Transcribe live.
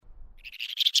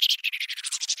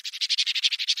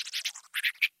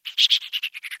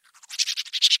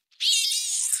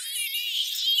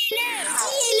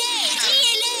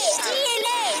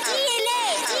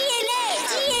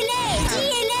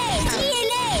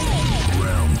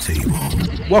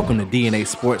Roundtable. Welcome to DNA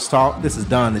Sports Talk. This is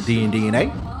Don, the D and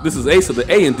DNA. This is Ace of the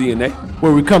A in DNA.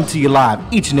 Where we come to you live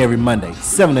each and every Monday,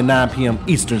 7 to 9 p.m.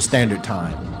 Eastern Standard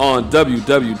Time. On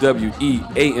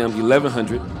WWWE AM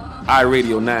 1100,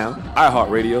 iRadio Now,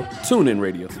 iHeartRadio, TuneIn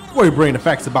Radio. Where we bring the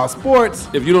facts about sports.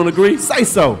 If you don't agree, say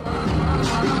so. Tell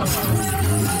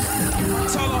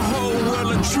the whole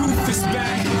world the truth is back.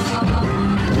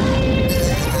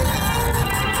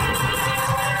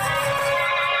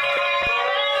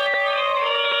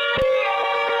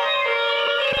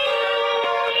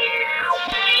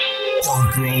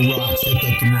 Throw rocks at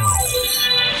the throne.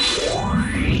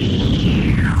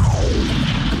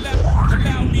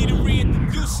 Allow me to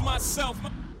reintroduce myself.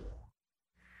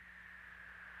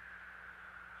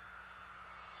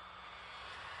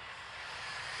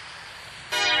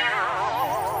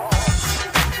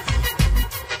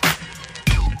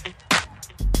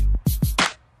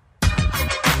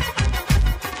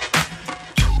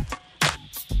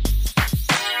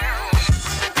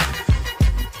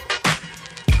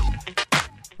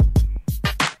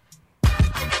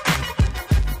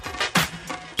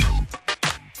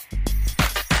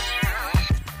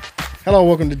 Hello,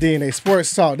 welcome to DNA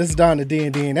Sports Talk. This is Don, the D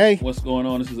and DNA. What's going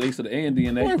on? This is Ace of the A and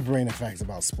DNA. We're bringing the facts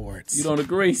about sports. You don't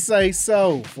agree? Say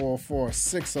so.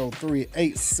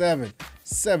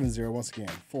 446038770. Once again,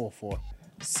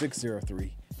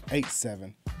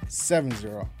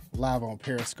 446038770. Live on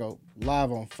Periscope,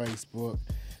 live on Facebook.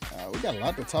 We got a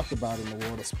lot to talk about in the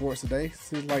world of sports today.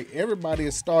 Seems like everybody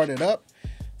has started up,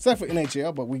 except for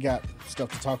NHL, but we got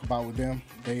stuff to talk about with them.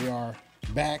 They are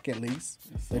back, at least.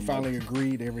 They finally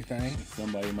agreed to everything.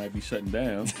 Somebody might be shutting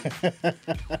down.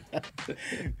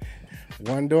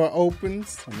 One door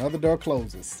opens, another door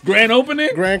closes. Grand opening?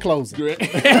 Grand closing.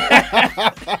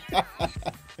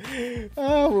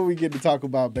 Well, we get to talk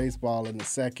about baseball in a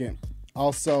second.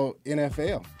 Also,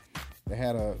 NFL. They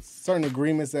had certain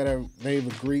agreements that they've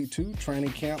agreed to.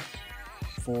 Training camp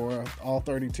for all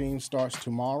 30 teams starts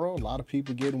tomorrow. A lot of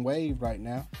people getting waived right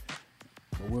now,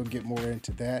 but we'll get more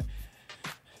into that.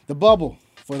 The bubble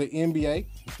for the NBA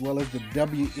as well as the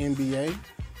WNBA.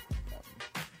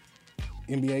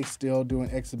 NBA still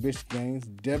doing exhibition games.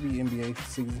 WNBA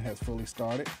season has fully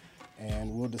started,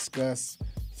 and we'll discuss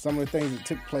some of the things that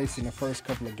took place in the first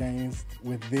couple of games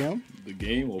with them. The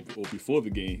game or before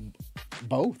the game?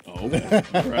 Both. Oh, okay.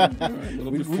 All right.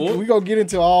 We're going to get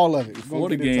into all of it. Before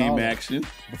the game action.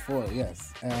 Before,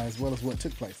 yes, as well as what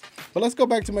took place. But let's go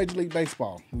back to Major League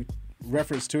Baseball. We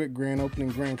referenced to it, grand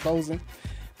opening, grand closing.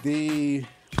 The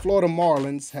Florida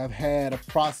Marlins have had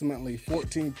approximately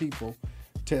 14 people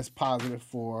test positive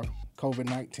for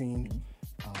COVID-19.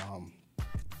 How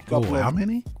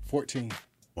many? 14.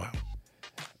 Wow.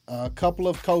 A couple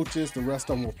of coaches, the rest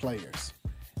of them were players.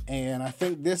 And I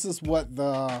think this is what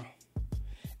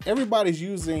everybody's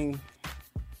using.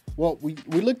 Well, we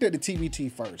looked at the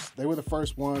TBT first. They were the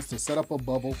first ones to set up a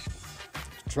bubble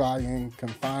to try and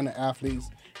confine the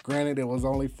athletes. Granted, it was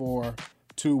only for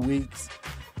 2 weeks.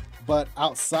 But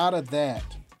outside of that,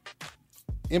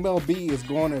 MLB is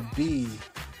going to be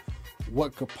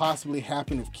what could possibly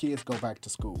happen if kids go back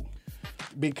to school.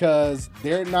 Because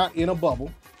they're not in a bubble.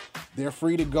 They're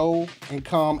free to go and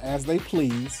come as they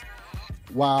please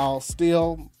while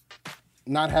still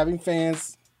not having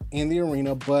fans in the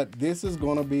arena. But this is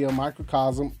going to be a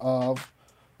microcosm of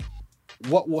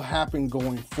what will happen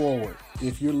going forward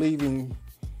if you're leaving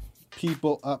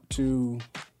people up to,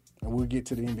 and we'll get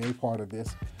to the NBA part of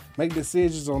this, make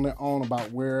decisions on their own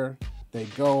about where they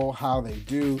go, how they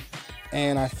do.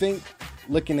 And I think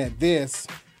looking at this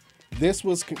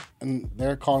was, and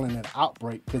they're calling it an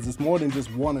outbreak because it's more than just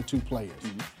one or two players.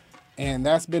 Mm-hmm. And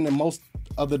that's been the most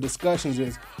of the discussions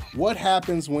is what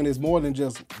happens when it's more than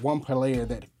just one player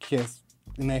that kiss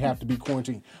and they have to be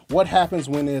quarantined. What happens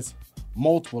when it's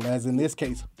multiple, as in this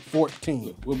case,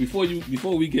 14? Well, before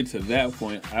we get to that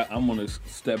point, I'm going to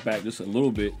step back just a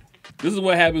little bit. This is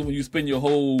what happens when you spend your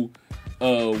whole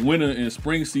winter and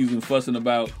spring season fussing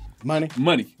about money,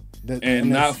 and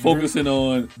not focusing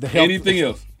on anything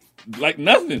else. Like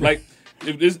nothing. Like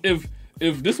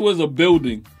if this was a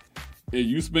building and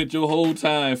you spent your whole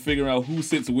time figuring out who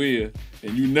sits where,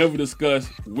 and you never discuss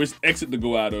which exit to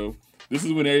go out of, this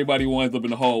is when everybody winds up in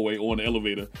the hallway or in the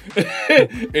elevator,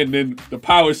 and then the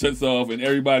power shuts off, and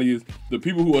the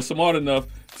people who are smart enough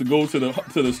to go to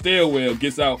the stairwell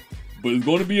gets out. But it's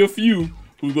going to be a few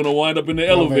who's going to wind up in the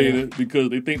elevator because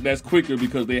they think that's quicker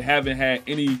because they haven't had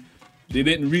they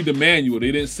didn't read the manual.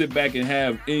 They didn't sit back and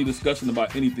have any discussion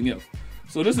about anything else.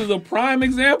 So this is a prime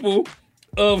example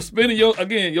of spending your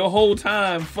whole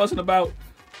time fussing about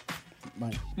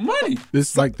money. This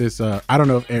is like this. I don't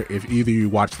know if either you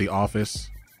watch The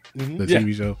Office, the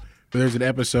TV show. But there's an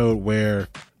episode where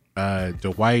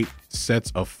Dwight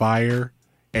sets a fire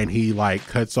and he like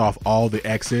cuts off all the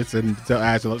exits and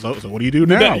asks, so what do you do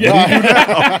now? What do you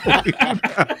do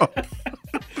now?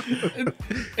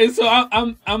 And so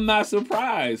I'm not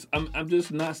surprised. I'm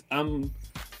just not. I'm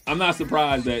not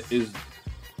surprised that is.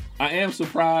 I am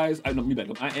surprised. I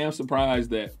am surprised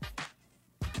that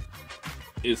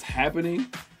it's happening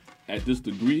at this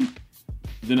degree.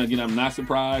 Then again, I'm not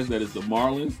surprised that it's the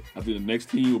Marlins. I think the next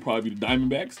team will probably be the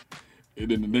Diamondbacks, and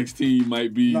then the next team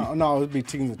might be no, it'd be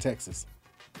teams in Texas.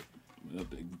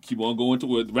 Keep on going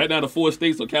to it. Right now, the 4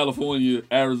 states are California,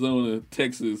 Arizona,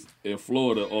 Texas, and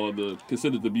Florida are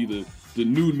considered to be the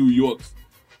new New Yorks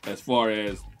as far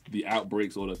as the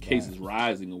outbreaks or the cases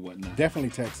rising or whatnot.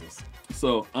 Definitely Texas.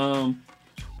 So,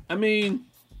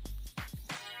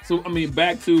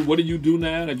 back to what do you do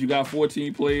now that you got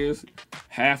 14 players,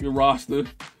 half your roster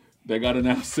that got to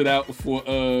now sit out for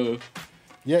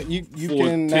you for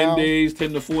can 10 now, days,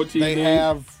 10 to 14 they days. They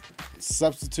have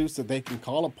substitutes that they can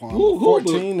call upon.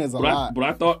 14 is a lot. But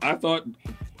I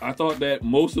thought that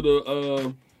most of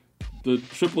the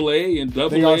AAA and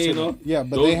AA,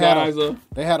 but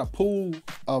they had a pool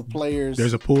of players.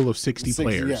 There's a pool of 60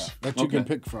 players that you can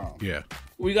pick from. Yeah,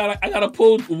 I got to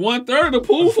pull 1/3 of the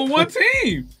pool for one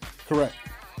team. Correct.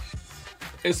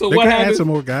 And so they what happens? Add some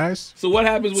more guys. So what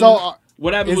happens?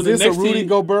 What happens is with the next this a Rudy team?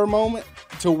 Gobert moment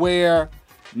to where?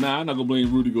 Nah, I'm not gonna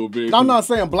blame Rudy Gobert. I'm not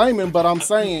saying blame him, but I'm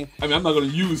saying. I'm not gonna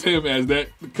use him as that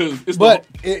because it's. But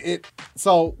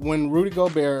so when Rudy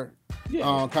Gobert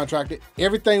contracted,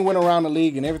 everything went around the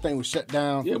league and everything was shut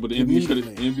down. Yeah, but the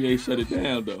NBA shut it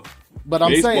down though. But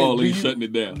I'm baseball saying, ain't shutting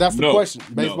it down. That's the question.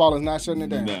 Baseball is not shutting it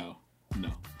down.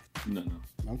 No.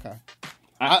 Okay.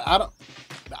 I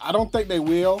don't think they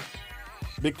will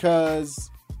because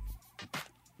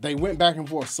they went back and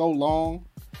forth so long.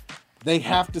 They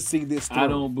have to see this through. I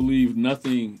don't believe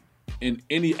nothing in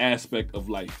any aspect of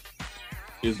life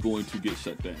is going to get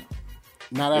shut down.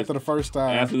 Not after the first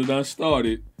time. After the done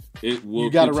started, it will.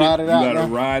 You got to ride it out. You got to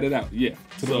ride it out. Yeah.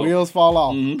 Till the wheels fall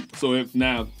off. Mm-hmm. So if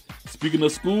now, speaking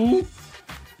of school,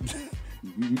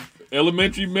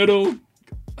 elementary, middle,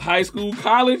 high school,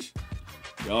 college,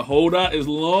 y'all hold out as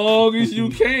long as you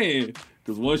can,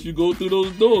 because once you go through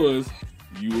those doors,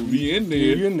 you will be in there.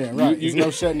 You're in there, right? There's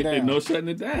no shutting down. No shutting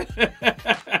it down.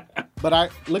 But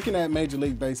looking at Major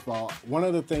League Baseball, one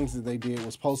of the things that they did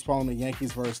was postpone the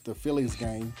Yankees versus the Phillies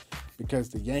game because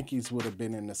the Yankees would have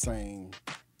been in the same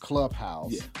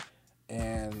clubhouse. Yeah.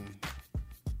 And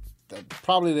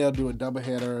probably they'll do a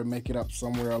doubleheader and make it up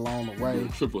somewhere along the way.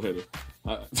 Triple header.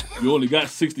 You only got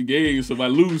 60 games, so if I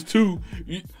lose 2,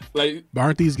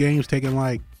 aren't these games taking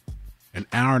like an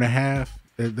hour and a half?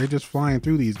 They're just flying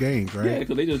through these games, right? Yeah,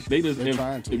 because they just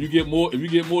if you get more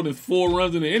than 4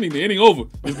 runs in the inning over.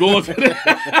 Just go on to the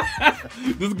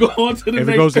If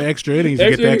it goes to extra innings,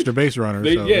 you get the extra base runner.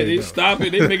 They stop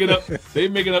it. They make it up. They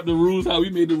making up the rules how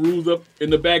we made the rules up in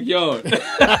the backyard.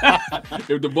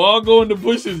 If the ball go in the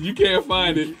bushes, you can't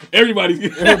find it. Everybody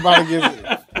gets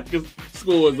it.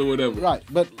 Scores or whatever. Right,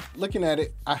 but looking at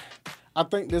it, I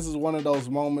think this is one of those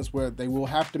moments where they will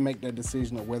have to make that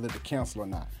decision of whether to cancel or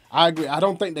not. I agree. I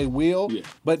don't think they will,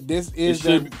 but this is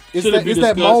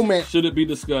that moment. Should it be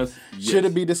discussed? Yes. Should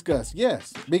it be discussed?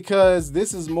 Yes, because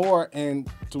this is more, and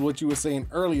to what you were saying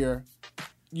earlier,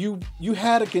 you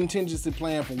had a contingency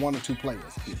plan for 1 or 2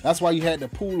 players. That's why you had the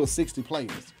pool of 60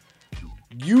 players.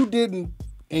 You didn't,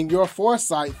 in your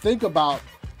foresight, think about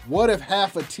what if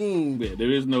half a team. Yeah, there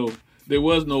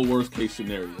was no worst case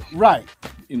scenario. Right.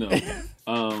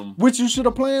 Which you should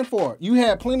have planned for. You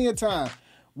had plenty of time.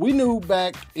 We knew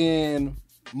back in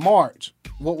March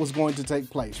what was going to take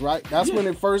place, right? That's when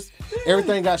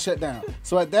everything got shut down.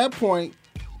 So at that point,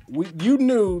 you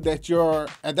knew that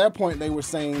at that point they were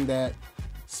saying that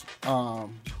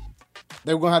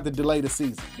they were going to have to delay the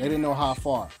season. They didn't know how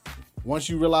far. Once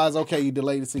you realize, okay, you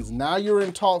delayed the season. Now you're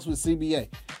in talks with CBA,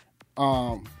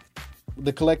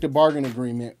 the collective bargaining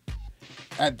agreement.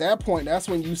 At that point, that's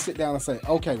when you sit down and say,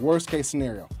 okay, worst case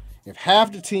scenario. If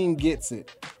half the team gets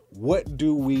it, what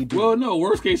do we do? Well, no,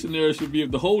 worst case scenario should be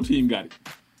if the whole team got it.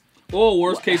 Or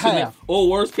worst case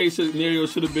scenario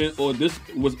should have been, or this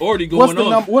was already going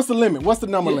on. What's the limit? What's the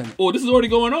number limit? Or this is already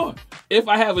going on. If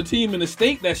I have a team in the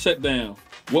state that shut down,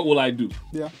 what will I do?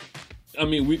 Yeah. I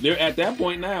mean, they're at that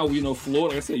point now.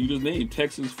 Florida. Like I said, you just named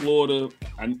Texas, Florida,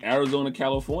 and Arizona,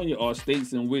 California are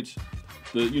states in which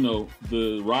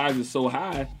the rise is so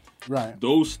high. Right.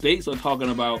 Those states are talking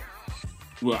about.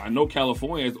 Well, I know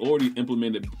California has already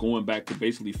implemented going back to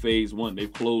basically phase 1.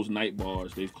 They've closed night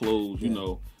bars. They've closed,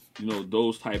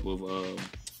 those type of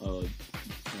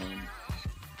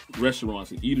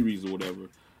restaurants and eateries or whatever.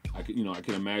 I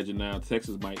can imagine now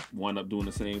Texas might wind up doing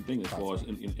the same thing as far as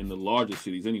in the larger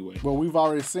cities anyway. Well, we've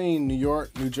already seen New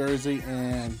York, New Jersey,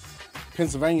 and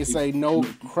Pennsylvania say no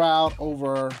crowd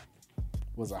over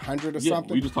 100 or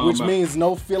something, which means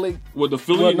no Philly. Well, the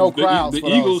Philly, no crowds. The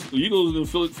Eagles in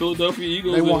Philadelphia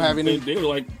Eagles. They won't have any. They were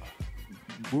like,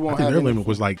 we won't have their limit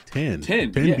was like 10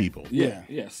 people.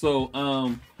 Yeah. So,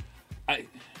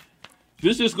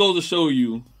 this just goes to show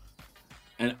you.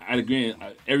 And again,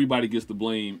 everybody gets the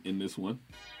blame in this one,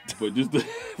 but just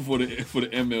for the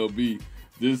MLB,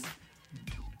 just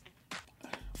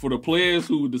for the players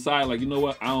who decide, like, you know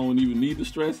what, I don't even need the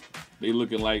stress. They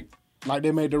looking like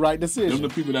they made the right decision. Them the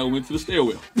people that went to the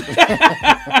stairwell,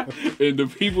 and the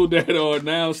people that are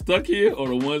now stuck here are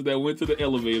the ones that went to the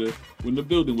elevator when the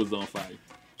building was on fire.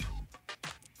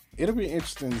 It'll be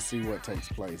interesting to see what takes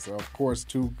place. Of course,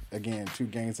 two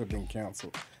games have been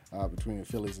canceled. Between the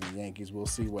Phillies and the Yankees. We'll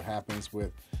see what happens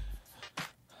with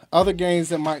other games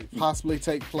that might possibly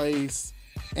take place.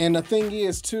 And the thing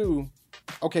is, too,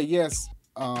 okay, yes,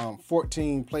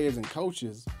 14 players and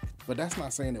coaches, but that's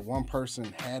not saying that one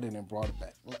person had it and brought it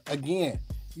back. Again,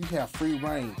 you have free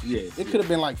reign. It could have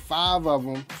been like 5 of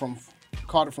them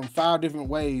caught it from 5 different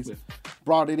ways,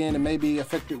 brought it in and maybe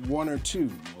affected 1 or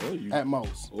 2 at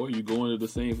most. Or you go into the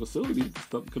same facility,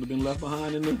 stuff could have been left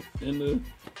behind in the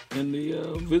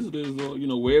visitors,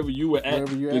 or wherever you were at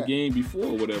the game before,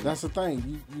 or whatever. That's the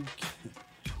thing.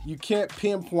 You can't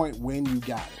pinpoint when you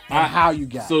got it or how you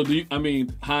got it.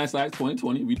 So hindsight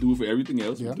 2020. We do it for everything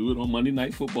else. We do it on Monday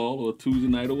Night Football or Tuesday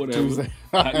night or whatever.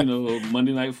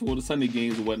 Monday night for the Sunday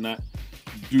games or whatnot.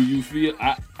 Do you feel?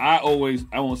 I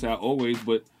won't say I always,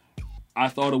 but I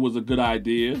thought it was a good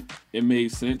idea. It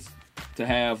made sense to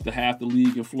have half the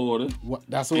league in Florida.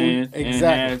 Exactly.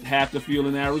 And half the field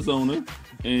in Arizona.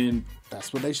 And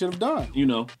that's what they should have done.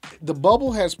 The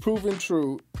bubble has proven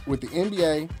true with the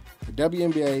NBA, the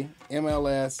WNBA,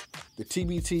 MLS, the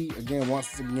TBT,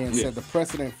 once again, set the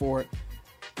precedent for it.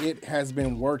 It has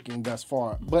been working thus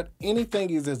far. But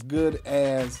anything is as good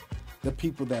as the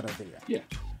people that are there. Yeah.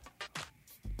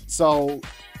 So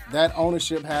that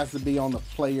ownership has to be on the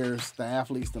players, the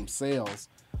athletes themselves.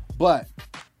 But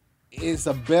it's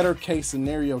a better case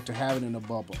scenario to have it in a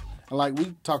bubble. And like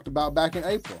we talked about back in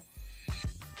April,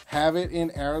 have it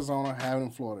in Arizona, have it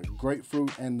in Florida.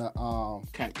 Grapefruit and the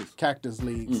cactus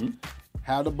leagues. Mm-hmm.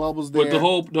 Have the bubbles there.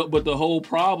 But the whole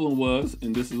problem was,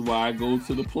 and this is why I go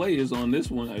to the players on this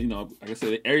one. Like I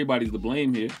said, everybody's to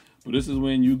blame here. But this is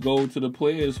when you go to the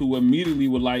players who immediately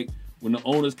were like, when the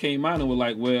owners came out and were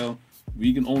like, well,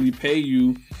 we can only pay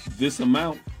you this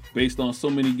amount based on so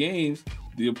many games,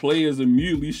 the players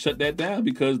immediately shut that down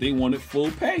because they wanted full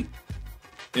pay.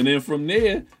 And then from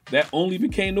there, that only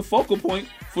became the focal point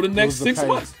for the next 6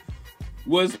 months.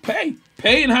 Was pay.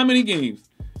 Pay in how many games?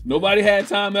 Nobody had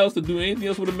time else to do anything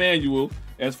else with a manual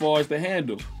as far as to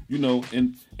handle.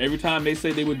 And every time they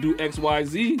say they would do X, Y,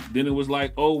 Z, then it was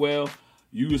like, oh, well,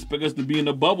 you expect us to be in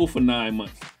the bubble for 9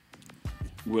 months.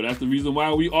 Well, that's the reason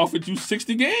why we offered you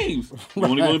 60 games. You're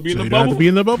only going to be in the bubble. Have to be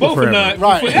in the bubble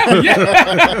forever. Forever.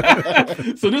 Yeah.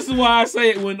 So this is why I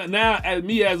say when now, as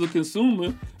me as a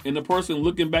consumer and the person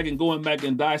looking back and going back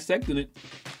and dissecting it,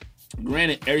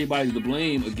 granted, everybody's to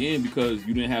blame again because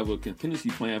you didn't have a contingency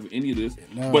plan for any of this.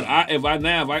 No. But if I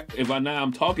now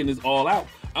I'm talking this all out,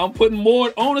 I'm putting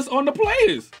more onus on the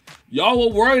players. Y'all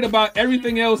were worried about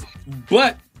everything else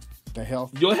but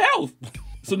your health.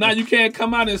 So now you can't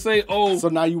come out and say, oh. So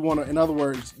now you want to, in other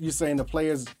words, you're saying the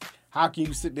players, how can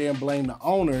you sit there and blame the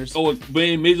owners? Or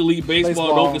blame Major League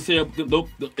Baseball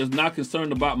is not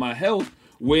concerned about my health,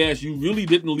 whereas you really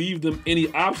didn't leave them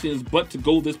any options but to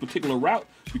go this particular route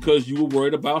because you were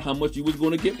worried about how much you was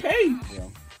going to get paid. Yeah.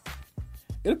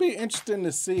 It'll be interesting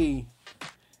to see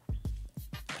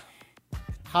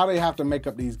how they have to make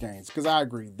up these games because I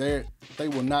agree, they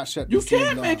will not shut the season down.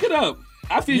 You can't make it up.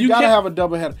 I feel you gotta have a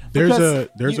doubleheader.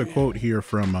 There's a quote here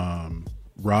from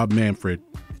Rob Manfred,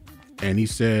 and he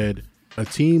said, "A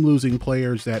team losing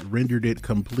players that rendered it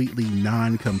completely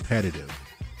non-competitive.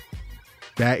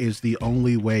 That is the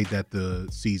only way that the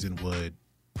season would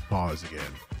pause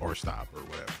again or stop or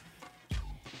whatever."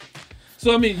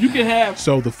 So you can have.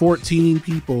 So the 14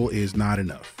 people is not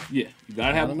enough. Yeah, you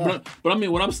gotta have. But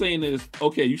what I'm saying is,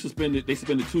 okay, they suspended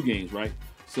 2 games, right?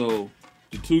 So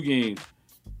the 2 games.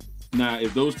 Now,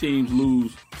 if those teams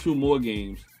lose 2 more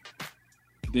games,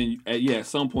 then at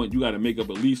some point you got to make up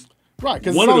at least right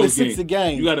because it's only 60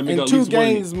 games. You got to make up at 2 least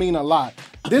games mean a lot.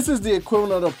 This is the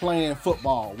equivalent of playing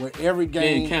football, where every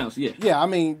game counts. Yeah, yeah.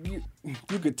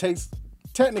 You could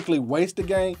technically waste a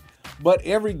game, but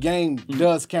every game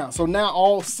does count. So now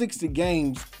all 60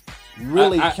 games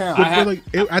really count.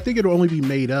 I think it'll only be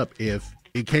made up if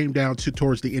it came down to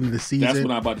towards the end of the season. That's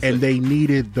what I'm about to say. And they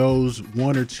needed those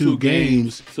 1 or 2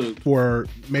 games for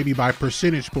maybe by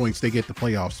percentage points they get the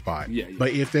playoff spot. Yeah.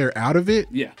 But if they're out of it,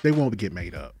 yeah, they won't get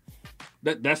made up.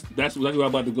 That's exactly what I'm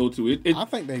about to go to. I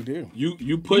think they do.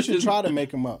 You push should try to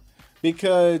make them up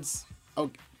because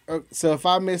so if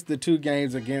I missed the 2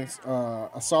 games against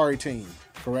a sorry team,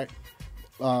 correct?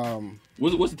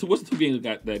 What's the 2 games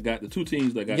that got the 2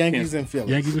 teams that got Yankees canceled? and Phillies.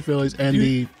 Yankees and Phillies, and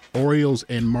the Orioles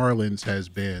and Marlins has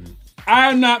been.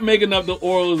 I'm not making up the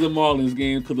Orioles and Marlins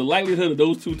game because the likelihood of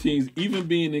those 2 teams even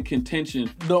being in contention.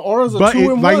 The Orioles are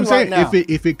 2-1 like I'm saying, right now.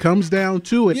 If it comes down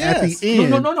to it at the end,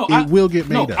 no, it will get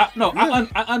made up.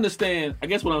 I understand. I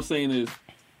guess what I'm saying is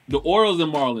the Orioles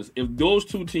and Marlins. If those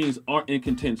 2 teams aren't in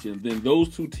contention, then those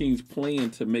 2 teams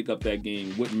playing to make up that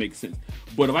game wouldn't make sense.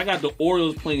 But if I got the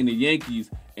Orioles playing the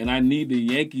Yankees and I need the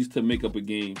Yankees to make up a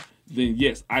game, then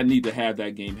yes, I need to have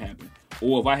that game happen.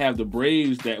 Or if I have the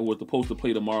Braves that were supposed to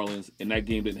play the Marlins and that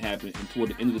game didn't happen, and toward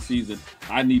the end of the season,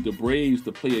 I need the Braves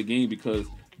to play a game because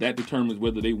that determines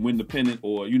whether they win the pennant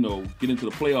or, get into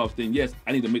the playoffs, then yes,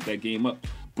 I need to make that game up.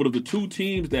 But if the 2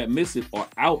 teams that miss it are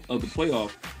out of the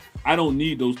playoffs, I don't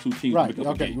need those 2 teams to make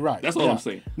up a game. Right. That's all I'm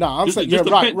saying. No, I'm saying just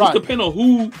right. Just depend on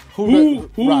who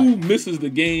misses the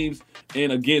games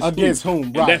and against whom.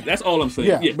 And right. That's all I'm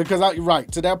saying. Yeah. Because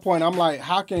to that point, I'm like,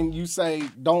 how can you say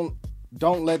don't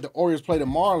let the Orioles play the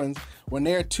Marlins when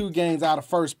they're 2 games out of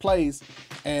first place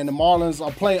and the Marlins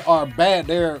are bad?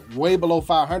 They're way below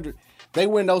 500. They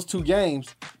win those 2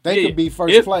 games, they could be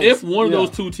first place. If one of those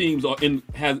 2 teams are in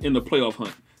the playoff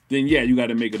hunt, then yeah, you got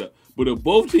to make it up. But if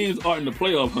both teams are in the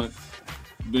playoff hunt,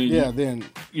 then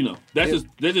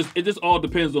it just all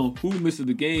depends on who misses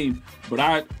the game. But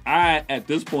I at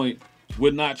this point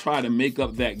would not try to make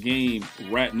up that game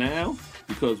right now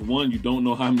because 1, you don't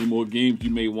know how many more games you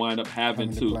may wind up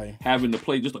having to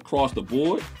play just across the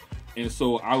board, and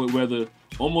so I would rather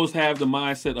almost have the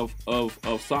mindset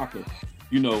of soccer,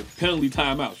 penalty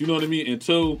timeouts. You know what I mean?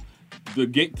 Until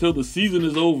the season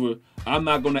is over, I'm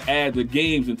not going to add the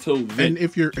games until then. And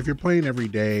if you're playing every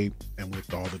day and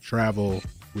with all the travel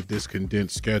with this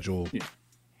condensed schedule,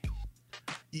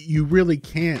 you really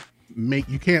can't make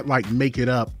it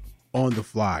up on the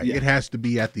fly. Yeah. It has to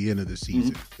be at the end of the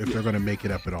season if they're going to make it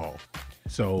up at all.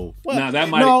 So now that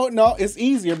might no, it's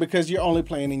easier because you're only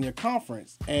playing in your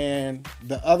conference, and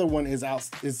the other one is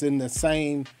in the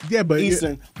same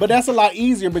Eastern. But that's a lot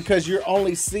easier because you're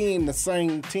only seeing the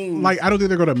same team. Like I don't think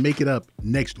they're going to make it up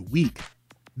next week.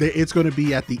 It's going to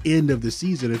be at the end of the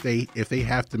season if they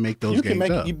have to make those games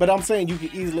up. But I'm saying you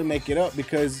can easily make it up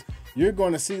because you're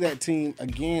going to see that team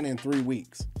again in 3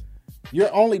 weeks.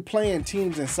 You're only playing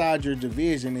teams inside your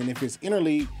division, and if it's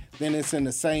interleague, then it's in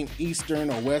the same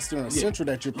Eastern or Western or Central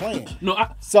that you're playing.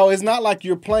 So it's not like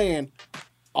you're playing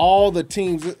all the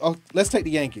teams. Let's take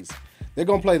the Yankees. They're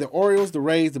going to play the Orioles, the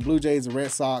Rays, the Blue Jays, the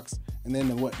Red Sox, and then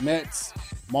the Mets,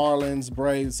 Marlins,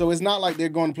 Braves. So it's not like they're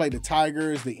going to play the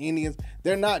Tigers, the Indians.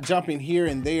 They're not jumping here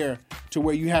and there to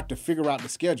where you have to figure out the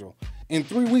schedule. In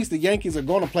 3 weeks, the Yankees are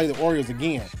going to play the Orioles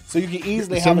again. So you can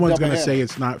easily have a Someone's going to say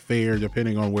it's not fair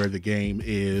depending on where the game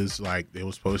is. Like it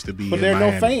was supposed to be But there are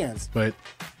Miami. no fans. But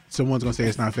someone's going to say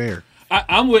it's not fair.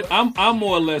 I'm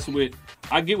more or less with.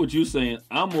 I get what you're saying.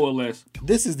 I'm more or less.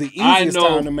 This is the easiest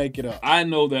time to make it up. I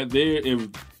know that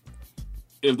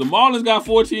if the Marlins got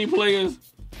 14 players,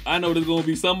 I know there's going to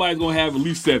be somebody's going to have at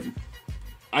least 7.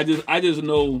 I just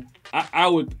know I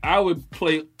would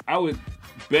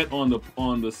bet on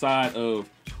the side of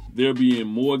there being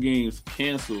more games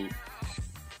canceled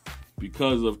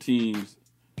because of teams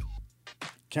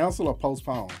cancel or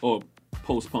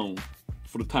postpone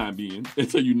for the time being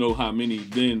until you know how many.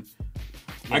 Then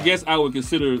I guess I would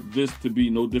consider this to be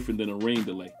no different than a rain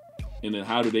delay. And then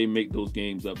how do they make those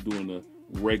games up doing a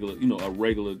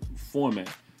regular format?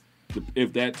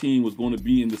 If that team was going to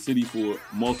be in the city for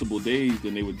multiple days,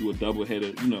 then they would do a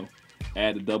doubleheader,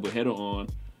 add a doubleheader on.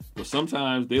 But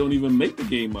sometimes they don't even make the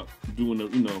game up doing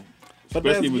But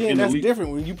that's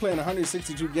different. When you playing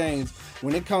 162 games,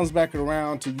 when it comes back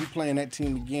around to you playing that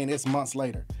team again, it's months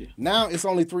later. Yeah. Now it's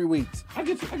only 3 weeks. I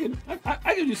get what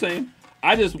you're saying.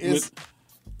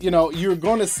 You're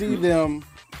going to see them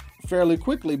fairly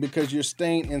quickly because you're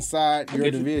staying inside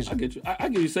your division. I get you. I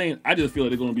get what you're saying. I just feel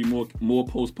like they're going to be more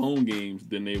postponed games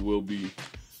than they will be.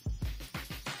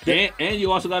 And you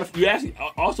also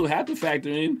also have to factor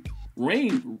in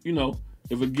rain.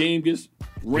 If a game gets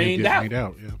rained out. Yeah.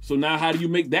 So now how do you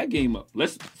make that game up?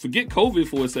 Let's forget COVID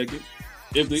for a second.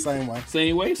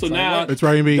 Same way. So now it's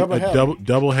probably going to be a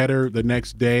double header the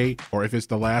next day, or if it's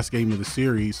the last game of the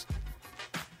series.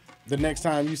 the next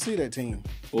time you see that team.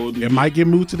 Or it might get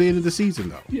moved to the end of the season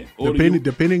though. Yeah.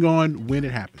 Depending on when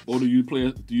it happens. Or do you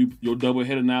play? Your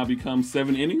doubleheader now become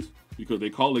 7 innings because they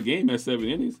call the game at 7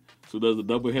 innings? So does the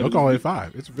doubleheader? They'll call it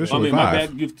 5. It's officially 5. My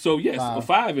bad. So yes, a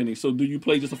 5 inning. So do you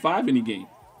play just a 5 inning game?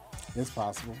 It's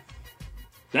possible.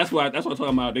 That's what I'm talking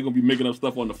about. They're gonna be making up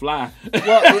stuff on the fly.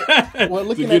 Well,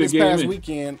 looking at this past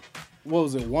weekend, what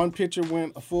was it? One pitcher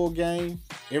went a full game.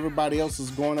 Everybody else is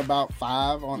going about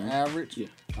 5 on average. Yeah.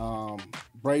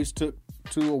 Braves took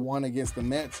 2-1 against the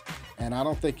Mets, and I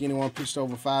don't think anyone pitched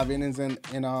over 5 innings in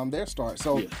their start.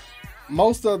 So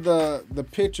most of the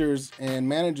pitchers and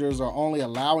managers are only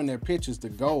allowing their pitches to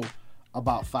go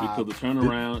about 5 because the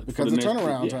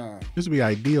turnaround time. This would be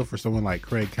ideal for someone like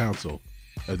Craig Counsell,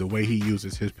 the way he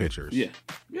uses his pitchers. Yeah.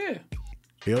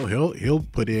 He'll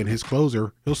put in his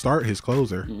closer. He'll start his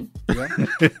closer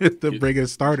to bring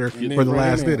his starter for the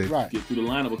last inning. Right. Get through the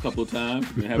lineup a couple of times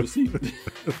and have a seat.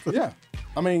 Yeah,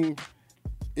 I mean,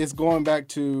 it's going back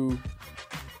to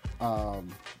the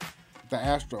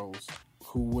Astros,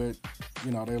 who would,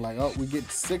 they're like, oh, we get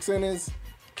 6 innings.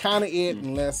 Kind of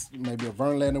unless maybe a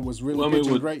Verlander was really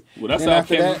pitching great. Well, that's how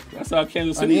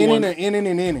Kansas City won. An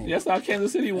inning. That's how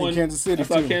Kansas City won. That's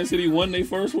how Kansas City won. They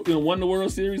won the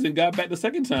World Series and got back the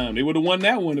second time. They would have won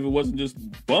that one if it wasn't just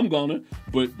Bumgarner.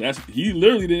 But he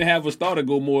literally didn't have a starter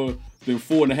go more than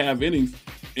 4.5 innings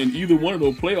in either one of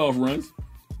those playoff runs.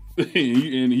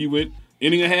 and he went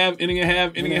inning and a half.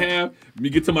 Let me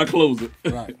get to my closer.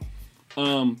 Right.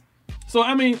 So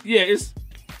I mean,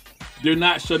 they're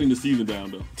not shutting the season down,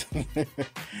 though.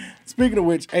 Speaking of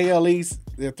which, AL East,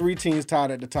 there are 3 teams tied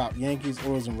at the top. Yankees,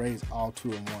 Orioles, and Rays, all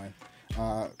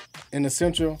 2-1. In the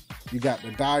Central, you got the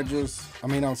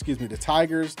the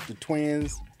Tigers, the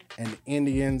Twins, and the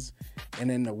Indians. And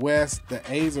in the West, the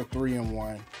A's are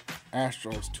 3-1.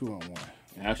 Astros 2-1.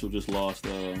 Astros just lost,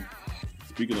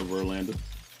 speaking of Verlander.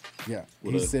 Yeah,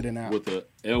 he's sitting out. With an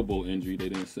elbow injury. They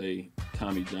didn't say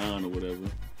Tommy John or whatever.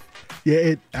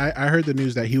 Yeah, I heard the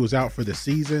news that he was out for the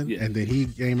season, and then he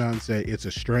came out and said it's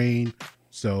a strain,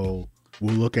 so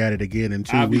we'll look at it again in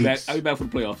 2 weeks. I'll be back for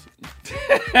the playoffs.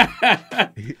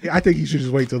 I think you should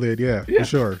just wait till then, for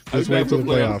sure. Just wait till the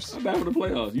playoffs. I'm back for the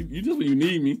playoffs. You just when you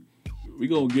need me, we're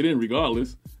going to get in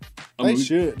regardless. They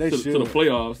should. To the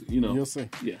playoffs, You'll see.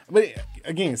 Yeah. But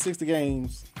again, 60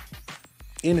 games,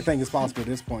 anything is possible at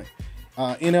this point.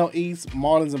 NL East,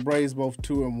 Marlins and Braves both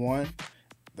 2-1.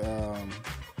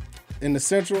 In the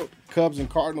Central, Cubs and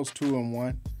Cardinals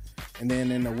 2-1, and then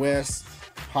in the West,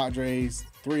 Padres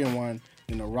 3-1,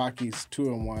 and the Rockies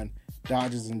 2-1,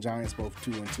 Dodgers and Giants both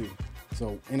 2-2.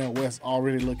 So NL West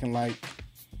already looking like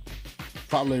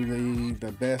probably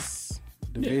the best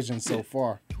division so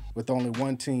far, with only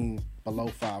 1 team below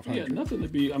 500. Yeah, nothing to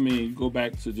be. I mean, go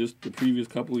back to just the previous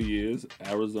couple of years.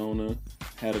 Arizona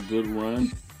had a good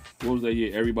run. What was that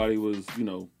year? Everybody was,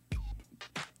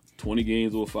 20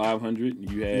 games over 500.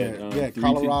 You had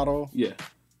Colorado. Yeah,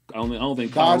 I don't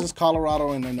think Dodgers,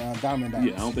 Colorado, and then Diamondbacks.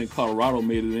 Yeah, I don't think Colorado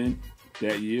made it in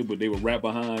that year, but they were right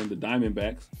behind the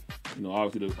Diamondbacks.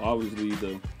 Obviously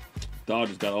the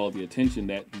Dodgers got all the attention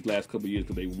that these last couple of years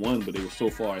because they won, but they were so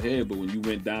far ahead. But when you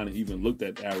went down and even looked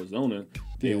at Arizona,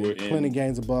 they were in plenty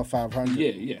games above 500.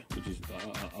 Yeah, which is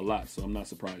a lot. So I'm not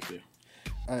surprised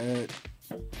there.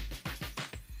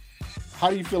 How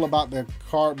do you feel about the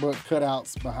cardboard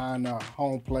cutouts behind the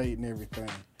home plate and everything?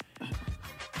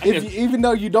 Even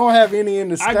though you don't have any in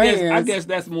the stands, I guess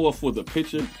that's more for the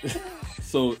pitcher.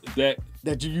 So that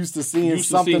you used to seeing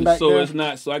something back so there. It's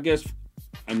not. So I guess,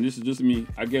 and this is just me.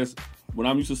 I guess what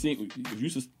I'm used to seeing,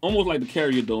 almost like the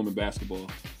Carrier Dome in basketball.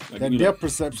 Like, depth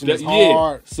perception is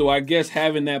hard. So I guess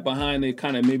having that behind it,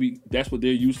 kind of maybe that's what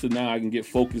they're used to now. I can get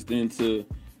focused into,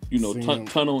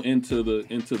 tunnel into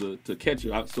the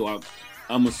catcher. So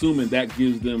I'm assuming that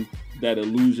gives them that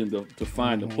illusion to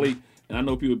find the plate. And I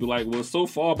know people be like, well, so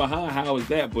far behind, how is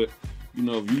that? But,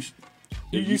 if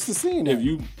you're used to seeing that. If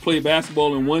you play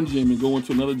basketball in one gym and go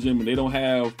into another gym and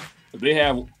if they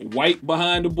have white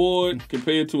behind the board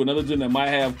compared to another gym that might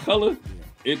have color,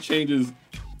 it changes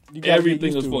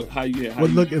everything as far how you.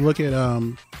 Look at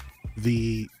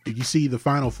you see the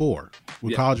Final Four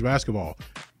with college basketball.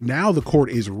 Now the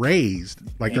court is raised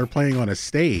like they're playing on a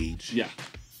stage. Yeah.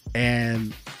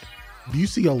 And you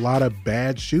see a lot of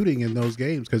bad shooting in those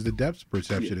games because the depth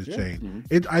perception has changed.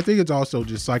 Mm-hmm. I think it's also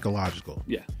just psychological.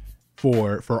 Yeah.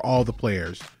 For all the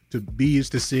players to be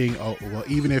used to seeing,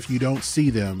 even if you don't see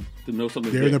them, to know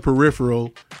something they're in the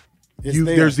peripheral.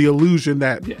 There's the illusion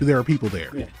that there are people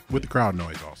there with the crowd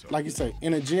noise also. Like you say,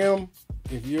 in a gym,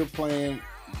 if you're playing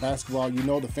basketball,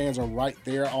 the fans are right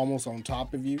there almost on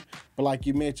top of you. But like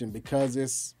you mentioned, because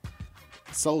it's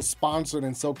so sponsored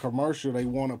and so commercial. They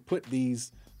want to put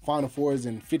these Final Fours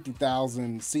in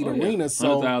 50,000 seat arenas.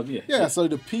 So so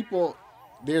the people,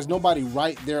 there's nobody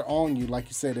right there on you. Like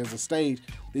you said, there's a stage.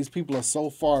 These people are so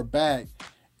far back,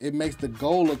 it makes the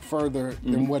goal look further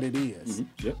than what it is.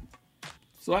 Yep.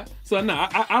 I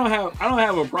don't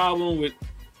have a problem with.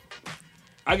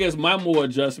 I guess my more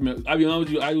adjustment. I mean,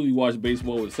 I usually watch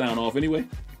baseball with sound off anyway.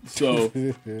 So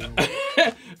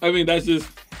I mean, that's just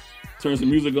turn some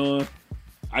music on.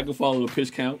 I can follow the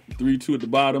pitch count, 3-2 at the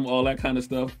bottom, all that kind of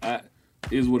stuff.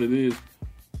 Is what it is.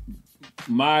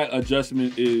 My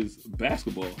adjustment is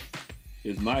basketball.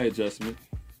 Is my adjustment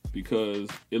because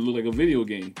it looked like a video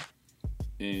game,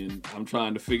 and I'm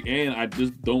trying to figure. And I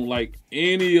just don't like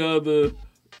any other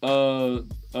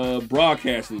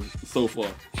broadcasters so far.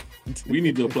 We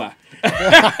need to apply.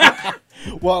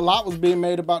 Well, a lot was being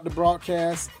made about the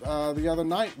broadcast the other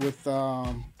night with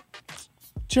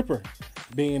Chipper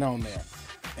being on there.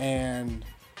 And,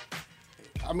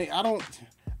 I mean, I don't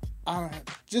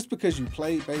just because you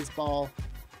played baseball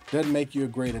doesn't make you a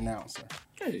great announcer.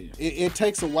 Hey. It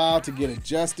takes a while to get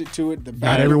adjusted to it.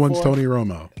 Not everyone's Tony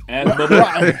Romo. As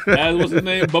what's his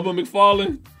name? Bubba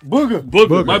McFarlane?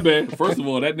 Booger. My bad. First of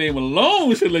all, that name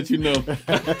alone should let you know.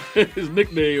 His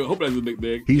nickname, I hope that's his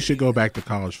nickname. He should go back to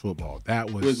college football.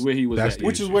 That was where he was at.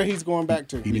 Which is where he's going back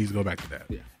to. He needs to go back to that.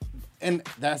 Yeah. And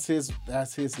that's his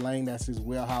lane, that's his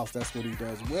wheelhouse, that's what he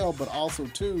does well. But also,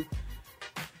 too,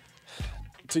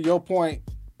 to your point,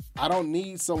 I don't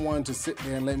need someone to sit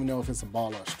there and let me know if it's a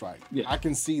ball or a strike. Yeah. I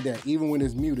can see that. Even when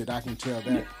it's muted, I can tell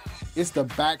that. Yeah. It's the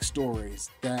backstories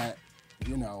that,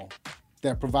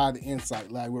 that provide the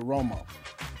insight, like with Romo.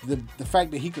 The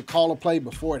fact that he could call a play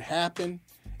before it happened,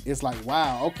 it's like,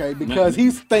 wow, okay, because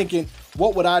he's thinking,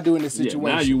 what would I do in this situation?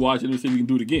 Now you watch it and see if you can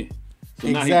do it again. So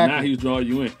exactly. now he's drawing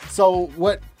you in. So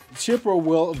what Chipper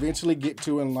will eventually get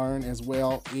to and learn as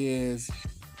well is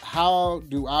how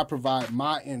do I provide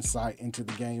my insight into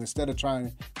the game instead of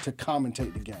trying to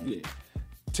commentate the game? Yeah.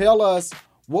 Tell us,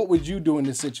 what would you do in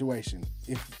this situation?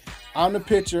 If I'm the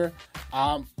pitcher,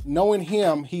 knowing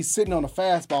him, he's sitting on a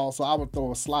fastball, so I would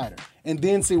throw a slider and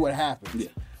then see what happens. Yeah.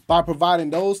 By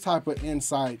providing those type of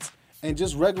insights and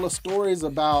just regular stories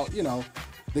about,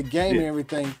 the game and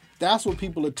everything, that's what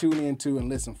people are tuning into and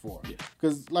listen for.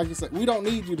 Because, like you said, we don't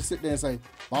need you to sit there and say,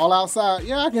 ball outside.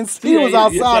 Yeah, I can see he was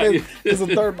outside. It's a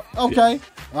third. Okay.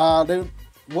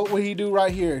 What would he do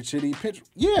right here? Should he pitch?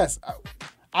 Yes,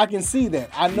 I can see that.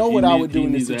 I know what I would do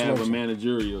in this situation. He needs to have a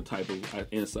managerial type of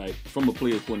insight from a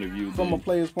player's point of view. From a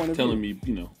player's point of view. Telling me,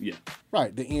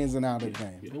 Right, the ins and outs of the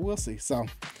game. Yeah. But we'll see. So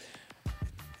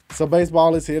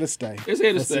baseball is here to stay. It's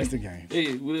here to stay. 60 games.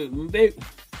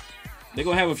 They're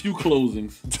going to have a few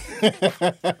closings.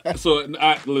 So,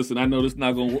 listen, I know this is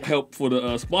not going to help for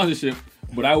the sponsorship,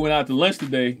 but I went out to lunch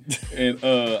today, and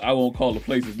I won't call the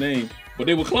place's name, but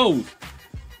they were closed.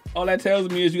 All that tells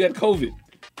me is you had COVID.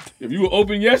 If you were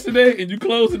open yesterday and you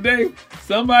closed today,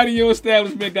 somebody in your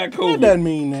establishment got COVID. That doesn't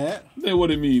mean that. Then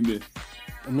what it mean then?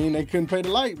 I mean they couldn't pay the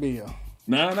light bill.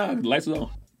 Nah, the lights are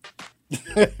on.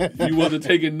 You wasn't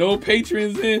taking no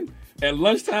patrons in at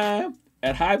lunchtime,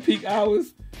 at high peak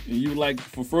hours, and you like,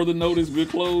 for further notice, we're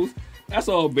closed. That's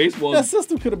all baseball. That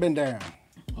system could have been down.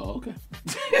 Oh, okay.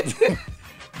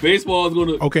 Baseball is going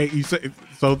to... Okay, you say,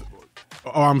 so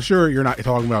I'm sure you're not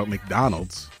talking about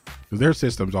McDonald's, because their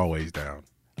system's always down.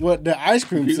 Well, the ice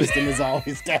cream system is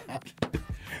always down.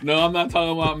 No, I'm not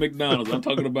talking about McDonald's. I'm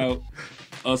talking about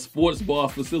a sports bar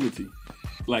facility.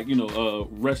 Like, a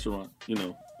restaurant,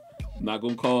 I'm not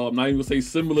even going to say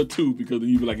similar to, because then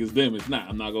you be like, it's them. It's not.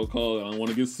 I'm not going to call it. I don't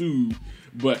want to get sued.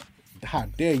 But how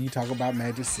dare you talk about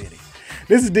Magic City?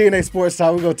 This is DNA Sports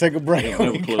Talk. We're going to take a break. Yeah,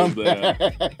 never close that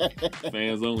out.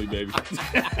 Fans only, baby.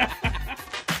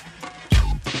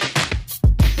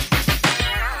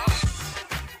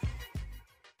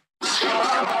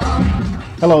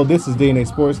 Hello, this is DNA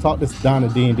Sports Talk. This is Donna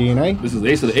D and DNA. This is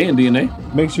Ace of the A and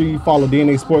DNA. Make sure you follow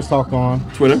DNA Sports Talk on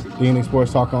Twitter, DNA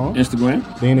Sports Talk on Instagram,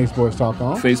 DNA Sports Talk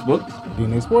on Facebook,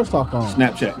 DNA Sports Talk on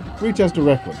Snapchat. Reach us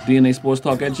directly. DNA Sports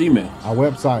Talk at Gmail. Our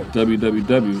website,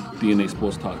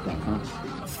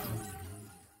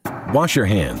 www.dnasportstalk.com. Wash your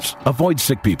hands, avoid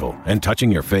sick people, and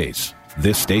touching your face.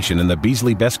 This station and the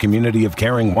Beasley Best community of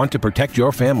caring want to protect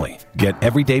your family. Get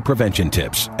everyday prevention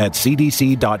tips at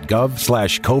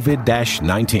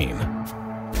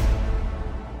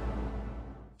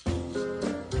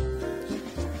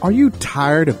cdc.gov/COVID-19. Are you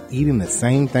tired of eating the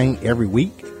same thing every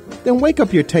week? Then wake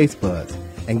up your taste buds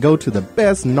and go to the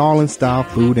best New Orleans-style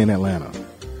food in Atlanta.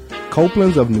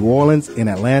 Copeland's of New Orleans in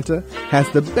Atlanta has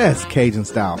the best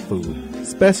Cajun-style food,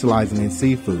 specializing in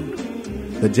seafood.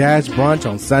 The Jazz Brunch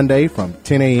on Sunday from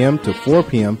 10 a.m. to 4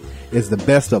 p.m. is the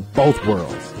best of both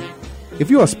worlds.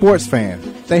 If you're a sports fan,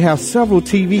 they have several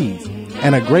TVs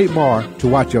and a great bar to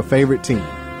watch your favorite team.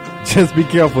 Just be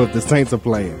careful if the Saints are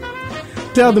playing.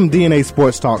 Tell them DNA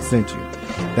Sports Talk sent you.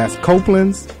 That's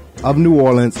Copeland's of New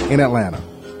Orleans in Atlanta.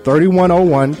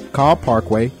 3101 Carl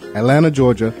Parkway, Atlanta,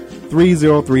 Georgia,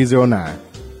 30309.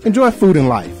 Enjoy food and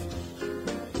life.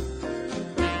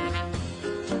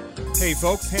 Hey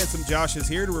folks, Handsome Josh is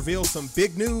here to reveal some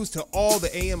big news to all the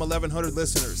AM 1100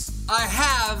 listeners. I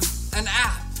have an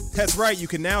app. That's right, you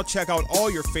can now check out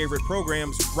all your favorite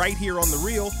programs right here on The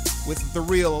Real with the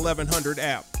Real 1100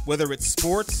 app. Whether it's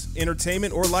sports,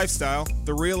 entertainment, or lifestyle,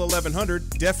 the Real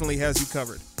 1100 definitely has you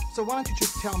covered. So why don't you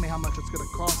just tell me how much it's going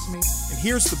to cost me? And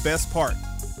here's the best part.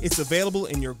 It's available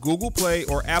in your Google Play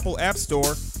or Apple App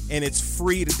Store, and it's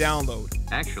free to download.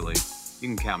 Actually, you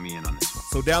can count me in on this one.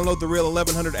 So download the Real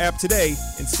 1100 app today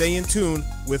and stay in tune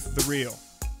with The Real.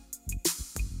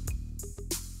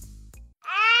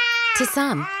 To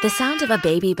some, the sound of a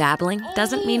baby babbling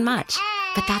doesn't mean much,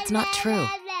 but that's not true.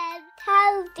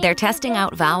 They're testing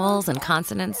out vowels and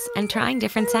consonants and trying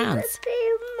different sounds.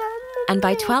 And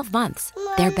by 12 months,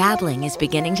 their babbling is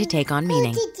beginning to take on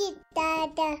meaning,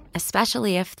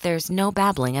 especially if there's no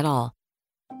babbling at all.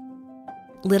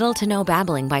 Little to no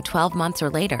babbling by 12 months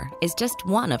or later is just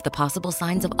one of the possible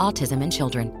signs of autism in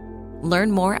children.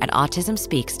 Learn more at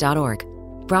autismspeaks.org.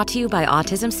 Brought to you by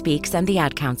Autism Speaks and the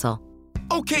Ad Council.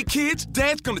 Okay, kids,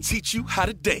 Dad's gonna teach you how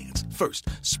to dance. First,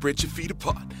 spread your feet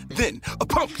apart. Then,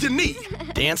 pump your knee.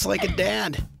 Dance like a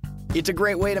dad. It's a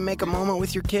great way to make a moment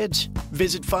with your kids.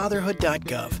 Visit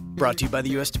fatherhood.gov. Brought to you by the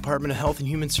U.S. Department of Health and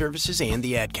Human Services and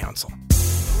the Ad Council.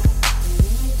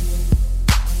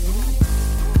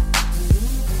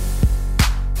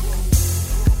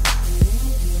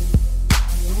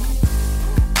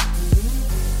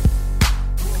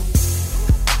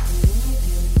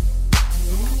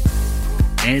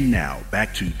 And now,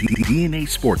 back to DNA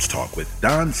Sports Talk with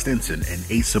Don Stinson and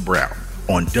Asa Brown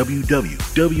on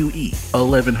WWE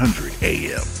 1100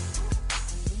 AM.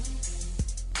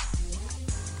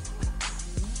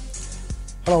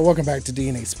 Hello, welcome back to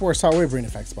DNA Sports Talk. We're bringing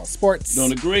facts about sports.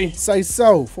 Don't agree? Say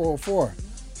so.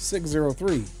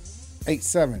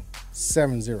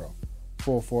 404-603-8770.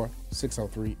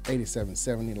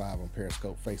 404-603-8770 live on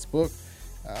Periscope, Facebook.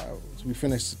 As we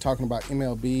finished talking about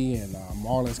MLB and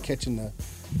Marlins catching the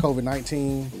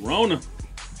COVID-19. Rona.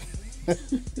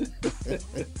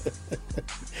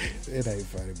 It ain't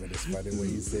funny, but it's funny when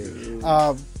you say it.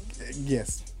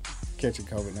 Yes, catching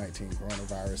COVID-19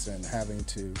 coronavirus and having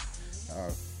to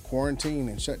quarantine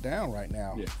and shut down right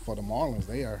now for the Marlins.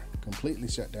 They are completely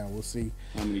shut down. We'll see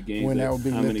how many games when that will be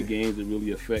lifted. Many games it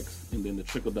really affects, and then the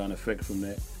trickle-down effect from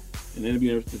that. And then it'll be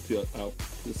interesting to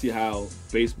see how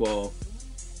baseball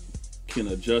can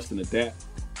adjust and adapt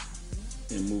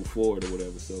and move forward or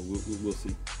whatever. So we'll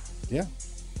see. Yeah.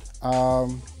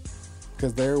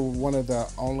 Because they're one of the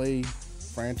only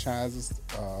franchises,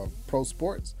 pro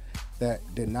sports, that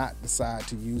did not decide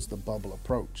to use the bubble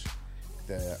approach.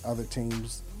 The other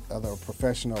teams, other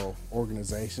professional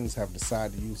organizations have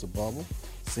decided to use a bubble.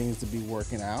 Seems to be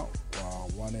working out.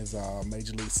 One is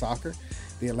Major League Soccer.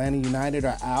 The Atlanta United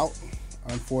are out,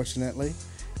 unfortunately,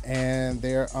 and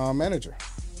their manager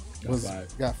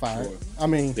got fired. I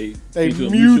mean, they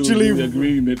mutually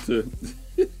agreement to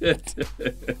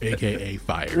AKA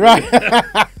fired. Right.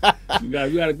 we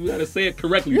gotta say it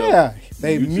correctly. Yeah, though.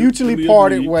 they mutually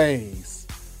parted ways.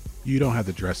 You don't have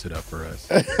to dress it up for us.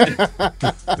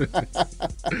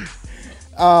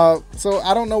 So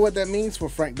I don't know what that means for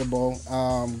Frank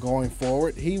DeBoer going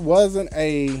forward. He wasn't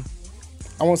a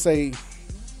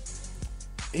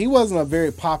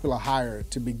very popular hire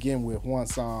to begin with.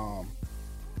 Once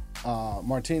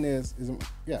Martinez the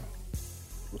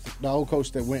old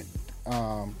coach that went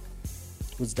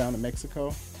was down to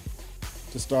Mexico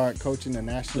to start coaching the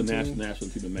national team.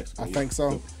 National team of Mexico. I think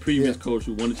so. The previous coach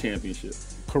who won the championship.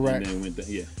 Correct. And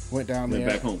then went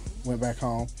back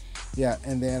home. Yeah,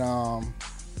 and then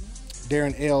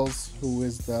Darren Ells, who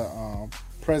is the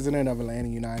president of Atlanta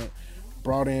United,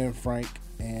 brought in Frank,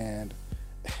 and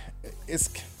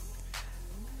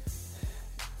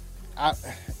I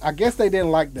guess they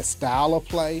didn't like the style of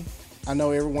play. I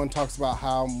know everyone talks about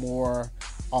how more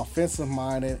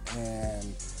offensive-minded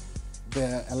and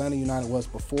the Atlanta United was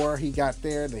before he got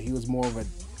there, that he was more of a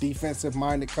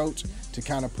defensive-minded coach. To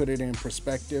kind of put it in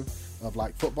perspective of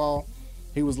like football,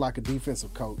 he was like a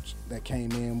defensive coach that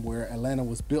came in where Atlanta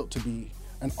was built to be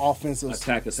an offensive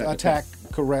attack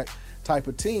correct type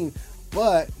of team.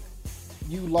 But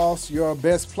you lost your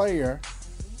best player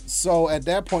So at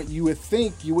that point, you would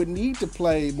think you would need to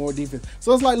play more defense.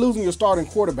 So it's like losing your starting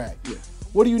quarterback. Yeah.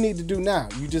 What do you need to do now?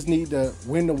 You just need to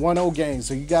win the 1-0 game.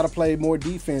 So you got to play more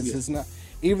defense. Yeah. It's not,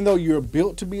 even though you're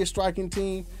built to be a striking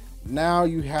team, now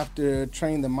you have to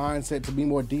train the mindset to be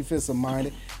more defensive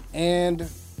minded. And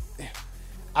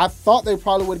I thought they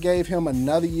probably would have gave him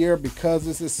another year because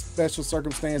this is special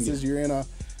circumstances. You're in a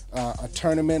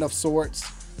tournament of sorts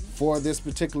for this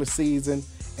particular season,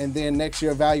 and then next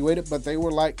year evaluate it. But they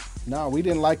were like, no, we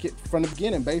didn't like it from the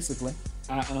beginning, basically.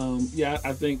 I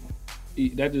think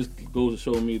that just goes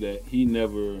to show me that he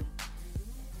never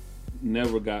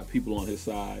got people on his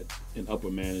side in upper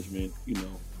management. You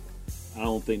know, I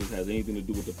don't think this has anything to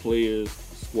do with the players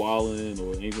squalling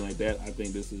or anything like that. I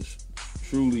think this is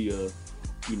truly a,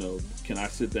 you know, can I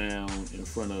sit down in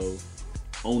front of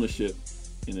ownership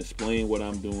and explain what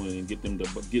I'm doing and get them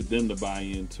to buy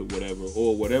into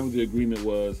whatever the agreement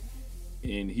was,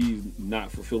 and he's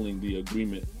not fulfilling the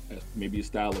agreement, maybe a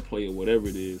style of play or whatever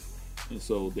it is, and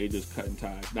so they just cutting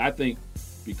ties. I think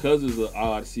because it's an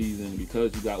odd season,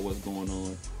 because you got what's going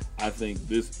on, I think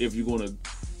this, if you're going to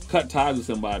cut ties with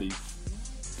somebody,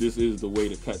 this is the way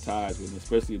to cut ties with them,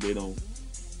 especially if they don't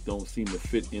seem to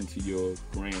fit into your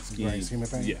grand scheme. Grand scheme of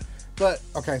things? Yeah. But,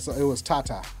 okay, so it was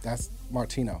Tata. That's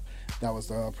Martino. That was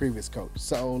the previous coach.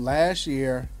 So last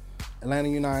year, Atlanta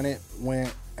United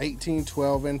went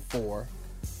 18-12-4,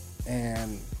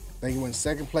 and they went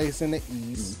second place in the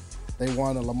East. Mm-hmm. They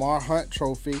won the Lamar Hunt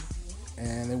Trophy,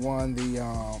 and they won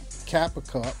the Kappa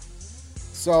Cup.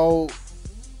 So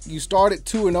you started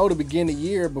 2-0 to begin the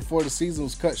year before the season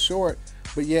was cut short,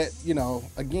 but yet, you know,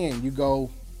 again, you go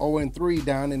 0-3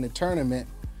 down in the tournament.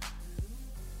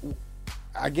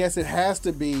 I guess it has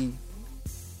to be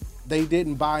they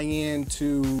didn't buy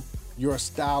into your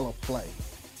style of play.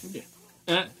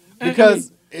 Yeah.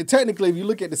 Because technically, if you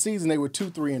look at the season, they were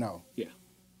 2-3-0. Yeah.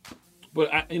 But,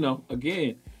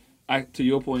 again, to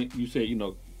your point, you said,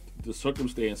 the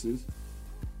circumstances,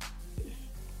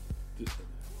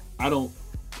 I don't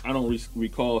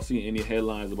recall seeing any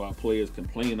headlines about players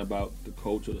complaining about the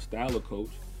coach or the style of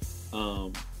coach.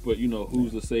 But,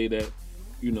 who's to say that,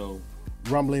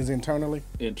 rumblings internally?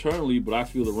 Internally, but I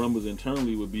feel the rumblings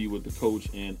internally would be with the coach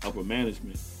and upper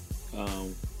management.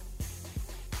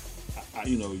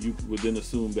 You would then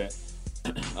assume that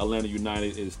Atlanta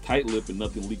United is tight-lipped and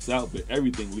nothing leaks out, but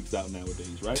everything leaks out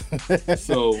nowadays, right?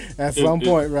 So at some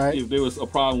point, right? If there was a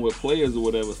problem with players or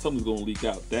whatever, something's going to leak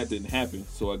out. That didn't happen.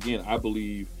 So again, I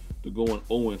believe the going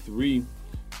 0-3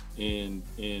 and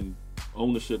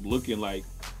ownership looking like,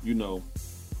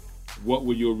 what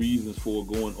were your reasons for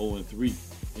going 0-3?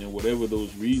 And whatever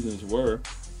those reasons were,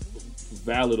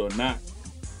 valid or not,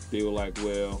 they were like,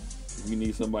 well, we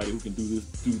need somebody who can do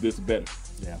this better.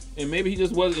 Yeah. And maybe he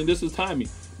just wasn't, and this is timing,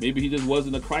 maybe he just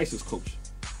wasn't a crisis coach.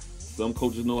 Some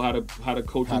coaches know how to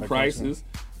coach in crisis.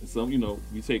 And some,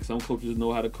 some coaches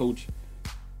know how to coach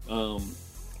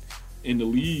in the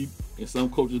lead, and some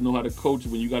coaches know how to coach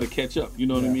when you got to catch up. You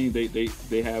know what I mean?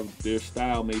 They have their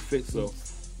style may fit. So,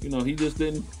 he just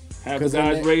didn't have the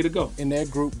guys ready to go. In that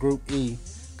Group E,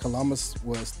 Columbus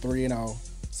was 3-0,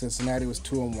 Cincinnati was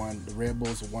 2-1, the Red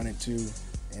Bulls were 1-2,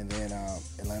 and then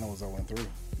Atlanta was 0-3.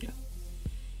 Yeah.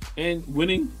 And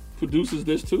winning produces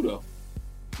this too, though.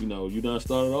 You done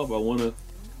started off. I want to.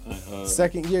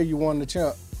 Second year, you won the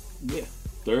champ. Yeah.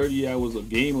 Third year, I was a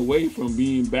game away from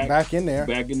being back in there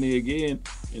again.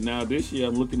 And now this year,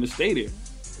 I'm looking to stay there,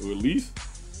 or at least.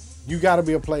 You got to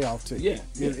be a playoff team. Yeah.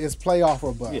 It's playoff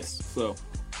or bust. Yeah. So,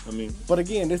 But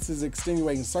again, this is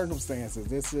extenuating circumstances.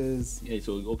 This is. Yeah.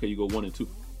 So okay, you go 1-2.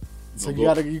 So you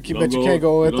can't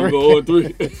go 0-3. Don't go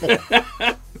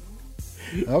 0-3.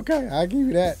 Okay, I'll give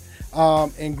you that.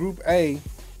 In Group A,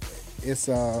 it's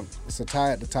a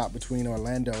tie at the top between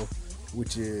Orlando,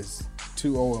 which is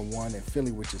 2-0-1, and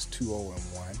Philly, which is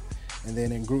 2-0-1. And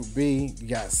then in Group B, you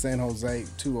got San Jose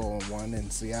 2-0-1,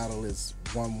 and Seattle is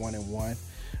 1-1-1.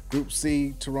 Group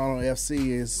C, Toronto FC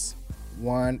is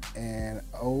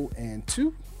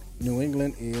 1-0-2. New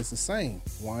England is the same,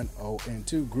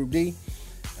 1-0-2. Group D,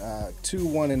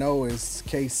 2-1-0 is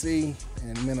KC,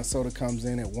 and Minnesota comes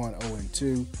in at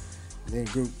 1-0-2. Then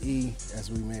Group E, as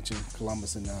we mentioned,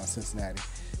 Columbus and Cincinnati.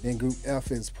 Then Group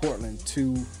F is Portland,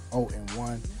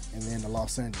 2-0-1, and then the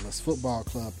Los Angeles Football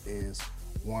Club is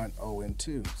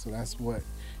 1-0-2. So that's what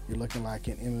you're looking like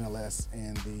in MLS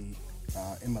and the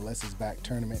MLS is back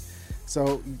tournament.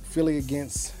 So Philly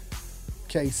against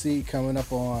KC coming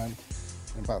up on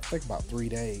about 3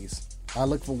 days. I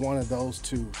look for one of those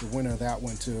two, the winner of that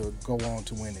one, to go on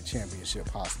to win the championship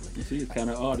possibly. You see, it's kind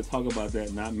of odd to talk about that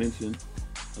and not mention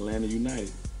Atlanta United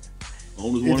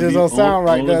Owners It want just to don't sound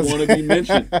right, owners does want it? to be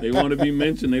mentioned. They want to be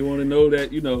mentioned. They want to know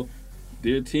that, you know,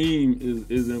 their team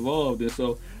is involved. And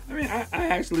so, I mean, I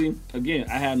actually, again,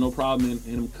 I had no problem in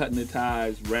him cutting the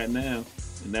ties right now.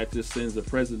 And that just sends the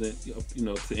president, you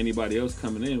know, to anybody else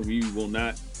coming in. We will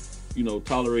not, you know,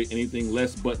 tolerate anything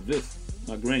less but this.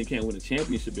 Now, granted, you can't win a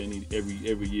championship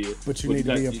every year. But you need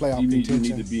to be a playoff contention.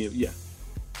 You need to be, yeah.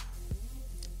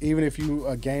 Even if you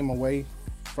a game away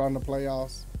from the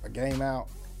playoffs, a game out,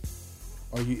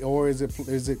 or is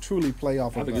it truly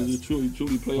playoff? I think it's truly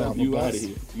playoff you out of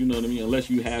here. You know what I mean? Unless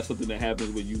you have something that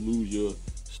happens where you lose your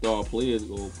star players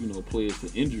or, you know, players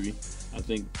to injury, I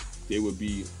think they would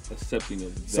be accepting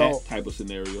of that type of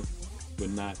scenario, but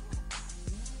not.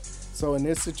 So in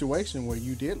this situation where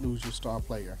you did lose your star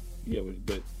player, yeah,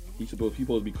 but he's supposed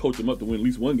to be coaching them up to win at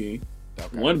least one game,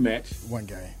 one match, one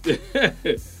game.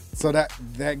 So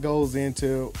that goes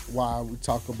into why we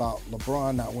talk about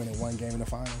LeBron not winning one game in the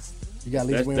finals. You got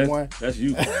to at least win one. That's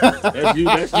you.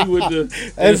 That's you with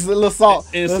the. That's a little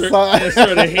salt.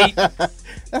 Insert a hate.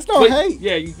 That's no hate.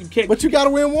 Yeah, you can't. But you got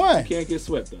to win one. You can't get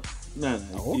swept though. No.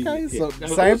 Okay, so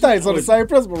same thing. So the same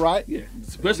principle, right? Yeah,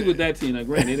 especially with that team. Now,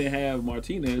 granted, they didn't have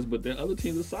Martinez, but their other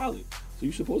teams are solid. So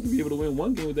you're supposed to be able to win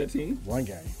one game with that team. One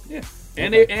game. Yeah,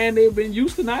 and they've been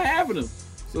used to not having them.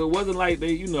 So it wasn't like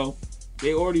they, you know,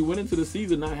 they already went into the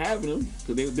season not having them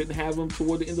because they didn't have them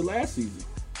toward the end of last season.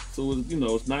 So you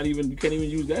know, it's not even, you can't even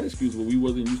use that excuse where we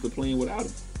wasn't used to playing without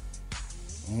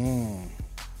them.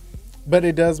 But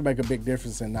it does make a big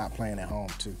difference in not playing at home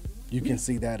too. You can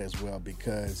see that as well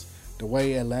because the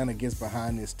way Atlanta gets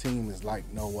behind this team is like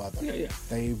no other. Yeah.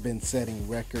 They've been setting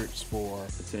records for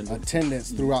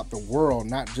attendance throughout the world,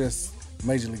 not just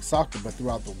Major League Soccer, but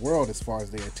throughout the world as far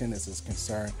as their attendance is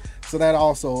concerned. So that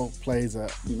also plays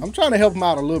I'm trying to help him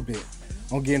out a little bit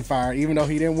on getting fired, even though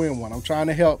he didn't win one. I'm trying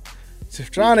to help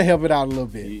it out a little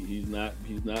bit. He's not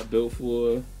built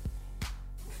for.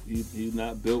 He's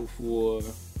not built for.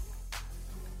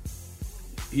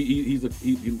 He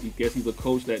guess he's a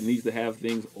coach that needs to have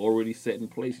things already set in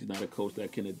place. He's not a coach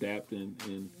that can adapt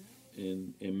and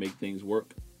make things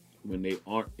work when they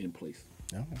aren't in place.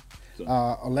 Okay. So.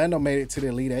 Orlando made it to the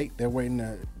Elite Eight. They're waiting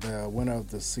the winner of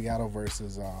the Seattle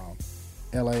versus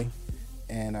LA,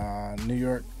 and New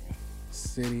York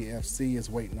City FC is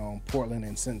waiting on Portland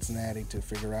and Cincinnati to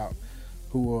figure out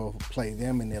who will play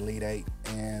them in the Elite Eight.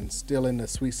 And still in the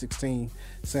Sweet 16,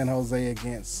 San Jose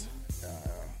against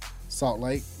Salt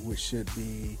Lake, which should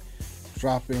be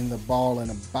dropping the ball in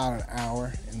about an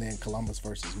hour, and then Columbus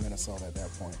versus Minnesota at that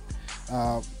point.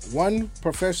 One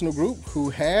professional group who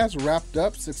has wrapped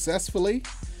up successfully,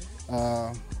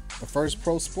 the first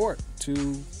pro sport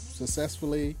to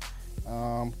successfully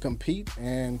compete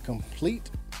and complete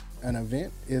an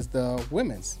event is the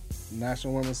Women's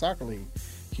National Women's Soccer League.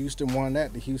 Houston won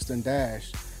that, the Houston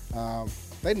Dash.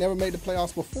 They never made the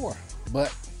playoffs before,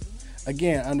 but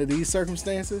again, under these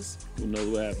circumstances, who knows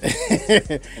what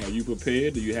happens? Are you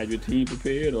prepared? Do you have your team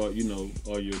prepared, or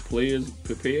are your players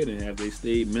prepared, and have they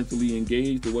stayed mentally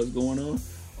engaged to what's going on?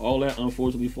 All that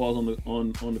unfortunately falls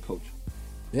on the coach.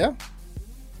 Yeah,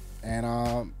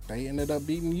 and they ended up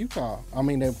beating Utah. I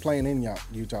mean, they're playing in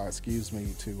Utah.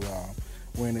 To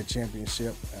win the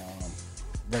championship.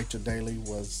 Rachel Daly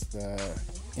was the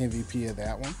MVP of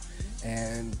that one,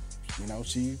 and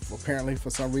she apparently for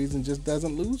some reason just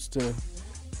doesn't lose to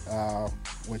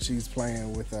when she's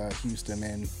playing with Houston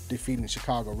and defeating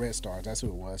Chicago Red Stars. That's who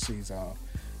it was. She's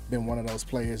been one of those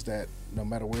players that no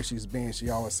matter where she's been, she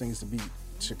always seems to beat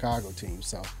Chicago teams.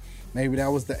 So maybe that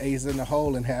was the ace in the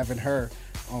hole in having her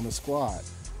on the squad.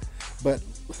 But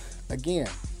again,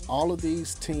 all of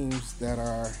these teams that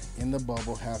are in the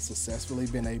bubble have successfully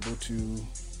been able to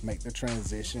make the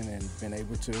transition and been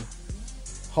able to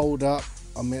hold up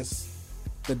amidst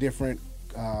the different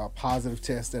positive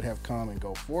tests that have come and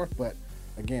go forth. But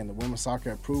again, the women's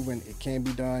soccer have proven it can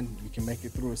be done. You can make it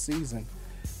through a season.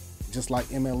 Just like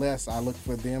MLS, I look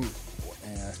for them.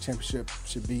 Championship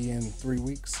should be in 3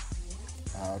 weeks,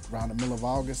 around the middle of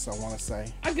August, I want to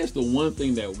say. I guess the one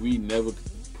thing that we never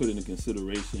put into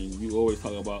consideration, you always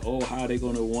talk about, how they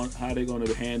going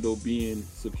to handle being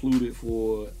secluded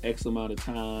for X amount of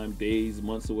time, days,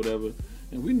 months, or whatever.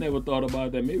 And we never thought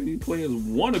about that. Maybe these players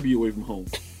want to be away from home.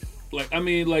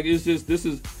 It's just, this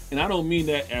is, and I don't mean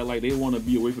that like they want to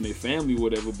be away from their family or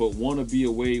whatever, but want to be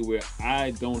away where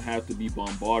I don't have to be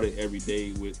bombarded every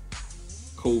day with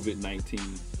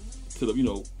COVID-19 to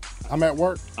the, I'm at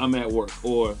work,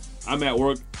 or I'm at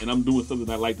work and I'm doing something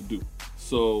I like to do.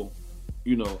 So,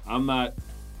 I'm not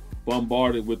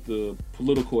bombarded with the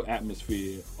political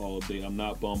atmosphere all day. I'm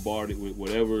not bombarded with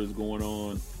whatever is going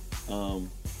on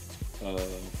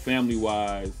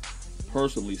family-wise,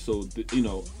 personally. So you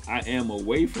know, I am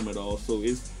away from it all. So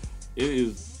it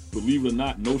is, believe it or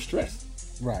not, no stress.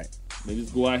 Right. They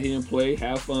just go out here and play,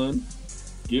 have fun,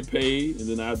 get paid, and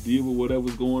then I deal with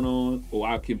whatever's going on, or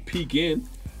I can peek in,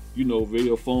 you know,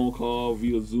 via phone call,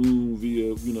 via Zoom,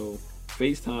 via, you know,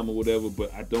 FaceTime or whatever,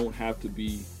 but I don't have to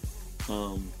be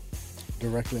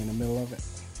directly in the middle of it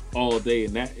all day,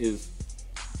 and that is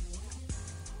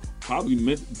probably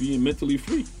being mentally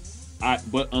free.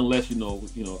 But unless, you know,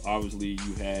 obviously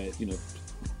you had, you know,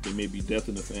 there may be death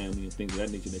in the family and things of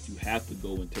that nature that you have to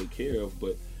go and take care of,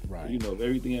 but you know, if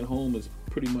everything at home is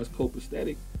pretty much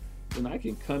copacetic, then I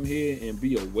can come here and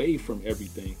be away from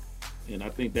everything. And I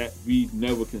think that we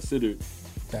never considered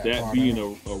that being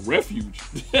a refuge.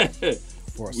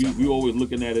 we always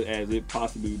looking at it as it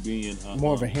possibly being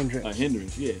more of a hindrance. A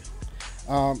hindrance, yeah.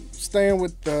 Staying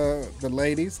with the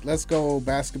ladies, let's go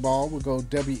basketball. We'll go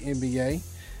WNBA.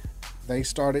 They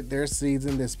started their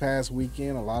season this past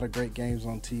weekend. A lot of great games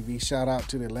on TV. Shout out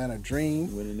to the Atlanta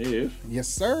Dream. Winning theirs. Yes,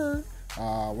 sir.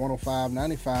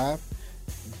 105-95.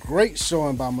 Great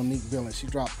showing by Monique Billings. She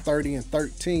dropped 30 and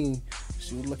 13.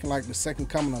 She was looking like the second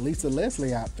coming of Lisa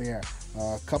Leslie out there.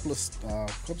 A couple of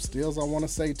steals, I want to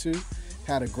say, too.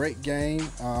 Had a great game.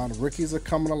 The rookies are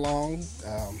coming along.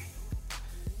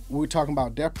 We were talking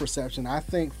about depth perception. I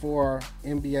think for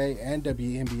NBA and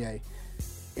WNBA,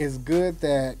 it's good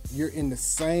that you're in the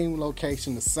same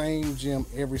location, the same gym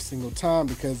every single time,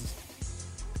 because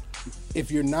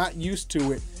if you're not used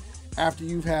to it, after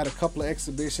you've had a couple of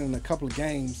exhibitions and a couple of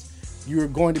games, you're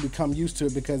going to become used to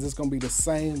it because it's going to be the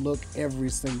same look every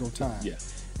single time. Yeah.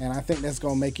 And I think that's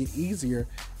going to make it easier.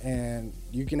 And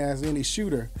you can ask any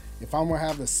shooter, if I'm going to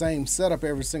have the same setup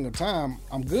every single time,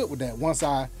 I'm good with that. Once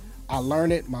I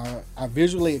learn it, I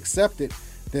visually accept it,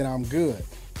 then I'm good.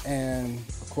 And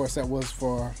of course, that was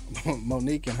for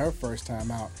Monique in her first time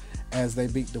out as they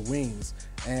beat the Wings.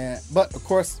 But of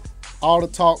course, all the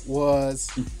talk was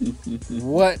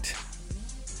what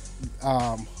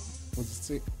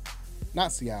was it?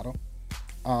 Not Seattle.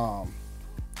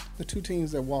 The two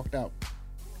teams that walked out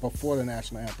before the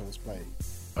national anthem was played.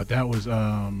 That was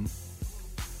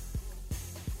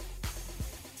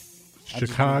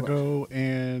Chicago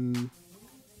and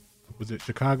was it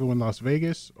Chicago and Las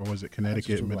Vegas, or was it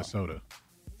Connecticut and Minnesota?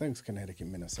 I think it's Connecticut,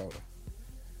 Minnesota.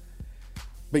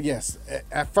 But yes,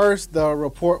 at first the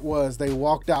report was they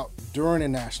walked out during the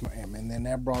national anthem, and then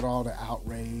that brought all the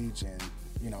outrage and,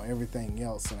 you know, everything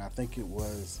else. And I think it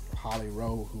was Holly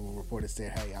Rowe who reported,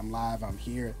 said, "Hey, I'm live, I'm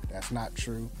here." That's not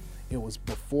true. It was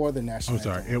before the national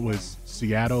anthem. I'm sorry, it was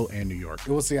Seattle and New York.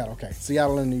 It was Seattle, okay.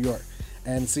 Seattle and New York.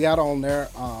 And Seattle on their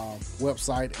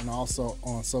website and also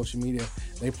on social media,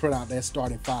 they put out their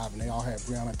starting five, and they all had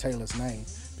Breonna Taylor's name,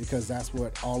 because that's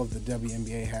what all of the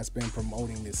WNBA has been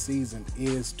promoting this season,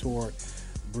 is toward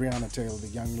Breonna Taylor, the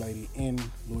young lady in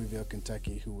Louisville,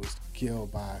 Kentucky, who was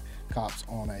killed by cops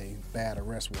on a bad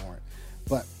arrest warrant.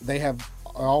 But they have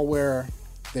all wear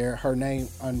her name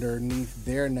underneath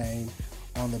their name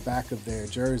on the back of their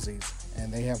jerseys,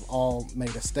 and they have all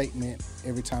made a statement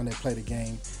every time they play the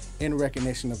game in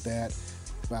recognition of that.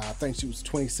 I think she was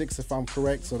 26, if I'm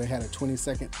correct, so they had a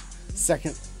 20-second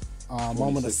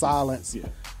moment of silence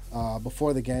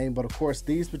before the game. But of course,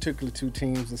 these particular two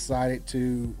teams decided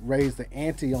to raise the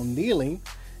ante on kneeling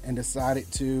and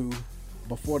decided to,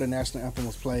 before the national anthem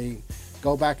was played,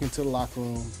 go back into the locker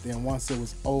room. Then once it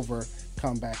was over,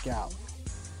 come back out.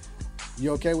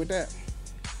 You okay with that?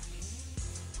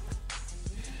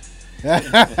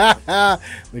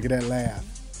 Look at that laugh.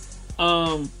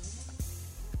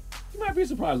 You might be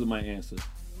surprised with my answer.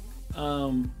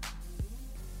 No,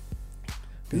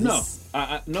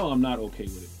 I'm not okay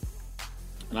with it,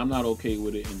 and I'm not okay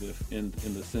with it in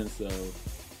the sense of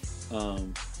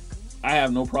I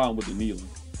have no problem with the kneeling,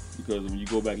 because when you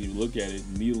go back and you look at it,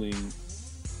 kneeling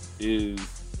is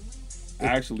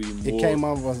actually more. It came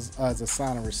up as a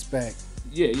sign of respect.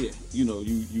 Yeah. You know,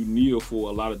 you kneel for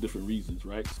a lot of different reasons,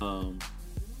 right?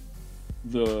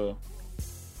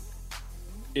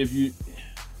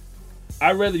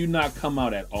 I'd rather you not come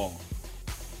out at all.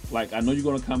 Like, I know you're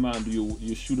gonna come out and do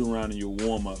your shoot around and your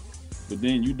warm up, but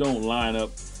then you don't line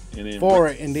up and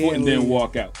then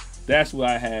walk out. That's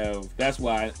why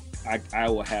I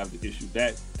will have the issue.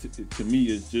 That to me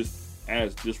is just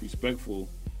as disrespectful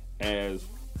as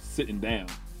sitting down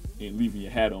and leaving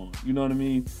your hat on. You know what I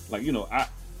mean? Like, you know,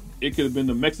 it could have been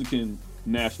the Mexican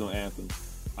national anthem.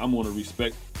 I'm gonna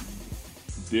respect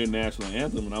their national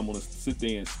anthem, and I'm gonna sit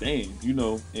there and stand, you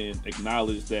know, and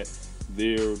acknowledge that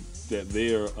they're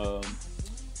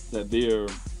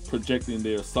projecting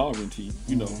their sovereignty,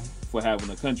 you know, for having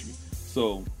a country.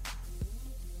 So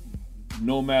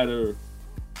no matter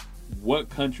what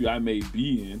country I may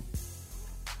be in,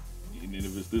 and then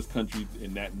if it's this country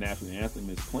and that national anthem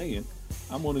is playing,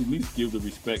 I'm going to at least give the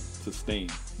respect to staying.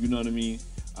 You know what I mean?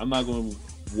 I'm not going to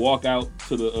walk out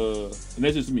to the and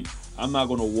that's just me. I'm not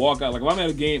going to walk out. Like if I'm at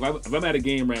a game, if I'm at a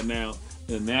game right now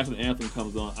and the national anthem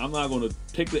comes on, I'm not going to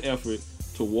take the effort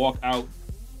to walk out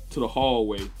to the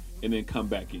hallway and then come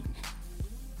back in.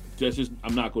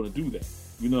 I'm not going to do that.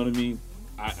 You know what I mean?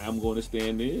 I'm going to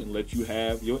stand there and let you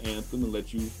have your anthem and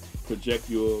let you project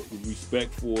your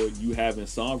respect for you having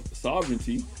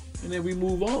sovereignty, and then we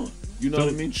move on. You know what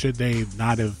I mean? Should they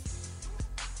not have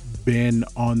been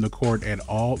on the court at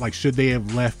all? Like, should they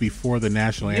have left before the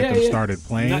national anthem started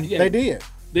playing? They did.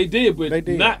 They did, but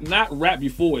not right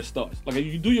before it starts. Like,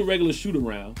 you do your regular shoot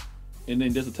around, and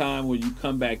then there's a time where you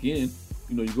come back in.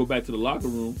 You know, you go back to the locker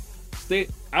room.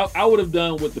 I would have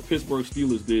done what the Pittsburgh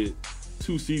Steelers did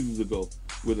 2 seasons ago,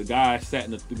 where the guys sat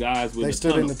in the guys were in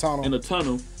the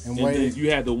tunnel, and then you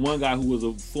had the one guy who was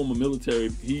a former military.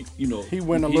 He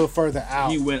went a little further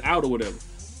out. He went out or whatever.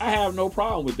 I have no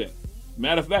problem with that.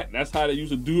 Matter of fact, that's how they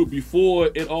used to do it before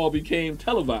it all became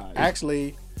televised.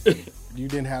 Actually, you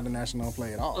didn't have the national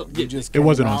play at all. You just it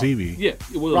wasn't on TV. Yeah,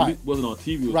 it wasn't on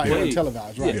TV. It was it was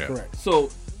televised. Right, correct.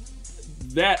 So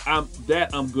that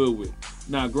I'm good with.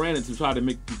 Now, granted, to try to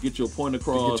get your point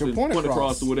across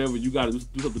or whatever, you got to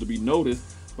do something to be noticed.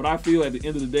 But I feel at the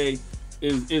end of the day,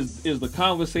 is the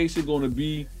conversation going to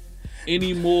be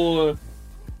any more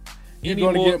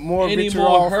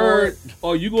heard?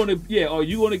 Or are you going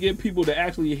to get people to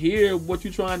actually hear what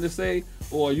you're trying to say,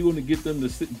 or are you going to get them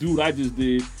to do what I just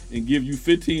did and give you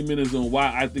 15 minutes on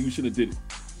why I think you should have did it?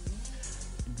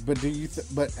 But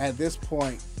but at this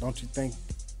point, don't you think?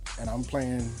 And I'm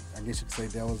playing, I guess you could say,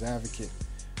 devil's advocate.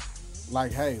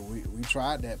 Like, hey, we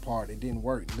tried that part. It didn't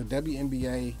work. The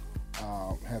WNBA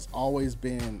has always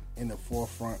been in the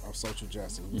forefront of social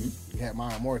justice. Mm-hmm. We had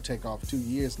Maya Moore take off 2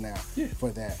 years now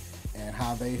for that, and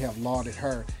how they have lauded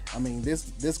her. I mean,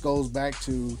 this goes back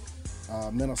to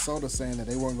Minnesota saying that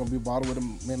they weren't going to be bothered with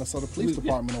the Minnesota Police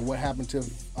Department, or what happened to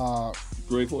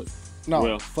Greg Floyd. No,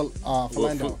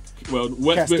 Philando.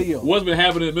 What's been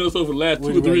happening in Minnesota for the last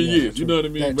 2 or 3 years? You know what I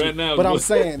mean? Right now. But I'm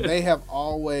saying they have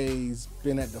always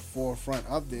been at the forefront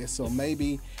of this. So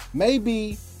maybe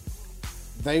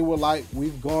they were like,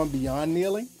 we've gone beyond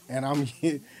kneeling, and I'm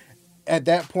at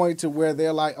that point to where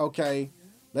they're like, okay,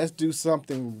 let's do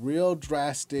something real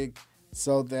drastic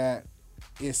so that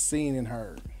it's seen and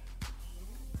heard.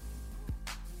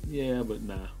 Yeah, but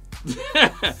nah.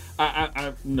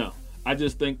 No. I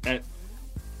just think that.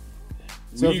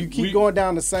 So if you keep going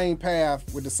down the same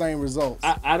path with the same results,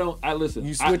 I listen.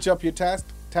 You switch up your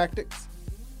tactics.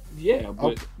 Yeah, but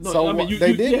okay. So I mean,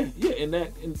 they did. Yeah, in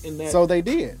that. So they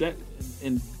did. That,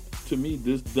 and to me,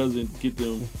 this doesn't get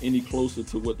them any closer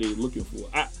to what they're looking for.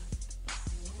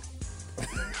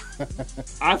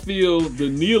 I feel the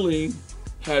kneeling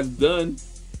has done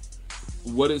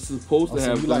what it's supposed to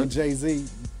have done. Like Jay-Z.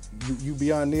 You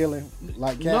beyond kneeling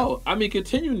like Cap? No, I mean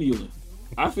continue kneeling.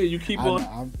 I feel you keep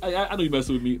on. I know you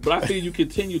messing with me, but I feel you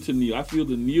continue to kneel. I feel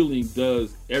the kneeling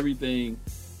does everything.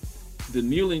 The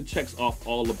kneeling checks off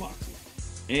all the boxes,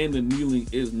 and the kneeling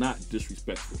is not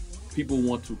disrespectful. People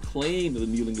want to claim that the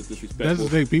kneeling is disrespectful. That's the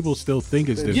thing. People still think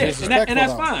it's disrespectful. Yeah, and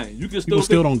that's fine. You can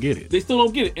still don't get it. They still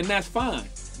don't get it, and that's fine.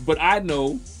 But I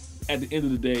know, at the end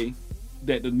of the day,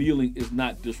 that the kneeling is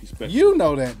not disrespectful. You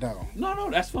know that, though.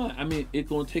 No, that's fine. I mean, it's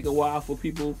going to take a while for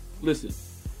people. Listen,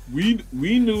 we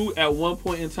knew at one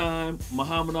point in time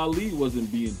Muhammad Ali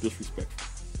wasn't being disrespectful.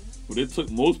 But it took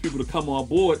most people to come on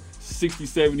board 60,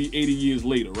 70, 80 years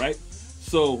later, right?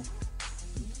 So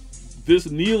the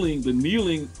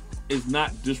kneeling is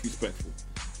not disrespectful.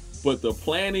 But the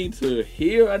planning to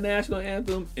hear a national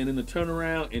anthem and then to turn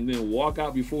around and then walk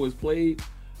out before it's played,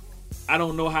 I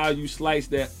don't know how you slice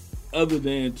that other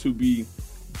than to be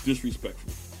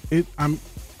disrespectful. I'm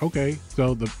okay.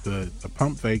 So the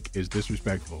pump fake is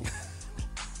disrespectful.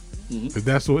 If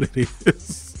that's what it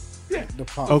is. Yeah, the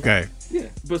pump. Okay. Yeah,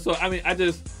 but so I mean,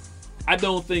 I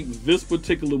don't think this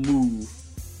particular move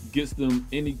gets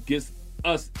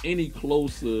us any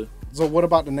closer. So what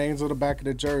about the names on the back of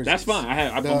the jerseys? That's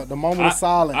fine. The moment of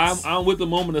silence. I'm with the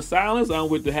moment of silence. I'm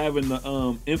with having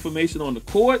the information on the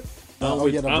court.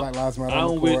 The Black Lives Matter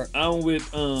on the court. I'm with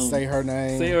say her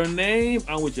name. Say her name.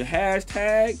 I'm with your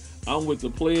hashtag. I'm with the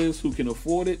players who can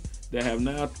afford it, that have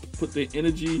now put their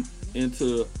energy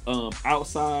into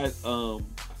outside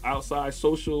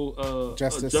social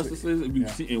justices.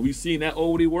 We've seen that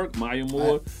already work. Maya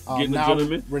Moore getting the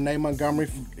gentleman, Renee Montgomery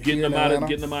getting them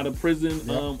out of prison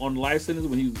on life sentence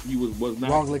when he was not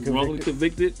wrongly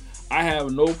convicted. I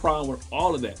have no problem with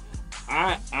all of that.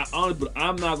 I honestly, but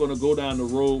I'm not going to go down the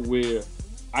road where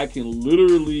I can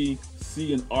literally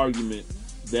see an argument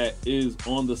that is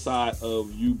on the side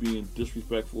of you being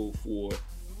disrespectful for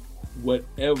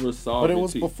whatever sovereignty. But it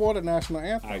was before the national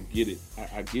anthem. I get it.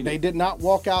 I get it. They did not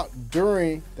walk out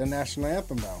during the national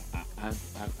anthem, though. I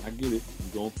get it.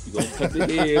 You gonna cut the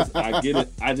heads. I get it.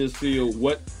 I just feel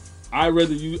I'd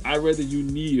rather you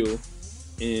kneel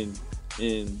and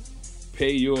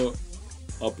pay your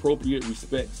appropriate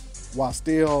respects while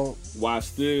still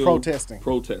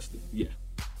protesting. Yeah.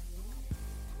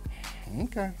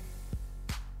 Okay.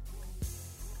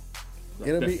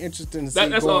 It'll be interesting to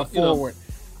see going forward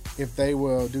if they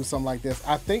will do something like this.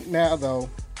 I think now, though,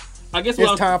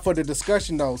 it's time for the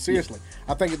discussion, though. Seriously.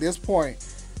 Yeah. I think at this point,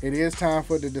 it is time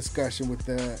for the discussion with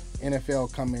the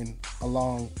NFL coming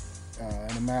along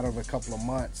in a matter of a couple of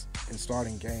months and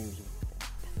starting games,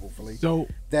 hopefully. So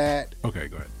that. Okay,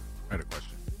 go ahead. I had a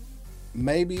question.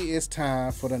 Maybe it's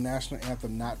time for the national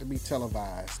anthem not to be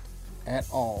televised at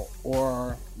all,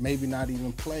 or maybe not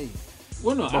even played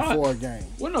before a game.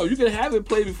 Well, no, you can have it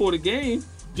played before the game.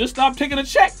 Just stop taking a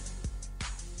check.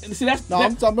 And see,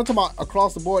 I'm talking about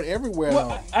across the board everywhere.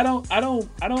 Well, I don't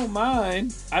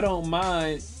mind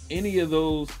any of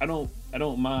those. I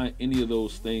don't mind any of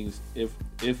those things if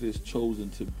it's chosen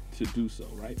to do so.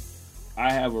 Right.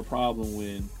 I have a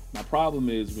problem my problem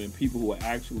is when people who are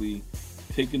actually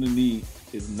taking the knee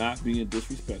is not being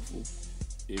disrespectful.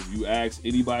 If you ask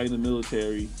anybody in the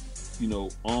military,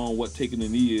 on what taking the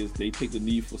knee is, they take the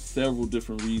knee for several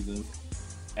different reasons.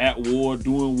 At war,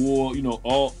 doing war,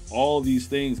 all these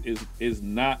things is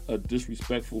not a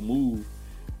disrespectful move.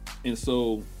 And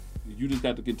so you just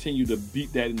got to continue to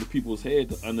beat that into people's head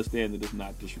to understand that it's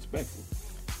not disrespectful.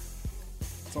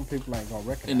 Some people ain't gonna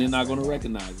recognize it. And they're not gonna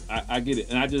recognize it. I get it.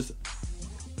 And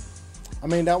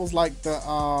that was like the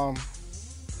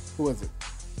who is it?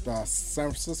 The San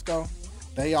Francisco.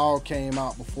 They all came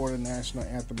out before the national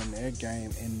anthem in their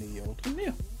game and kneeled.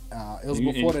 Yeah. It was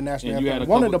before the national anthem.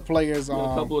 One of the players, a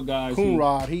couple of guys,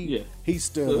 Coonrod, he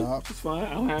stood up. It's fine.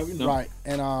 I don't have right.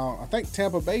 And I think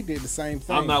Tampa Bay did the same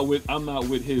thing. I'm not with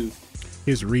his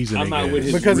reasoning. I'm not with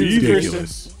his because he's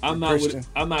ridiculous. Christian.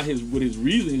 I'm not with his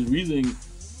reasoning. His reasoning.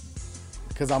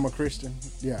 Because I'm a Christian.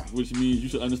 Yeah. Which means you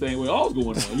should understand what all's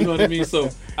going on. You know what I mean? So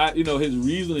his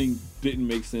reasoning didn't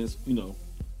make sense.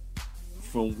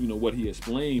 From what he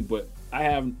explained, but I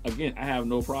have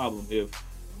no problem if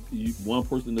one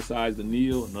person decides to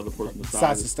kneel, another person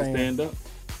decides to stand up.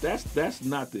 That's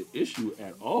not the issue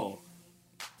at all.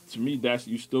 To me,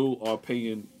 you still are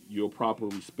paying your proper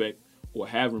respect or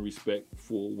having respect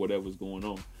for whatever's going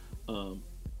on.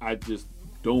 I just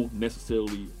don't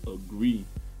necessarily agree.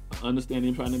 I understand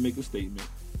him trying to make a statement.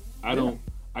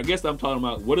 I guess I'm talking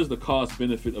about what is the cost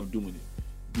benefit of doing it.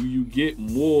 Do you get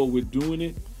more with doing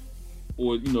it?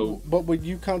 Or but when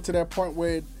you come to that point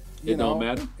where it don't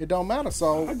matter.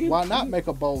 So why not make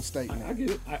a bold statement? I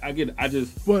get it. I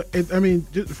just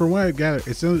from what I gather,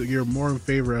 it sounds like you're more in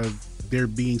favor of there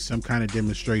being some kind of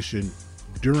demonstration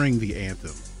during the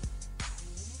anthem,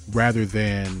 rather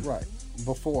than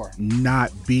before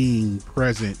not being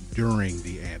present during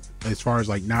the anthem. As far as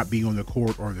like not being on the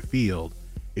court or the field,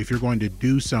 if you're going to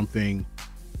do something,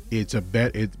 it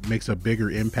makes a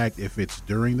bigger impact if it's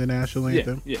during the national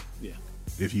anthem. Yeah.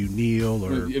 If you kneel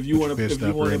or if you want to fist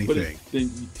up or anything,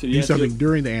 do something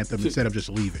during the anthem instead of just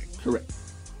leaving. Correct.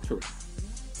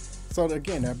 So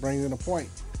again, that brings in a point.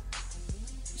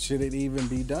 Should it even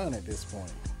be done at this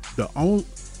point?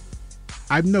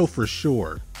 I know for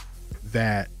sure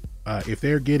that if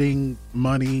they're getting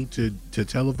money to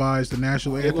televise the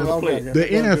national anthem, the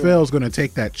NFL is going to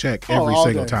take that check every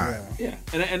single time. Yeah.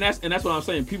 And that's what I'm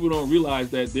saying. People don't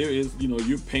realize that there is,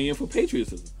 you're paying for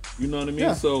patriotism. You know what I mean?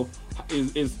 Yeah. So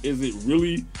is it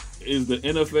really, is the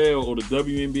NFL or the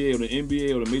WNBA or the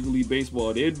NBA or the Major League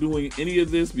Baseball, they're doing any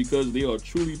of this because they are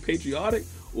truly patriotic,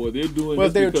 or they're doing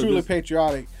if they're truly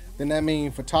patriotic, then that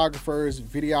means photographers,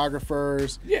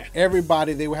 videographers,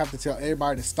 everybody, they would have to tell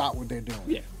everybody to stop what they're doing.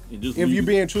 Yeah. If you're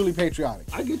being truly patriotic.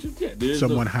 I get you. Yeah,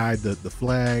 someone hide the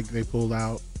flag they pulled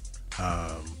out.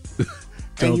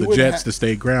 Tell the Jets to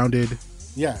stay grounded.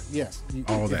 Yeah, yes.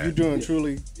 All if that. You're doing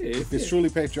truly, if it's truly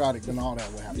patriotic, then all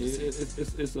that will happen. It's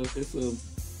a.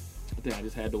 I think I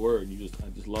just had the word. I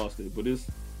just lost it. But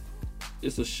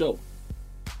it's a show.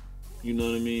 You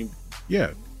know what I mean?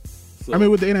 Yeah. So,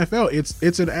 with the NFL,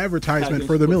 it's an advertisement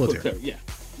for the military. Yeah.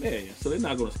 So they're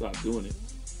not going to stop doing it.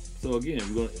 So again,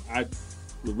 I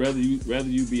would rather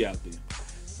you be out there.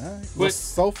 All right. But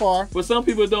so far, but some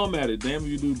people it don't matter. Damn if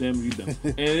you do, damn if you don't.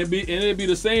 and it'd be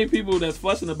the same people that's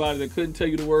fussing about it that couldn't tell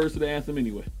you the words to the anthem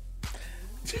anyway.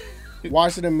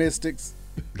 Washington Mystics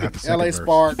LA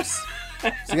Sparks,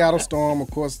 Seattle Storm,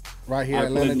 of course, right here,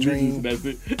 Atlanta Dream, that's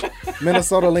it.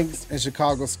 Minnesota Lynx, and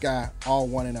Chicago Sky, all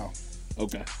 1-0.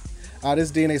 Okay. This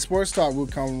is DNA Sports Talk. We'll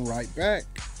come right back.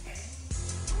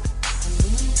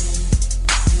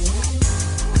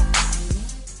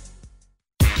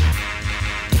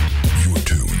 You are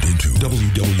tuned into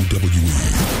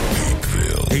WWE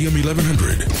Peakville, AM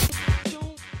 1100.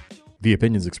 The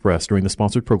opinions expressed during the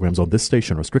sponsored programs on this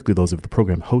station are strictly those of the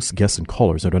program hosts, guests, and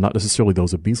callers and are not necessarily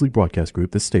those of Beasley Broadcast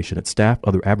Group, this station, its staff,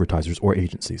 other advertisers, or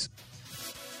agencies.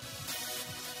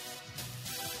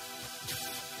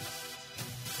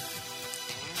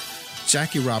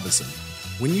 Jackie Robinson.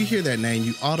 When you hear that name,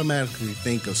 you automatically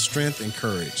think of strength and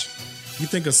courage. You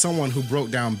think of someone who broke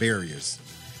down barriers.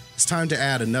 It's time to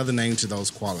add another name to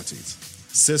those qualities.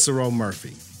 Cicero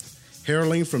Murphy.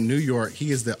 Hailing from New York, he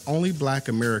is the only Black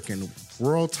American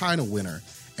world title winner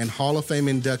and Hall of Fame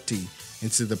inductee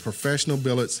into the Professional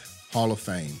Billiards Hall of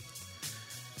Fame.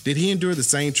 Did he endure the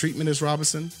same treatment as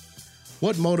Robinson?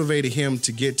 What motivated him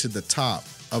to get to the top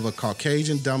of a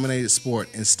Caucasian-dominated sport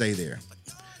and stay there?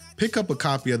 Pick up a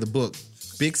copy of the book,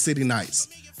 Big City Nights,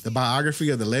 the biography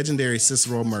of the legendary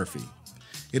Cicero Murphy.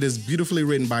 It is beautifully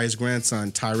written by his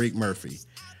grandson, Tyreek Murphy,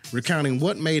 recounting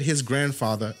what made his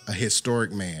grandfather a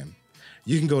historic man.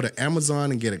 You can go to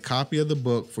Amazon and get a copy of the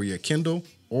book for your Kindle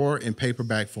or in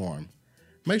paperback form.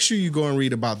 Make sure you go and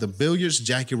read about the billiards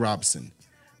Jackie Robinson.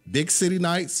 Big City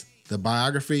Nights, the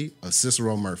biography of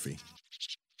Cicero Murphy.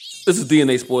 This is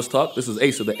DNA Sports Talk. This is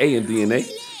Ace of the A in DNA.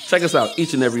 Check us out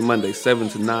each and every Monday, 7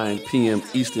 to 9 p.m.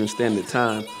 Eastern Standard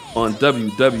Time on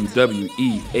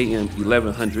WWE AM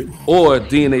 1100 or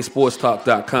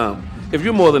DNASportsTalk.com. If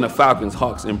you're more than a Falcons,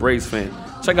 Hawks, and Braves fan,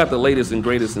 check out the latest and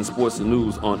greatest in sports and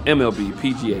news on MLB,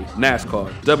 PGA,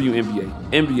 NASCAR, WNBA,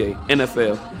 NBA,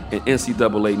 NFL, and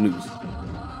NCAA news.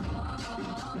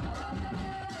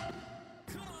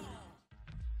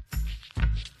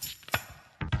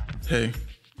 Hey,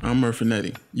 I'm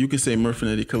Murfinetti. You can say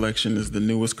Murfinetti Collection is the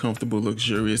newest, comfortable,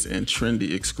 luxurious, and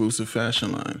trendy exclusive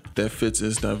fashion line that fits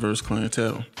its diverse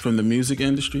clientele. From the music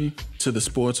industry, to the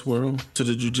sports world, to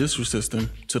the judicial system,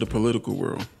 to the political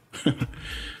world.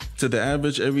 To the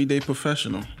average everyday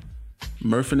professional,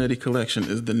 Murfinetti Collection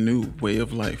is the new way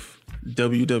of life.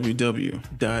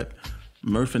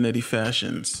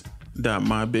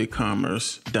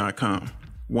 www.murfinettifashions.mybigcommerce.com.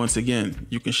 Once again,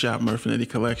 you can shop Murfinetti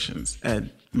Collections at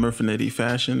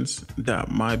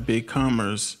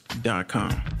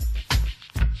murfinettifashions.mybigcommerce.com.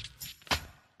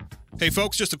 Hey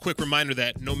folks, just a quick reminder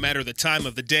that no matter the time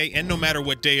of the day and no matter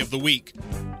what day of the week,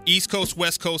 East Coast,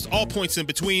 West Coast, all points in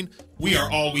between, we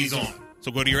are always on.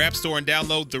 So go to your app store and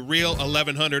download the Real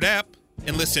 1100 app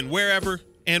and listen wherever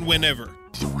and whenever.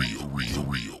 The Real.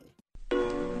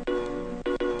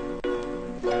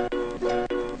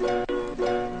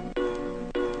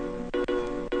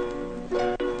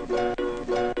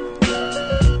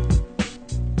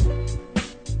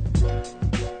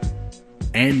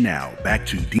 And now, back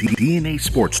to DNA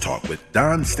Sports Talk with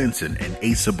Don Stinson and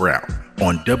Asa Brown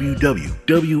on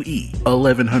WWE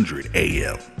 1100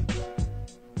 AM.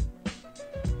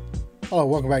 Hello,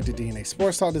 welcome back to DNA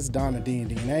Sports Talk. This is Don of D and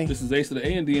DNA. This is Ace of the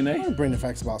A and DNA. We bring the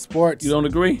facts about sports. You don't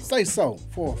agree? Say so.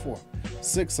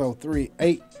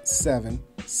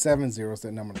 404-603-8770 is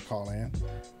that number to call in.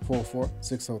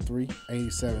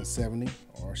 404-603-8770,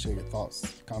 or share your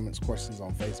thoughts, comments, questions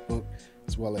on Facebook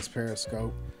as well as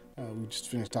Periscope. We just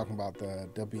finished talking about the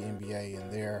WNBA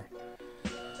and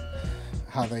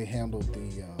how they handled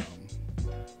the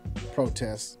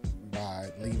protests by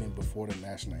leaving before the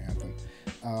national anthem.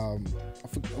 I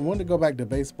wanted to go back to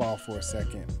baseball for a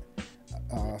second.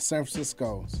 San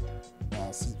Francisco,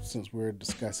 since we're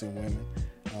discussing women,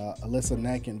 Alyssa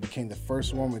Nankin became the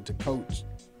first woman to coach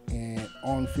in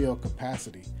on-field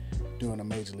capacity during a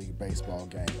Major League Baseball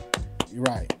game. You're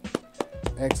right.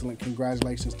 Excellent.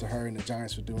 Congratulations to her and the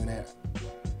Giants for doing that.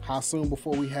 How soon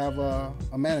before we have a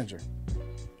manager?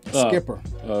 A skipper?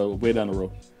 Way down the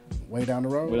road. Way down the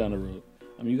road? Way down the road.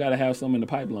 I mean, you got to have some in the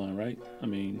pipeline, right? I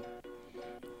mean,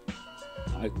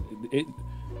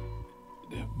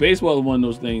 baseball is one of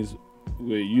those things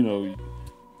where, you know,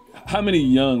 how many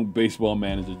young baseball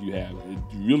managers you have?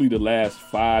 Really, the last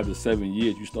 5 to 7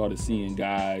 years, you started seeing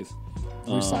guys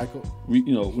recycled.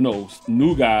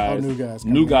 New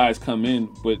guys come in,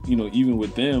 but you know, even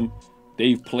with them,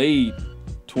 they've played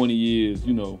 20 years.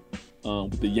 You know,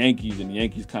 with the Yankees, and the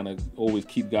Yankees kind of always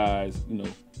keep guys, you know,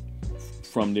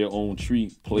 from their own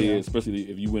tree players,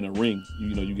 especially if you win a ring,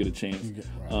 you get a chance.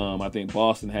 I think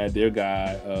Boston had their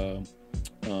guy.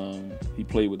 He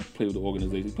played with the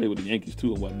organization. He played with the Yankees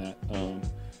too and whatnot.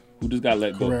 Who just got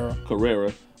let go?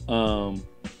 Carrera.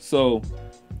 So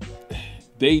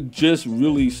they just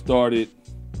really started,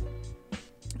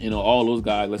 all those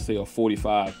guys, let's say, are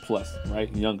 45 plus, right?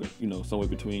 And younger, somewhere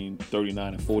between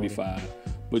 39 and 45.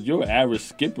 But your average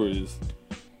skipper is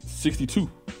 62.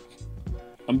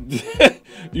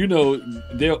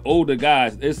 They're older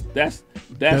guys. That's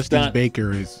Dustin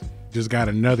Baker is just got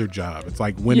another job. It's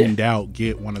like when in doubt,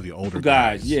 get one of the older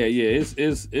guys. Yeah. It's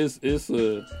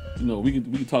we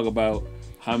could talk about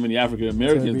how many African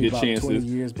Americans get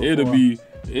chances. It'll be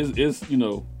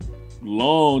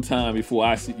long time before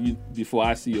I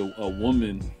see a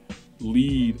woman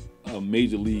lead a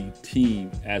major league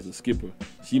team as a skipper.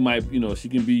 She might, she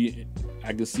can be.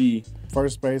 I can see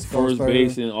first base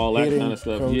and all that kind of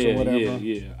stuff.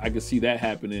 Yeah. I can see that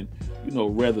happening,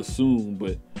 rather soon.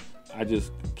 But I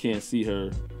just can't see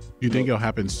her. You think it'll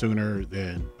happen sooner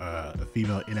than a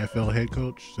female NFL head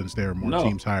coach, since there are more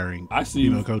teams hiring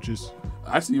female coaches?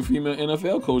 I see a female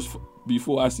NFL coach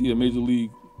before I see a major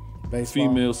league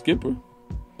female skipper,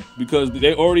 because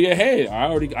they already ahead.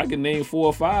 I can name 4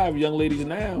 or 5 young ladies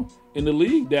now in the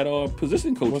league that are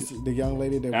position coaches. What's the young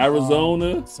lady that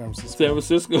Arizona, San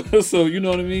Francisco. So you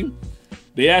know what I mean?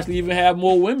 They actually even have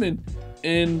more women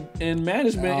in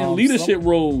management and leadership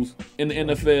roles in the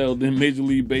NFL than Major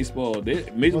League Baseball.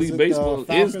 Major League Baseball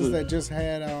Falcons is that just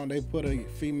had they put a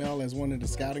female as one of the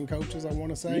scouting coaches, I want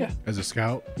to say. Yeah. As a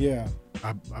scout? Yeah.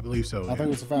 I believe so. I think it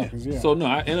was the Falcons, yeah. So no,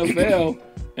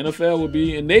 NFL would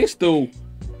be, and they still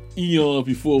eons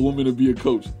before women to be a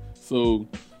coach. So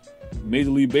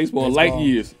Major League Baseball light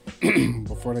years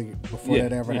before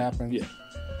that ever happens. Yeah.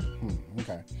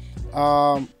 Okay.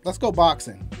 Let's go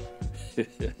boxing.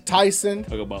 Tyson.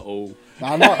 Talk about old.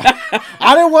 I know.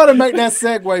 I didn't want to make that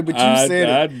segue, but you said it.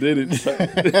 I did it.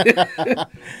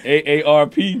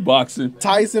 AARP boxing.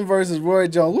 Tyson versus Roy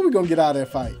Jones. What are we gonna get out of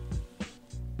that fight?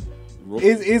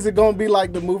 Is it gonna be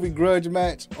like the movie Grudge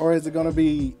Match, or is it gonna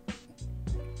be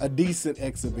a decent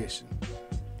exhibition?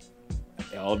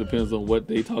 It all depends on what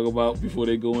they talk about before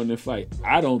they go in and fight.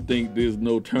 I don't think there's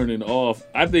no turning off.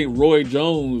 I think Roy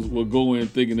Jones will go in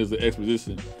thinking it's an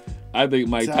exposition. I think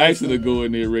Mike Tyson will go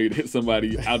in there ready to hit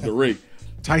somebody out the ring.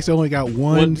 Tyson only got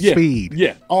one speed.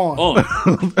 Yeah. On.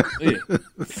 Yeah.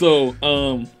 So,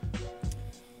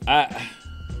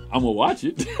 I'm gonna watch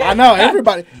it. I know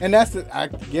everybody, and I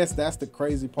guess that's the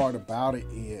crazy part about it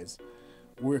is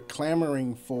we're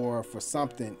clamoring for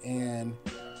something, and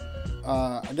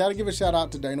I got to give a shout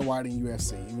out to Dana White and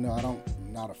UFC, even though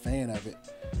I'm not a fan of it.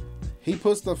 He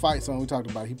puts the fights on. We talked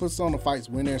about it. He puts on the fights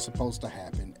when they're supposed to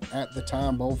happen. At the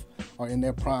time, both are in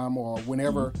their prime, or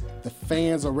whenever the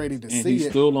fans are ready to see it. And he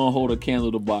still don't hold a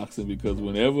candle to boxing, because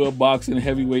whenever a boxing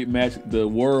heavyweight match, the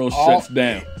world shuts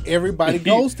down. Everybody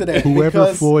goes to that.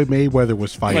 Whoever Floyd Mayweather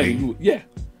was fighting. Yeah,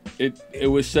 it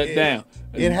was shut down.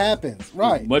 It happens,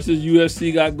 right? Much as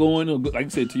UFC got going, like I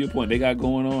said, to your point, they got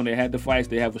going on. They had the fights.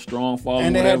 They have a strong following.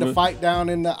 And they had to fight down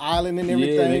in the island and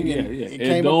everything.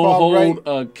 It don't hold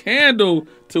a candle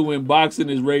to when boxing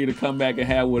is ready to come back and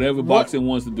have whatever boxing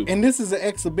wants to do. And this is an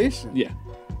exhibition. Yeah.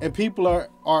 And people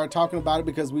are talking about it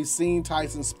because we've seen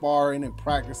Tyson sparring and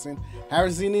practicing.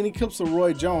 Haven't seen any clips of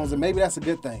Roy Jones, and maybe that's a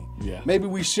good thing. Yeah. Maybe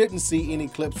we shouldn't see any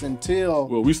clips until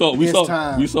we saw a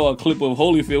clip of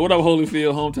Holyfield. What up,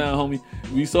 Holyfield, hometown homie?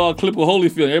 We saw a clip of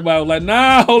Holyfield. Everybody was like,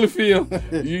 "Nah,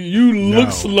 Holyfield, you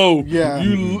look slow. Yeah.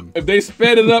 If they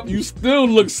sped it up, you still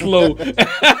look slow."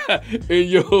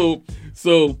 And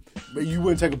but you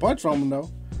wouldn't take a punch from him though.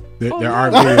 There are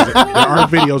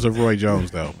videos of Roy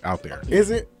Jones though out there.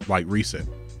 Is it like recent,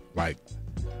 like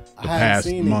the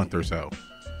past month or so?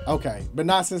 Okay, but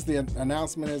not since the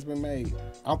announcement has been made.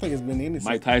 I don't think it's been any.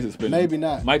 Mike Tyson spending. Maybe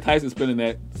not. Mike Tyson spending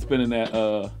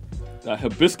that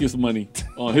hibiscus money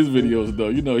on his videos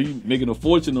though. He making a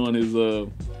fortune on his.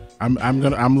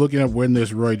 I'm looking up when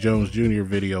this Roy Jones Jr.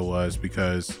 video was,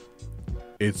 because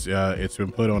it's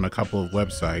been put on a couple of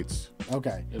websites.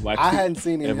 Okay, I hadn't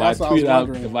seen it. If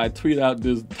I tweet out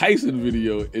this Tyson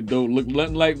video, it don't look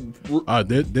nothing like.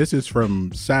 This is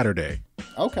from Saturday.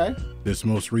 Okay. This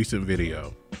most recent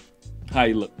video. How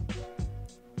you look?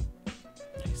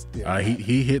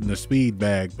 He hitting the speed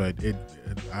bag, but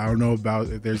I don't know about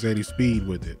if there's any speed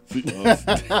with it.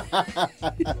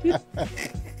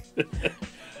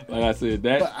 Like I said,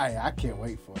 that. But I can't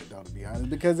wait for it though, to be honest,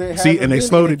 because it and they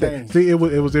slowed it down. See, it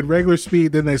was in regular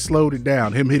speed, then they slowed it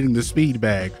down. Him hitting the speed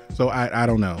bag. So I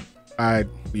don't know.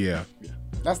 Yeah.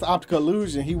 That's the optical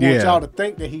illusion. He wants y'all to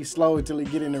think that he's slow until he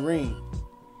get in the ring.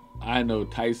 I know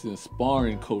Tyson's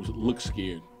sparring coach looks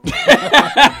scared.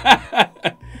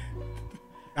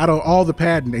 Out of all the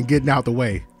padding and getting out the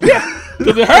way. Yeah,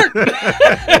 because it hurt.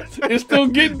 It's still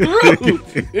getting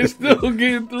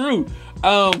through.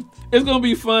 It's gonna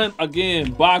be fun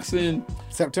again. Boxing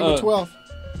September 12th.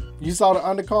 You saw the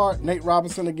undercard. Nate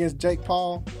Robinson against Jake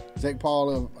Paul. Jake Paul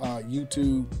of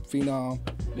YouTube phenom.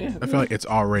 Yeah, I feel like it's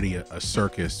already a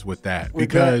circus with that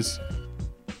because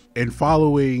in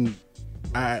following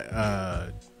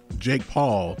Jake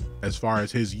Paul as far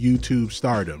as his YouTube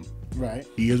stardom, right?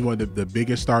 He is one of the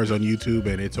biggest stars on YouTube,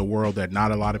 and it's a world that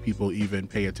not a lot of people even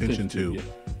pay attention to. Yeah.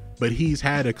 But he's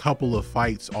had a couple of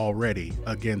fights already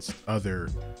against other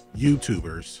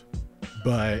YouTubers,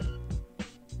 but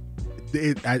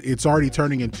it's already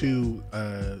turning into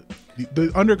the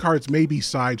undercards may be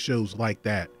sideshows like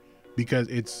that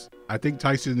because I think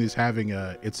Tyson is having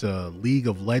it's a League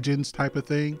of Legends type of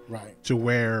thing, right? To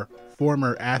where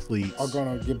former athletes are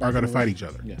going to fight each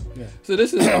other. Yeah. So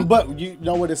this is, but you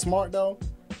know what is smart though?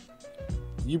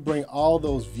 You bring all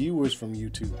those viewers from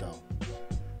YouTube though,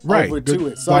 right? Over to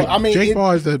it. So like, I mean, Jake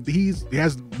Paul he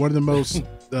has one of the most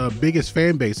biggest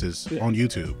fan bases on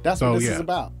YouTube. That's what this is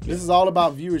about. This is all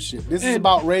about viewership. This is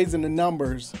about raising the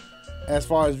numbers as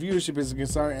far as viewership is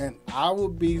concerned. And I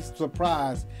would be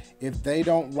surprised if they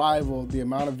don't rival the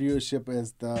amount of viewership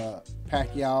as the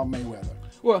Pacquiao Mayweather.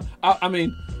 Well, I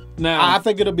mean, now I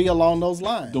think it'll be along those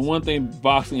lines. The one thing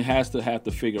boxing has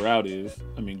to figure out is,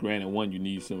 I mean, granted, one, you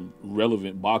need some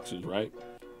relevant boxers, right?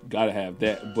 Got to have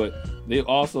that. But they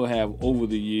also have, over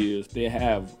the years, they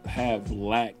have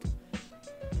lacked.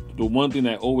 The one thing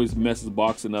that always messes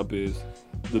boxing up is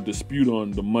the dispute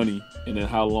on the money and then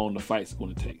how long the fight's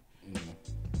going to take.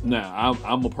 Mm-hmm. Now,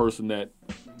 I'm a person that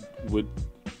would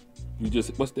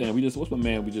what's my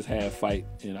man we just had fight,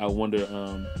 and I wonder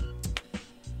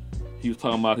he was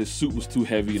talking about his suit was too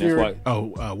heavy. And that's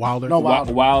why Wilder. No,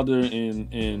 Wilder. Wilder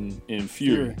and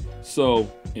Fury.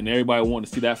 So, and everybody wanted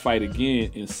to see that fight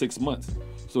again in 6 months.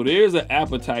 So there's an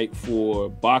appetite for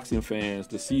boxing fans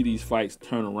to see these fights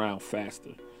turn around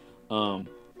faster. And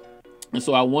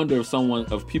so I wonder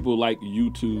if people like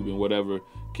YouTube and whatever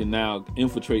can now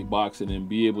infiltrate boxing and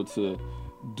be able to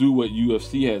do what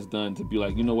UFC has done to be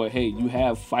like, you know what, hey, you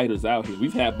have fighters out here.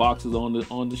 We've had boxers on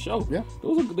the show. Yeah,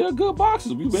 they're good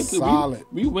boxers. We went to solid.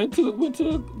 We went to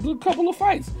a couple of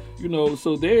fights. You know,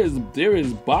 so there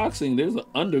is boxing. There's an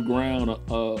underground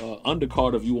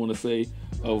undercard, if you want to say,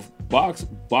 of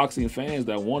boxing fans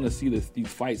that want to see these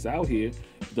fights out here.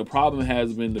 The problem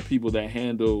has been the people that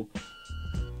handle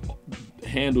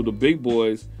the big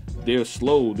boys. They're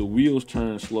slow. The wheels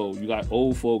turn slow. You got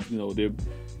old folk. You know, they're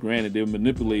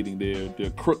manipulating. They're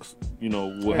crooks. You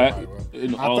know, I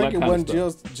think it wasn't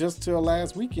just till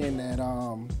last weekend that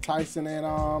Tyson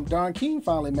and Don King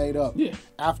finally made up. Yeah.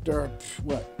 After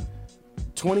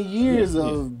 20 years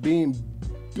of being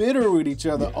bitter with each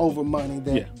other over money,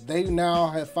 that they now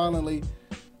have finally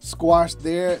squashed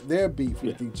their beef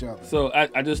with each other. So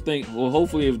I just think, well,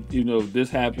 hopefully if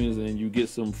this happens and you get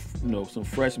some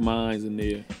fresh minds in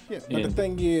there. Yeah, but the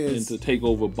thing is, and to take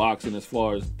over boxing as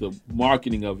far as the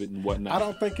marketing of it and whatnot. I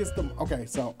don't think it's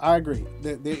so I agree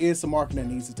that there is some marketing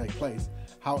that needs to take place.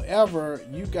 However,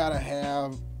 you gotta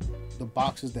have the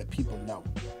boxers that people know.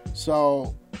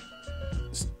 So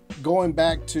going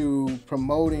back to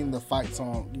promoting the fights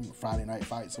on Friday night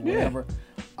fights or whatever,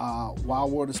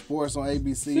 Wild Water Sports on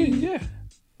ABC,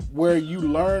 where you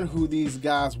learn who these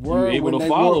guys were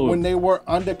when they were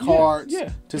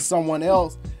undercards to someone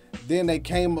else. Then they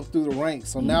came up through the ranks.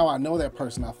 So now I know that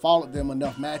person. I followed them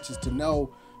enough matches to know,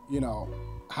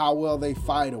 how well they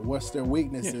fight or what's their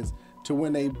weaknesses. To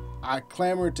when I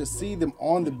clamor to see them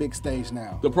on the big stage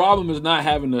now. The problem is not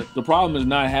having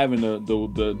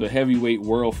the heavyweight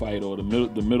world fight or the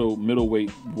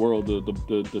middleweight world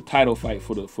the title fight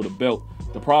for the belt.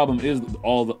 The problem is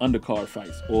all the undercard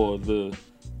fights or the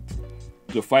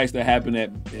fights that happen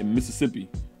at Mississippi.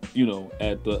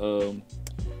 At the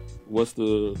what's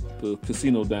the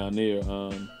casino down there?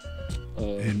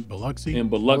 In Biloxi. In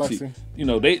Biloxi.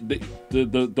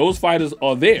 Those fighters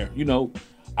are there.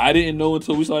 I didn't know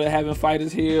until we started having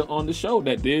fighters here on the show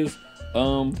that there's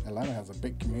Atlanta has a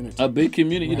big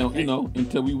community.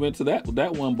 Until we went to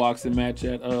that one boxing match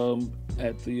at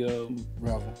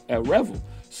Revel.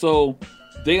 So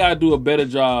they gotta do a better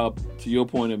job, to your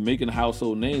point, of making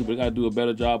household names, but they gotta do a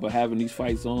better job of having these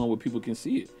fights on where people can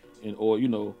see it.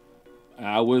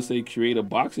 I would say create a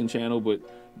boxing channel, but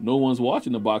no one's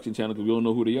watching the boxing channel because we don't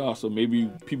know who they are. So maybe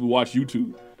people watch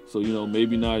YouTube. So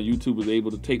maybe now YouTube is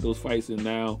able to take those fights and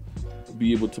now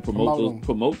be able to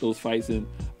promote those fights, and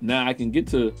now I can get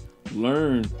to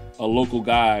learn a local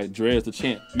guy, Drez the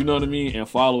Champ. You know what I mean? And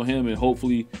follow him, and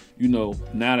hopefully, now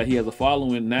that he has a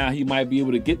following, now he might be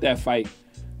able to get that fight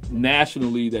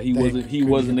nationally that he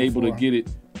wasn't able to get it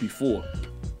before.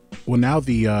 Well, now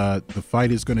the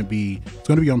fight is going to be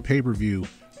on pay-per-view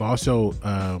Also,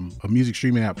 a music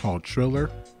streaming app called Triller.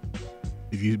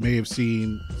 If you may have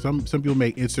seen, some people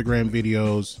make Instagram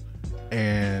videos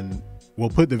and will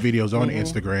put the videos on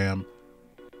Instagram,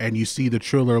 and you see the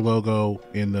Triller logo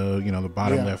in the the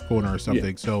bottom left corner or something.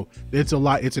 Yeah. So it's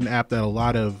an app that a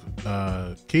lot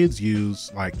of kids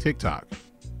use, like TikTok.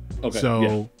 Okay.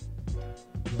 So,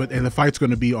 and the fight's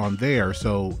going to be on there.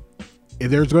 So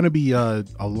there's going to be there's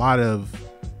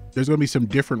going to be some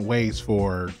different ways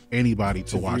for anybody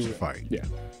to watch the fight. Yeah.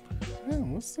 Yeah,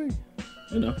 we'll see.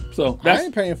 So I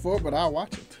ain't paying for it, but I'll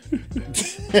watch it.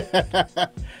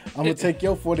 I'm gonna take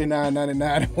your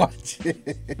 $49.99 and watch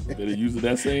it. Better use it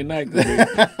that same night.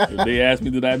 If they ask me,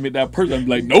 did I admit that person? I'm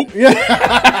like, nope.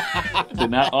 Did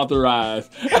not authorize.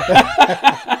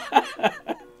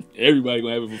 Everybody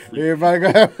gonna have it for free. Everybody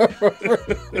gonna have it for free.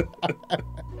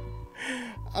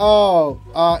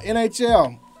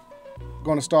 NHL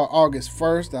going to start August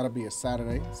 1st. That'll be a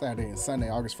Saturday and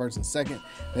Sunday, August 1st and 2nd.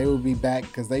 They will be back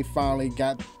because they finally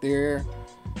got their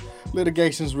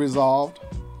litigations resolved.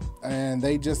 And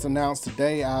they just announced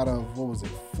today, out of,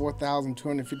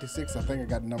 4,256, I think I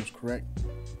got the numbers correct,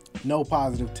 no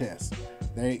positive tests.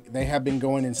 They have been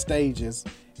going in stages,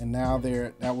 and now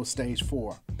that was stage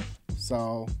 4.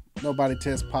 So nobody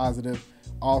tests positive.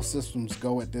 All systems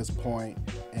go at this point,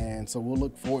 and so we'll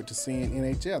look forward to seeing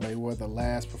NHL. They were the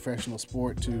last professional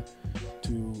sport to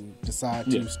decide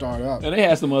to start up. And they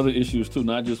had some other issues too,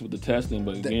 not just with the testing,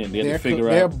 but again, they had to figure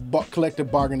their out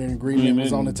collective bargaining agreement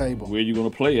was on the table. Where you going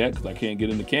to play at? Because I can't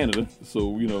get into Canada, so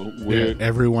where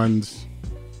everyone's.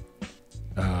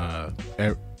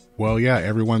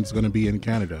 Everyone's going to be in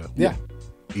Canada. Yeah.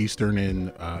 Eastern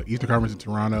Conference in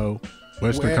Toronto,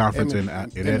 Western Conference in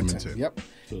Edmonton. Yep.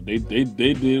 So they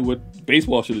did what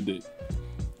baseball should have did.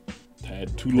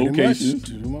 Had two locations.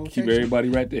 Keep everybody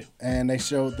right there. And they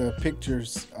showed the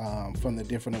pictures from the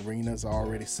different arenas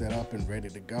already set up and ready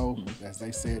to go. As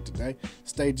they said today,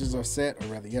 stages are set, or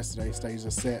rather yesterday, stages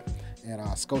are set in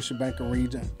Scotiabank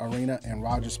Arena and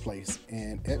Rogers Place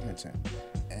in Edmonton.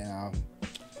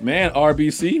 Man,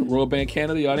 RBC, Royal Bank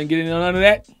Canada, y'all didn't get in on none of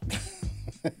that.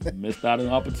 Missed out on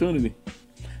an opportunity.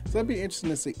 So that'd be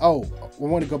interesting to see. Oh, we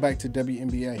want to go back to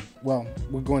WNBA. Well,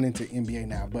 we're going into NBA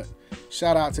now, but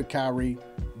shout out to Kyrie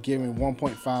giving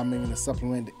 $1.5 million to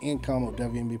supplement the income of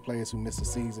WNBA players who missed the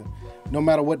season, no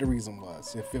matter what the reason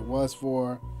was. If it was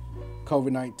for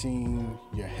COVID-19,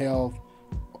 your health,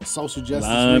 social justice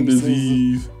Lyme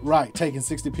disease, right? Taking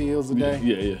 60 pills a day,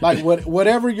 yeah. Like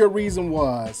whatever your reason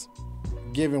was.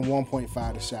 Giving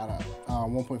 1.5 to shout out,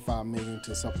 1.5 million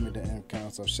to supplement the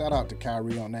income. So shout out to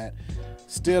Kyrie on that.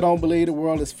 Still don't believe the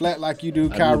world is flat like you do,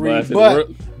 Kyrie.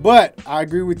 But I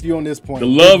agree with you on this point. The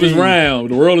love is round.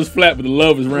 The world is flat, but the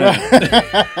love is round.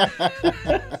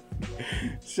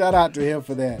 Shout out to him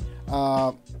for that.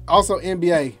 Also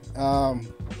NBA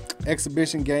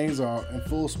exhibition games are in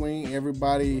full swing.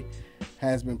 Everybody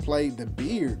has been played. The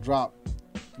Beard dropped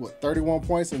 31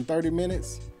 points in 30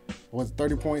 minutes. Was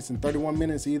 30 points in 31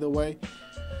 minutes either way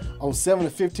on 7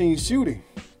 of 15 shooting.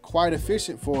 Quite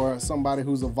efficient for somebody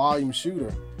who's a volume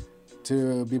shooter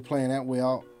to be playing that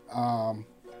well.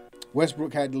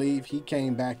 Westbrook had to leave. He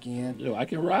came back in. Yo, I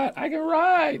can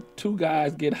ride. Two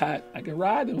guys get hot. I can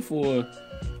ride them for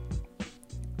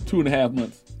 2.5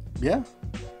 months. Yeah.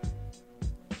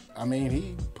 I mean,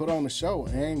 he put on the show,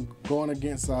 and going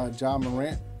against Ja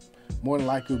Morant. More than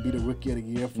likely would be the Rookie of the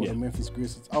Year for the Memphis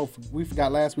Grizzlies. Oh, we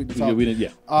forgot last week to talk.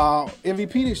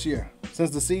 MVP this year.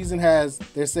 Since the season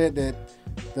they said that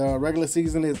the regular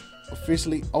season is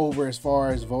officially over as far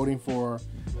as voting for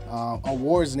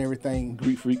awards and everything.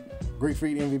 Greek Freak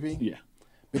MVP? Yeah.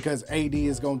 Because AD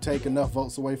is going to take enough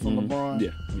votes away from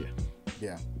LeBron?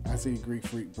 Yeah. I see Greek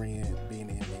Freak being the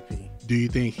MVP. Do you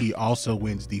think he also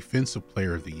wins Defensive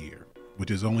Player of the Year,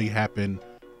 which has only happened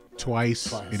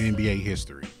twice in NBA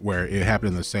history, where it happened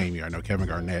in the same year? I know Kevin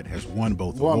Garnett has won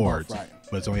both awards,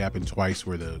 but it's only happened twice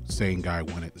where the same guy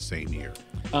won it the same year.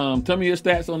 Tell me your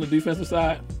stats on the defensive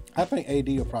side. I think AD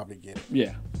will probably get it.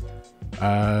 Yeah.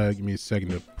 Give me a second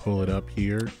to pull it up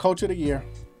here. Coach of the Year.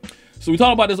 So we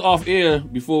talked about this off air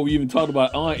before we even talked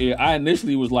about it on air. I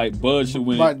initially was like, Bud should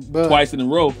win twice in a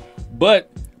row,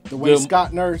 but the way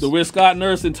Scott Nurse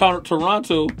in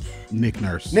Toronto, Nick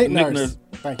Nurse.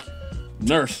 Thank you.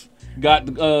 Nurse got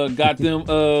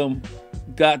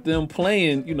them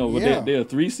playing. They're a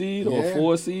 3 seed or a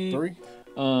 4 seed. 3.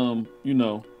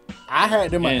 I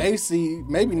had them an AC,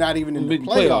 maybe not even in the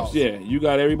playoffs. Yeah, you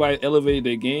got everybody elevate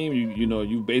their game.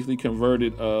 You basically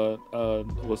converted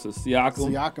Siakam.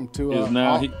 Siakam to is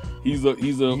now he's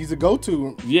a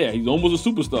go-to. Yeah, he's almost a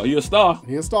superstar. He's a star.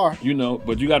 He's a star.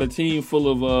 But you got a team full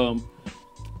of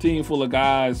team full of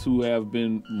guys who have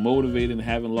been motivated and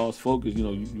haven't lost focus. You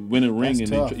know, you win a ring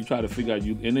and then you try to figure out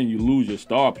and then you lose your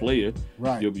star player,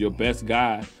 right? Your best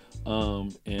guy,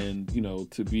 and you know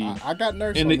to be. I got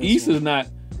nerves. And the East is not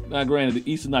granted.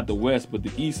 The East is not the West, but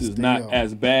the East is not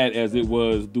as bad as it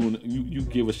was doing. You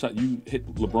give a shot. You hit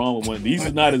LeBron with one. The East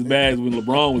is not as bad as when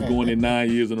LeBron was going in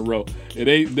 9 years in a row. It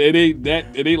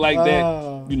ain't like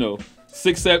that. You know.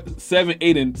 6, 7,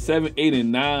 8, and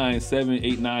 9, 7,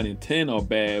 8, 9, and 10 are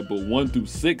bad, but 1 through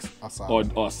 6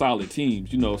 are solid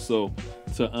teams. You know, so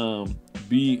to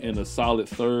be in a solid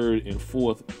 3rd and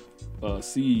 4th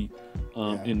seed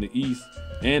in the East,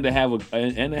 and to have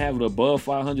it above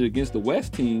 500 against the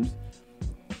West teams,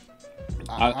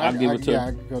 I give it to. Yeah,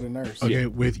 I go to Nurse. Okay,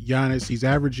 with Giannis, he's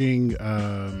averaging.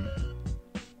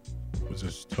 What's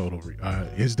his total?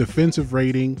 His defensive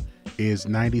rating is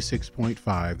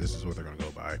 96.5. This is what they're going to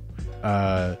go by.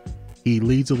 He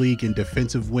leads the league in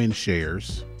defensive win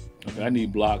shares. Okay, I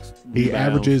need blocks. He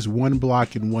averages 1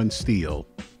 block and 1 steal.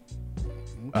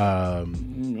 Okay, all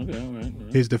right.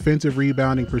 His defensive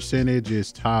rebounding percentage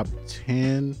is top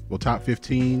 10, top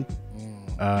 15.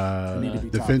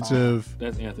 Defensive.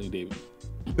 That's Anthony Davis.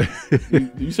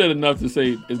 You said enough to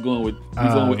say he's going with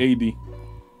AD.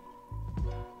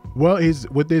 Well, his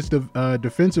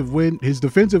defensive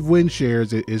win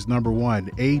shares is number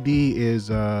 1. AD is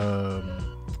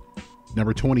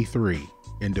number 23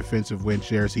 in defensive win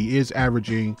shares. He is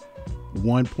averaging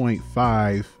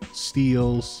 1.5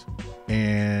 steals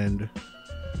and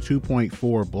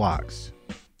 2.4 blocks.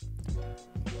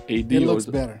 AD it looks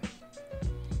better.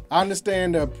 I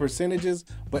understand the percentages,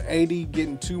 but AD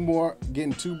getting two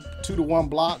to 1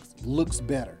 blocks looks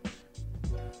better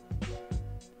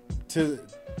to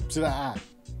the eye.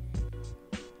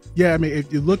 Yeah, I mean, if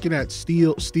you're looking at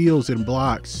steals and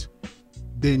blocks,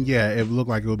 then yeah, it would look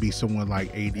like it would be someone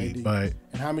like AD. But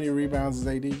and how many rebounds is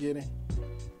AD getting?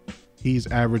 He's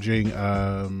averaging. It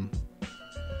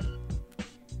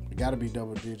got to be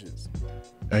double digits.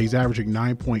 He's averaging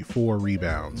 9.4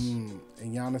 rebounds. And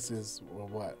Giannis is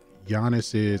what?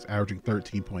 Giannis is averaging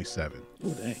 13.7.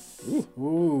 Ooh, dang.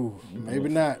 Ooh, maybe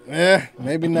not.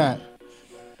 Maybe not.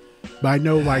 But I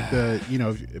know, like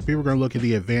if people are going to look at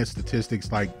the advanced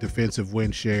statistics, like defensive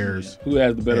win shares. Who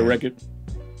has the better record?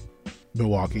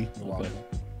 Milwaukee. Okay.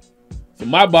 So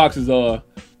my boxes are: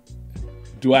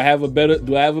 Do I have a better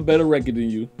record than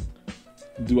you?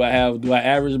 Do I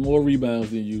average more rebounds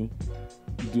than you?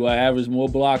 Do I average more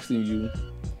blocks than you?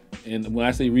 And when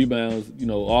I say rebounds,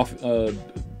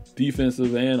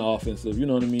 defensive and offensive. You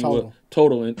know what I mean? Total.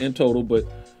 Total in total, but.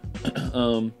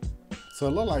 So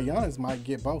it looks like Giannis might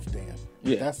get both then.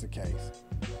 Yeah. If that's the case.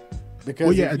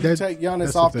 Because if you take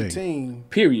Giannis off the team.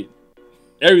 Period.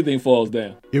 Everything falls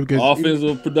down. Yeah,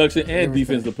 offensive production and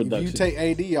defensive production. If you take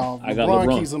AD off,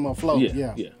 LeBron keeps him afloat.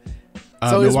 Yeah. Milwaukee,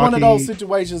 So it's one of those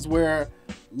situations where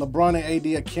LeBron and AD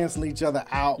are canceling each other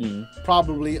out,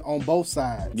 probably on both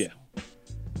sides. Yeah.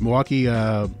 Milwaukee,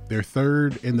 they're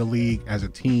 3rd in the league as a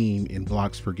team in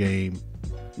blocks per game.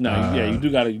 No, you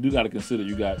do gotta consider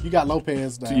you got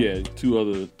Lopez now. two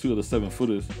other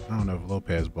 7-footers. I don't know if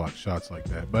Lopez blocks shots like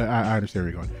that, but I understand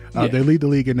where you're going. They lead the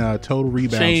league in total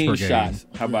rebounds per game. Shots.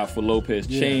 How about for Lopez?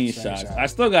 Chain shots. I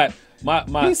still got my.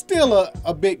 He's still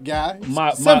a big guy.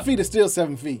 7 feet is still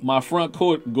 7 feet. My front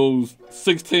court goes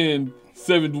 6'10",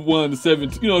 7'1",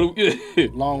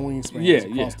 7'2". Long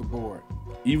wingspan across the board.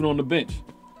 Even on the bench.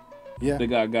 Yeah. They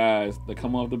got guys that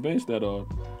come off the bench that are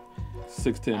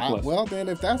 6'10" plus. Well, then,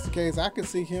 if that's the case, I could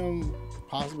see him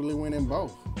possibly winning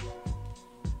both.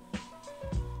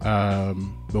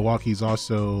 Milwaukee's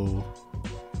also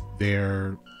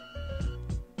their.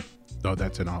 No,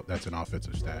 that's an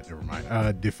offensive stat. Never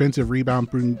mind. Defensive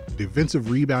rebounding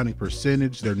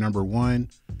percentage, they're number 1.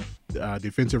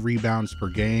 Defensive rebounds per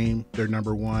game, they're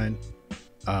number 1.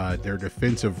 Their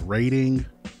defensive rating,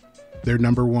 they're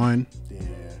number 1. Yeah.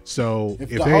 So if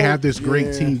they have this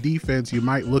great team defense, you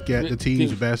might look at the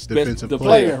team's best defensive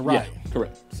player. Right. Yeah,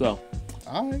 correct. So,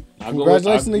 all right.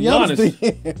 Congratulations to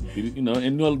Giannis.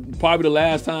 And probably the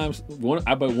last time,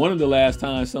 one of the last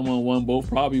times someone won both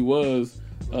probably was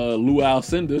Lou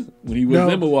Alcindor when he was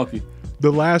in Milwaukee.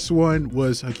 The last one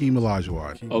was Hakeem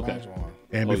Olajuwon. Okay.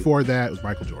 And before that was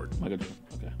Michael Jordan.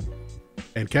 Okay.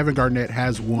 And Kevin Garnett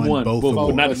has won both of them.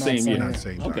 But not the same year. Not the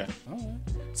same time. Okay. All right.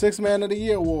 6th Man of the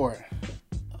Year award.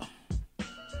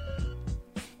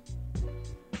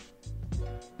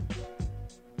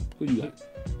 Who you got?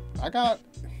 I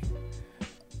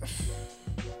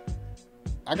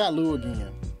got Lou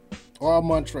again, or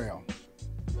Montreal.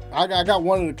 I got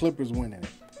one of the Clippers winning it.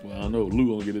 Well, I know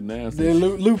Lou gonna get it now.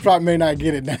 Lou probably may not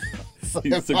get it now. So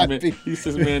He's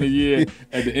six man of the year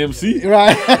at the MC.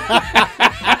 Right.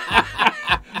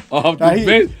 Off the Nah,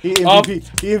 bench. He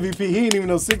MVP. He MVP. He ain't even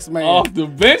no six man. Off the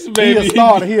bench, baby.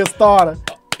 He a starter.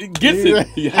 He gets it.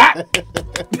 He hot.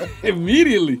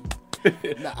 Immediately.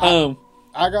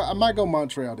 I might go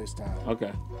Montreal this time.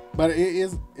 Okay. But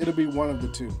it'll be one of the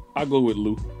two. I'll go with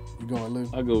Lou. You go with Lou?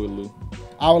 I'll go with Lou.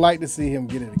 I would like to see him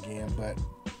get it again, but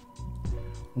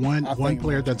one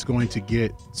player that's going to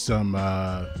get some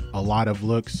a lot of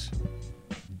looks,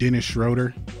 Dennis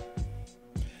Schroeder.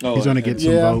 Oh, he's going to get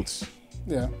some votes.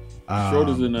 Yeah.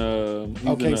 Schroeder's in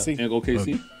OKC. In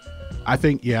OKC. I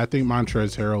think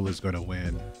Montrezl Harrell is going to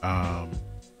win.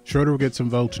 Schroeder will get some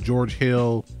votes. George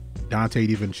Hill, Dante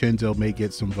DiVincenzo may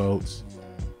get some votes.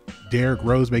 Derrick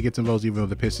Rose may get some votes, even though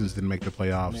the Pistons didn't make the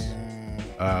playoffs.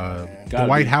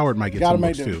 Dwight Howard might get some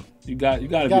votes too. You got to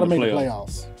be in make the the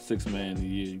playoffs. 6 man of the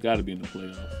year. You got to be in the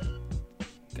playoffs.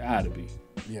 Got to be.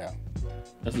 Yeah.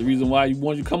 That's the reason why you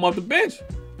want you to come off the bench,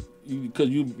 because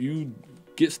you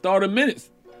get starter minutes,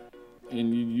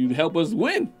 and you help us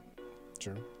win.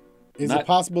 True. Is it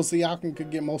possible Siakam could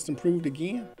get most improved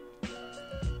again?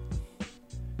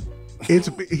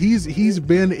 He's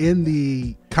been in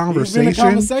the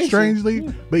conversation, strangely,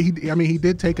 but he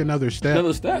did take another step.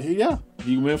 Yeah.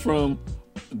 He went from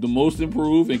the most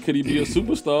improved and could he be a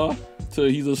superstar to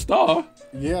he's a star.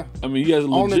 Yeah. I mean, he has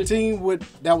on the team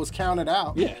that was counted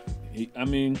out. Yeah.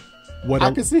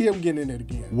 I can see him getting in it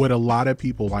again. What a lot of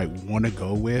people want to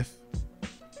go with,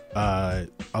 I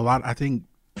think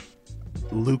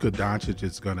Luka Doncic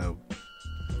is gonna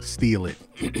steal it,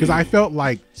 because I felt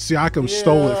like Siakam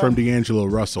stole it from D'Angelo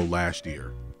Russell last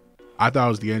year. I thought it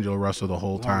was D'Angelo Russell the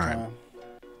whole time.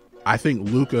 I think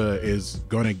Luka is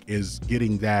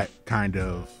getting that kind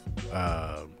of.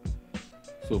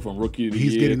 So from rookie of the year,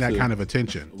 he's getting that kind of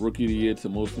attention. Rookie of the year to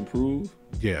most improved.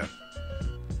 Yeah.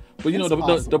 But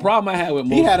the problem I had with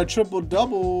most, he had a triple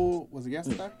double. Was it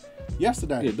yesterday?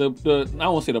 Yesterday. Yeah. I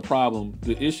won't say the problem.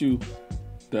 The issue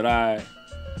that I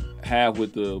have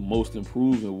with the most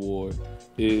improved award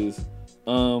is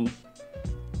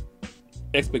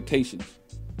expectations.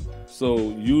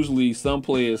 So usually some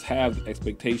players have the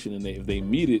expectation, and if they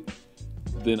meet it,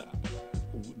 then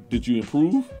did you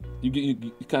improve? You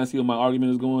kind of see where my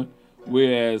argument is going.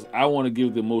 Whereas I want to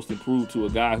give the most improved to a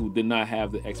guy who did not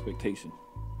have the expectation.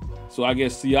 So I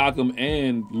guess Siakam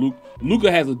and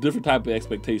Luka has a different type of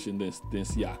expectation than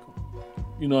Siakam.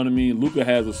 You know what I mean? Luka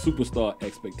has a superstar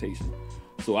expectation.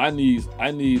 So I need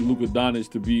Luka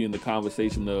Doncic to be in the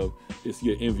conversation of, is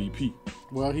he an MVP?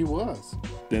 Well, he was.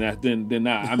 Then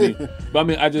not.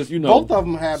 I just both of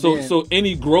them have. So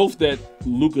any growth that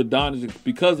Luka Doncic,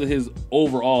 because of his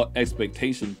overall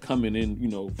expectation coming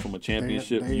in, from a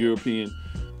championship European,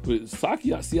 but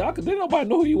Siakam, didn't nobody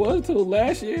know who he was until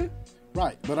last year.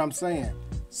 Right, but I'm saying,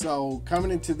 so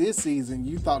coming into this season,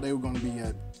 you thought they were going to be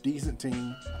a decent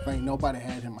team. I think nobody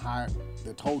had him hired.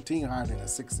 The whole team hired in a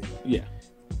 6th seed. Yeah.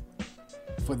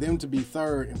 For them to be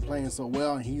third and playing so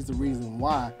well, and he's the reason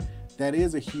why, that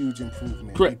is a huge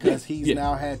improvement. Correct. Because he's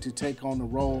now had to take on the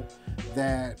role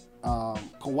that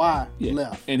Kawhi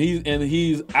left. And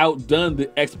he's outdone the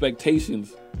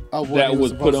expectations that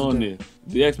was put on there.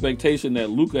 The expectation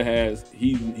that Luka has,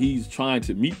 he's trying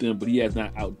to meet them, but he has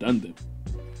not outdone them.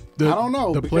 I don't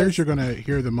know. The players you're going to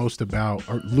hear the most about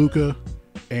are Luka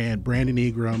and Brandon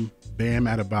Ingram, Bam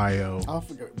Adebayo. I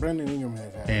forgot. Brandon Ingram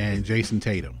has had and Jason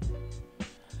Tatum.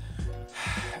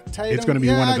 Tatum, it's going to be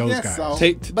one of those guys. So.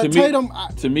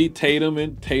 To me, Tatum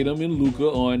and Luka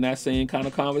are in that same kind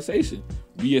of conversation.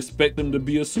 We expect them to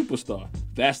be a superstar.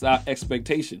 That's our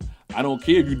expectation. I don't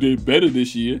care if you did better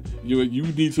this year. You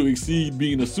need to exceed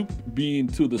being to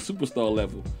the superstar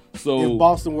level. So if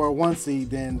Boston were a 1 seed,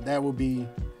 then that would be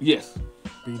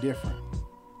be different.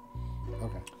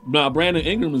 Okay. Now Brandon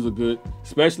Ingram is a good,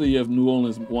 especially if New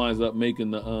Orleans winds up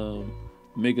making the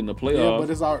playoffs. Yeah,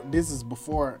 but this is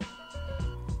before.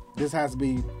 This has to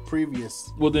be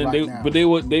previous. Well, then they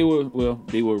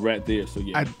were right there. So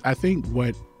yeah, I think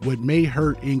what may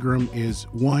hurt Ingram is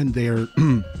one,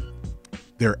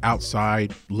 they're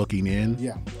outside looking in,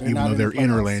 even though they're in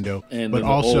Orlando, but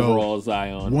also overall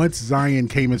Zion. Once Zion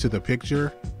came into the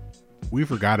picture, we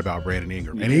forgot about Brandon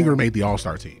Ingram, and Ingram made the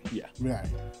All-Star team. Yeah, right.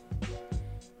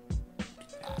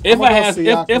 If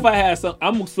I had some,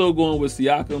 I'm still going with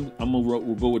Siakam.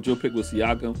 We'll go with your pick with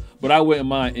Siakam, but I wouldn't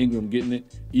mind Ingram getting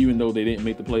it, even though they didn't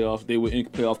make the playoffs. They were in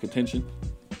playoff contention.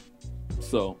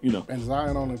 So and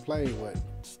Zion only played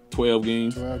 12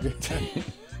 games. 12 games.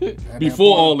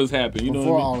 Before all this happened,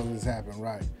 Before all of this happened,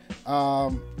 right?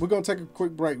 We're going to take a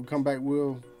quick break. We'll come back.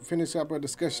 We'll finish up our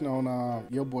discussion on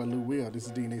your boy Lou Will. This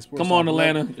is DNA Sports. Come on,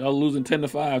 Atlanta. Y'all losing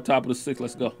 10-5, top of the 6th.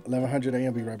 Let's go. 1100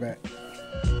 AM. Be right back.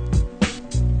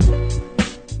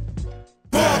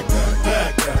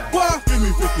 Give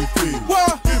me 50 feet.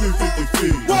 Give me 50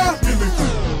 feet. Give me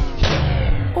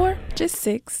 50. Or just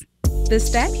 6. The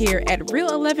staff here at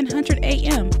Real 1100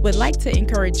 AM would like to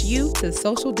encourage you to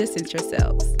social distance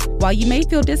yourselves. While you may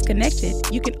feel disconnected,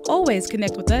 you can always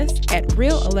connect with us at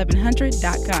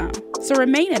real1100.com. So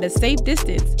remain at a safe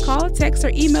distance. Call, text,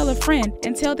 or email a friend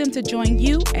and tell them to join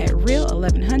you at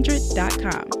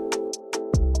real1100.com.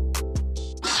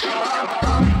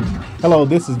 Hello,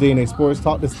 this is DNA Sports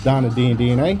Talk. This is Donna D and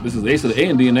DNA. This is Ace of the A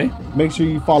and DNA. Make sure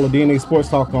you follow DNA Sports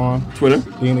Talk on Twitter,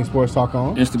 DNA Sports Talk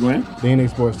on Instagram, DNA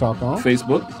Sports Talk on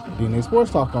Facebook, DNA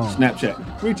Sports Talk on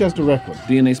Snapchat. Reach us directly.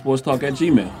 DNA Sports Talk at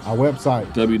Gmail. Our website,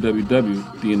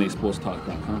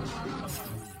 www.dnasportstalk.com.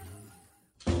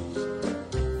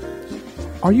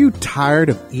 Are you tired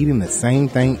of eating the same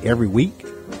thing every week?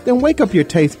 Then wake up your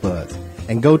taste buds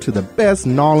and go to the best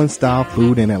New Orleans-style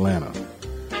food in Atlanta.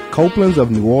 Copeland's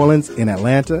of New Orleans in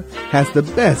Atlanta has the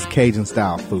best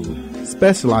Cajun-style food,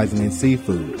 specializing in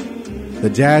seafood. The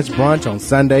Jazz Brunch on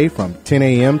Sunday from 10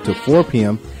 a.m. to 4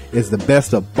 p.m. is the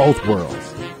best of both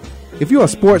worlds. If you're a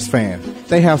sports fan,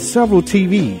 they have several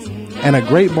TVs and a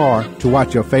great bar to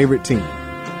watch your favorite team.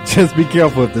 Just be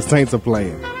careful if the Saints are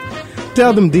playing.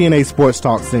 Tell them DNA Sports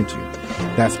Talk sent you.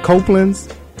 That's Copeland's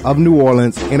of New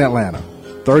Orleans in Atlanta,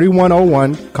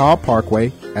 3101 Carl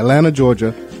Parkway, Atlanta,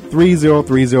 Georgia,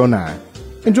 30309.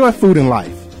 Enjoy food and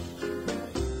life.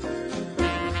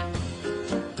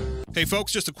 Hey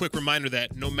folks, just a quick reminder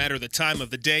that no matter the time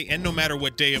of the day and no matter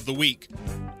what day of the week,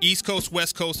 East Coast,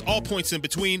 West Coast, all points in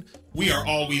between, we are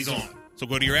always on. So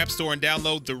go to your app store and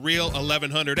download the Real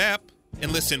 1100 app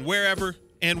and listen wherever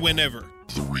and whenever.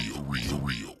 The real.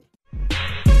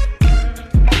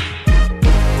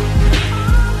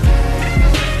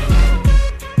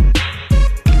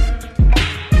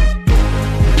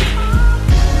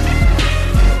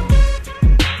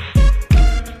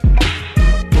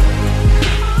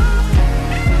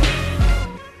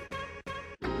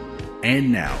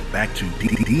 And now, back to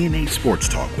DNA Sports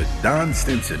Talk with Don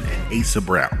Stinson and Asa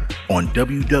Brown on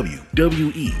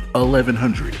WWE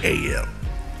 1100 AM.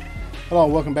 Hello,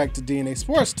 welcome back to DNA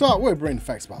Sports Talk. We're bringing the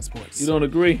facts about sports. You don't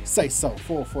agree? Say so.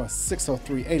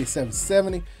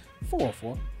 44603-8770.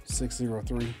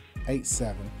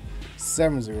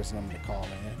 44603-8770 is the number to call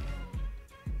in.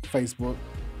 Facebook,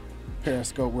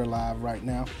 Periscope, we're live right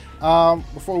now.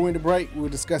 Before we went to break, we were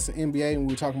discussing NBA and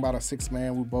we were talking about our sixth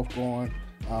man. We're both going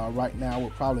right now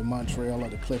with probably Montreal or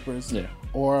the Clippers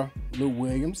or Lou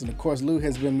Williams. And of course, Lou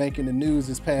has been making the news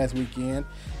this past weekend.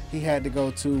 He had to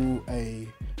go to a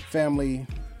family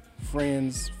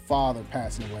friend's father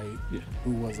passing away,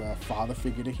 who was a father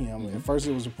figure to him. At first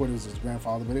it was reported it was his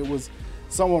grandfather, but it was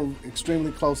someone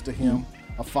extremely close to him,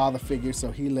 a father figure.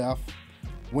 So he left,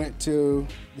 went to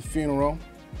the funeral,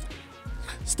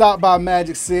 stopped by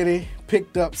Magic City,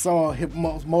 picked up some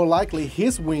of more likely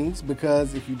his wings,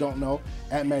 because if you don't know,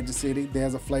 at Magic City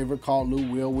there's a flavor called Lou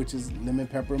Will, which is lemon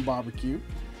pepper and barbecue.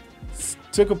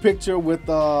 Took a picture with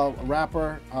a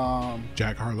rapper,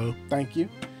 Jack Harlow. Thank you.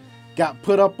 Got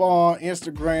put up on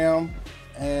Instagram,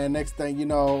 and next thing you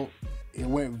know, it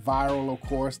went viral, of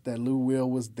course, that Lou Will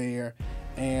was there,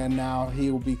 and now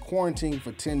he will be quarantined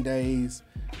for 10 days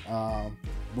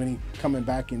when he coming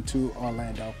back into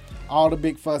Orlando. All the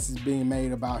big fuss is being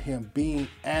made about him being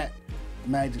at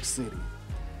Magic City,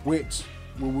 which,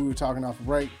 when we were talking off the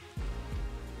break,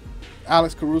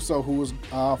 Alex Caruso, who was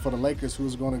for the Lakers, who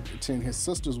was going to attend his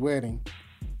sister's wedding,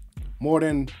 more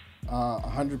than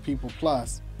 100 people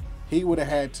plus, he would have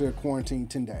had to quarantine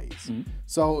 10 days. Mm-hmm.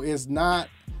 So it's not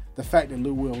the fact that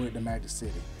Lou Will went to Magic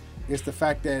City. It's the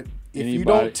fact that if you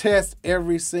don't test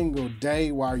every single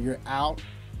day while you're out,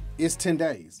 it's 10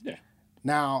 days. Yeah.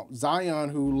 Now, Zion,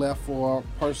 who left for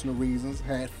personal reasons,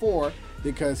 had 4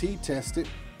 because he tested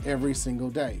every single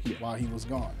day while he was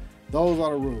gone. Those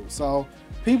are the rules. So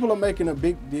people are making a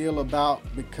big deal about,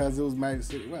 because it was Magic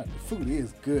City. Well, the food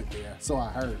is good there, so I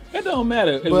heard. It don't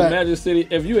matter. If it's Magic City,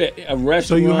 if you at a restaurant.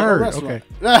 So you heard, okay.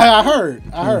 I heard.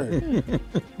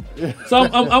 So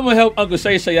I'm gonna help Uncle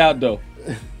Shay out though.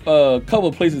 A couple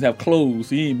of places have closed.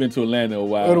 He ain't been to Atlanta in a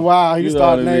while. In a while, he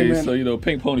started naming. So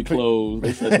Pink Pony closed.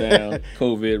 They shut down.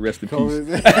 COVID, rest in peace.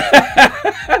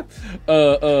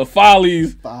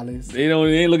 Follies. They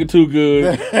ain't looking too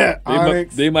good.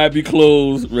 They might be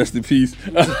closed. Rest in peace.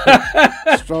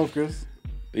 Strokers.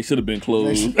 They should have been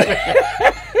closed.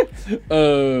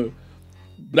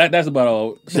 That's about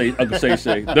all. Uncle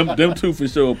Shay. Them two for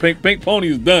sure. Pink Pony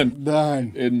is done.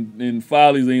 And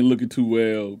Follies ain't looking too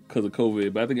well because of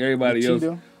COVID. But I think everybody else.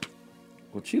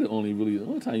 Well, Cheetah the only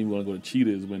time you want to go to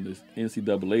Cheetah is when the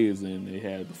NCAA is in. They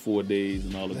have the 4 days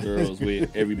and all the girls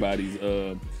with everybody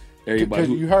who made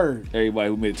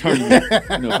a tournament,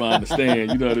 if I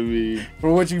understand, you know what I mean.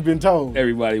 From what you've been told,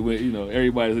 everybody went,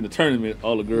 everybody's in the tournament.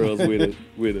 All the girls with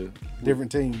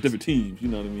different teams, you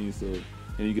know what I mean. So,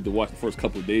 and you get to watch the first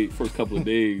couple of days,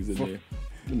 and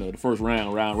then, the first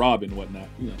round robin and whatnot.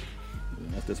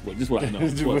 That's what I know.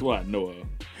 That's what I know of.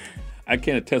 I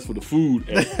can't attest for the food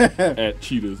at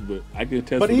Cheetahs, but I can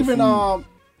attest. But for even the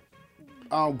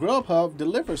food. Grubhub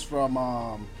delivers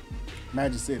from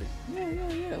Magic City. Yeah.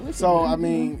 Listen, so man, I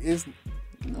mean,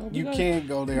 you can't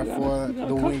go there for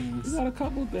the wings. You got a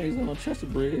couple of things on Chester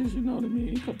Bridge. You know what I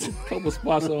mean? Couple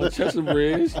spots on Chester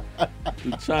Bridge.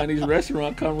 The Chinese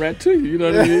restaurant come right to you. You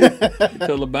know what I mean? You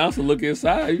tell the bouncer look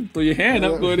inside. You throw your hand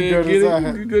up, go there and get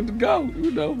it. You're good to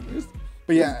go.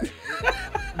 But yeah,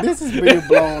 this is being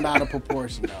blown out of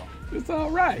proportion, though. It's all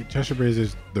right. Chester Bridge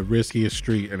is the riskiest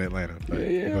street in Atlanta. But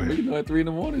at 3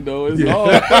 a.m, though, it's all.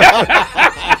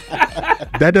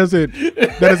 That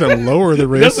doesn't lower the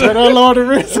risk. That doesn't lower the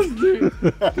risk.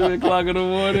 3 o'clock in the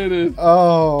morning.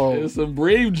 And some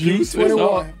Brave juice.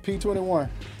 P21.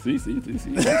 See.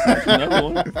 Another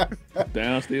one.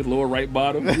 Downstairs, lower right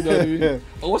bottom. You know what I mean?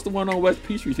 Oh, what's the one on West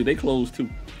Peachtree Street? They closed too.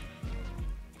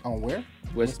 On where?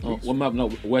 West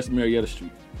Marietta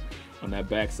Street. On that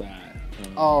backside.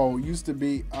 Used to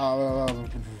be.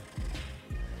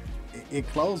 It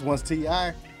closed once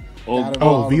T.I.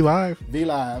 V Live. V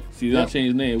Live. See, that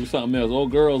changed name. It was something else.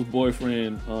 Old girl's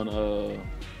boyfriend on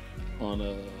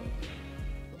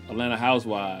Atlanta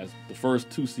Housewives. The first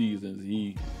 2 seasons,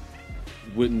 he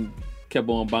kept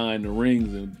on buying the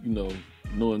rings, and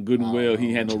knowing good and well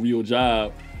he had no real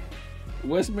job.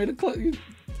 West made a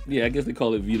I guess they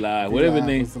call it V Live. Whatever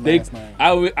name.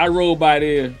 I rode by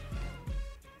there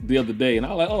the other day, and I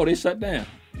was like, oh, they shut down.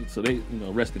 So they,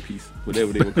 rest in peace,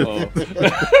 whatever they were called.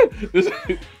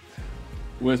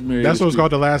 West Marietta. That's what it was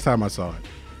called the last time I saw it.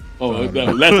 Oh, last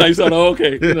time you saw it?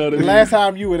 Okay. You know what I mean? Last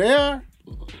time you were there?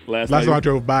 Last time I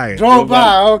drove by it. Drove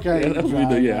by, okay. Yeah, that's what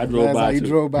we do. Yeah, I drove by. You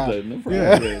drove by. No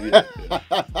problem. Yeah.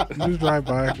 You just drive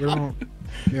by. We don't.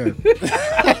 Yeah.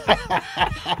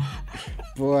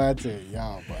 Boy, I tell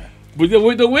y'all, boy. But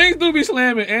the wings do be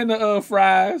slamming, and the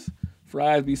fries.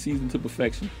 Fries be seasoned to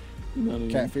perfection. You know what I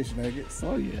mean? Catfish nuggets.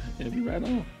 Oh yeah, be right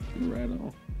on.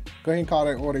 Go ahead and call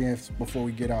that audience before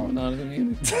we get off. You know what I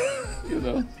mean?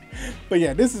 But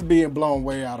yeah, this is being blown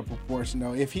way out of proportion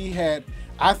though. If he had,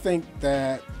 I think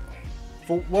that,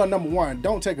 number one,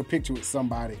 don't take a picture with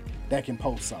somebody that can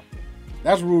post something.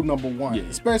 That's rule number one. Yeah.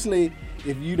 Especially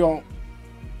if you don't,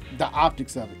 the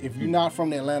optics of it. If you're not from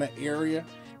the Atlanta area,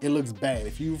 it looks bad.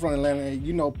 If you're from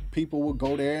Atlanta, people will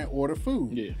go there and order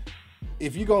food. Yeah.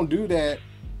 If you're going to do that,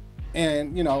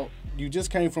 and, you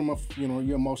just came from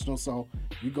you're emotional, so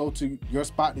you go to your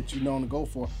spot that you're known to go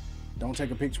for, don't take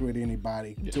a picture with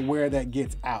anybody to where that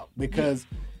gets out. Because,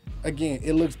 again,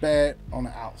 it looks bad on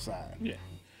the outside. Yeah.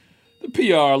 The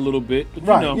PR a little bit. But,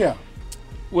 right, yeah.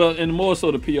 Well, and more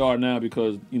so the PR now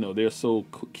because, they're so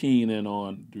keen in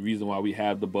on the reason why we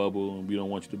have the bubble and we don't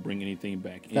want you to bring anything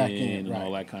back in and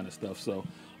all that kind of stuff. So,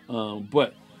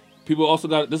 but people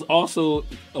also this also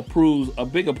proves a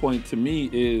bigger point to me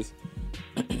is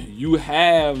you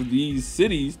have these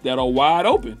cities that are wide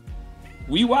open.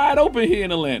 We wide open here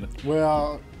in Atlanta.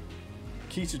 Well,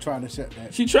 Keisha trying to shut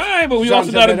that. She trying, but we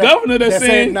also got a governor that's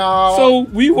saying no. So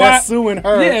we wide suing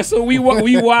her. Yeah, so we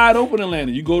wide open in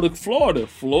Atlanta. You go to Florida.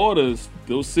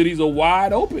 Those cities are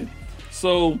wide open.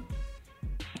 So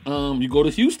you go to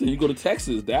Houston, you go to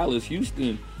Texas, Dallas,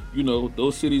 Houston.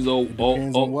 Those cities are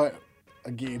depends on what.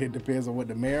 Again, it depends on what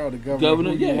the mayor or the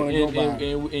governor yeah,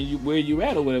 and where you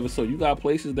at or whatever. So you got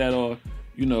places that are,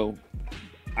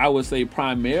 I would say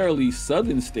primarily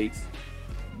southern states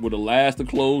were the last to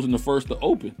close and the first to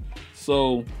open.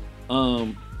 So,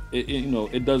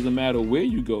 it doesn't matter where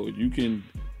you go. You can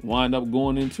wind up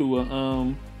going into a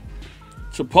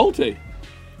Chipotle,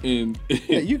 and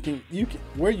you can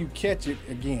where you catch it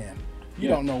again. You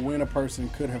don't know when a person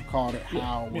could have caught it,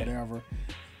 how, whatever.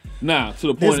 Now, to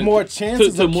the point, there's more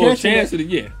chances of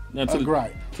catching it. Now,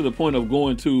 to the point of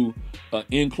going to an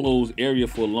enclosed area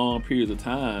for long periods of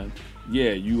time.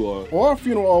 Yeah, you are. Or a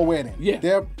funeral or wedding. Yeah,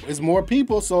 there is more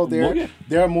people, so there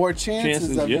are more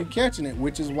chances of you catching it.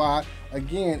 Which is why,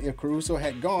 again, if Caruso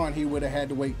had gone, he would have had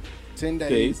to wait 10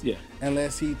 days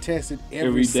unless he tested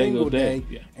every single day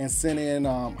and sent in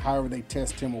however they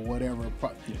test him or whatever.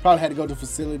 Probably had to go to the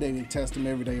facility and test him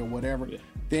every day or whatever.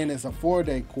 then it's a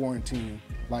 4-day quarantine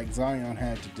like Zion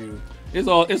had to do.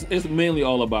 It's mainly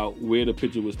all about where the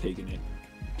picture was taken in.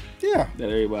 Yeah. That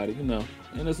everybody, and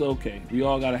it's okay. We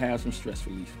all got to have some stress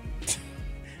relief.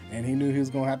 And he knew he was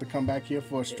going to have to come back here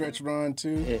for a stretch run,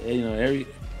 too.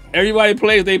 Everybody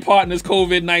plays their part in this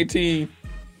COVID-19.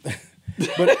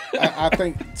 But I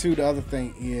think, too, the other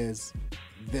thing is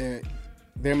that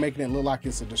they're making it look like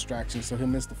it's a distraction, so he'll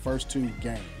miss the first 2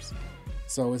 games.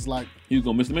 So it's like... He was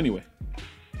going to miss them anyway.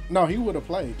 No, he would have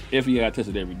played. If he got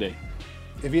tested every day.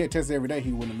 If he had tested every day,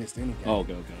 he wouldn't have missed any game. Oh,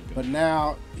 okay. But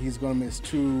now he's going to miss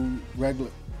 2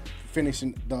 regular...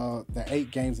 Finishing the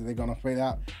 8 games that they're going to play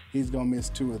out, he's going to miss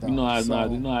 2 of those. I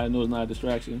know it's not a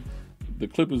distraction. The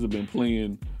Clippers have been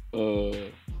playing,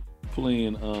 dang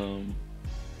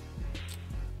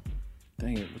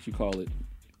it, what you call it?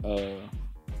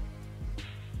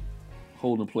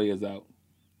 Holding players out.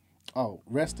 Oh,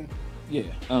 resting? Yeah.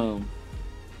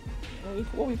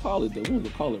 What we call it, though? We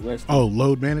don't call it resting. Oh,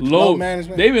 load management? Load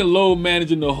management. They've been load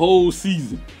managing the whole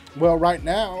season. Well, right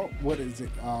now, what is it?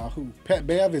 Pat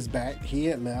Bev is back. He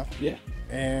had left. Yeah.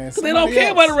 And they don't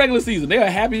care about the regular season. They are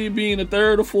happy being the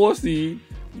 3rd or 4th seed.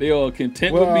 They are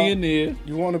content with being there.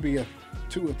 You want to be a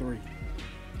 2 or 3.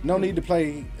 No need to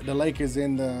play the Lakers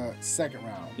in the 2nd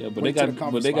round. Yeah, but they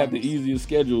got the easiest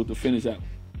schedule to finish out.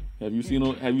 Have you seen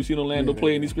Orlando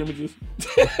play in these scrimmages?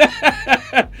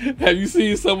 Have you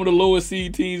seen some of the lower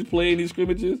seed teams play in these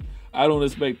scrimmages? I don't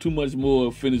expect too much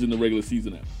more finishing the regular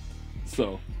season out.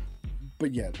 So.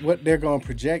 But yeah, what they're going to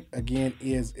project again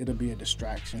is it'll be a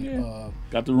distraction. Yeah.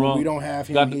 Got the wrong. We don't have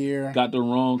him here. Got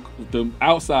the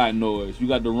outside noise. You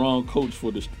got the wrong coach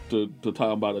to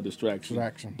talk about a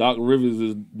distraction. Doc Rivers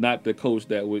is not the coach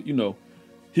that would,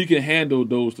 he can handle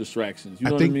those distractions. You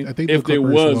know what I mean? I think if there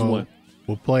was one,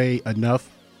 will play enough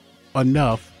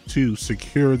to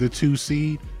secure the 2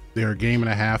 seed. They're a game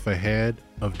and a half ahead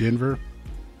of Denver.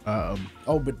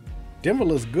 But Denver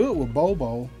looks good with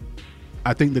Bobo.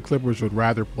 I think the Clippers would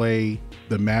rather play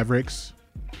the Mavericks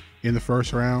in the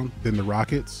first round than the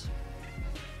Rockets.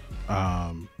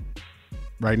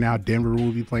 Right now, Denver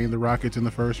will be playing the Rockets in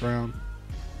the first round.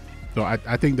 So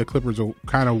I think the Clippers will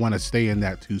kind of want to stay in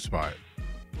that 2 spot.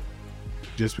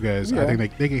 Just because I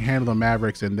think they can handle the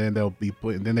Mavericks, and then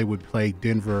then they would play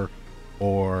Denver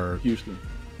or Houston.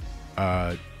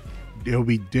 It'll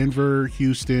be Denver,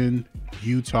 Houston,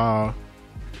 Utah.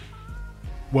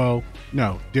 Well,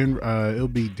 no, Denver. It'll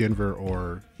be Denver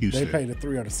or Houston. They play the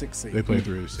 3 or the 6 seed. They play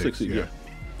 3 or 6 seed. Yeah.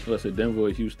 So I said Denver or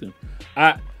Houston.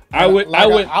 I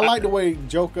like the way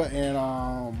Joker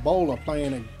and Bol are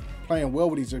playing well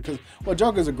with each other, because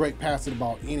Joker's a great passer of the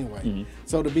ball anyway. Mm-hmm.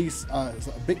 So to be a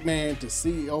big man, to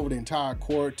see over the entire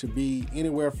court, to be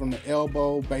anywhere from the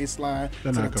elbow, baseline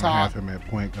They're to not the gonna top. have him at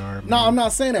point guard. No, I'm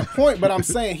not saying at point, but I'm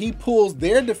saying he pulls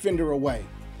their defender away,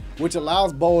 which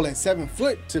allows Bol at 7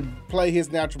 foot to play his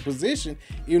natural position,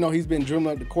 even though he's been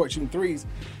dribbling up the court shooting threes,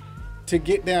 to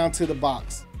get down to the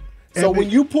box. So when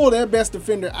you pull their best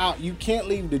defender out, you can't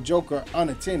leave the Joker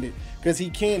unattended, because he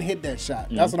can hit that shot.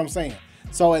 Mm-hmm. That's what I'm saying.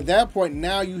 So at that point,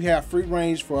 now you have free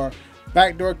range for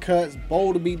backdoor cuts,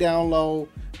 Bol to be down low,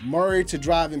 Murray to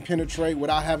drive and penetrate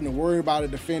without having to worry about a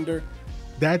defender.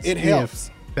 It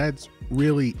helps. That's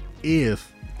really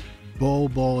if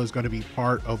Bol is going to be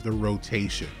part of the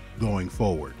rotation going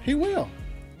forward. He will.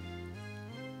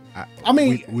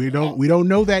 We don't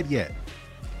know that yet.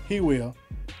 He will.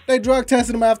 They drug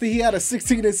tested him after he had a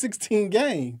 16-16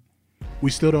 game.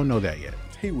 We still don't know that yet.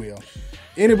 He will.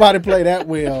 Anybody play that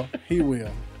well, he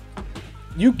will.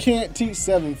 You can't teach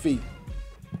 7 feet.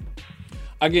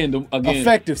 Again,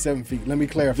 effective 7 feet. Let me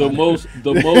clarify.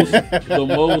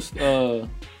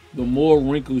 The more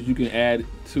wrinkles you can add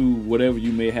to whatever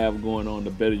you may have going on,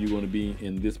 the better you're going to be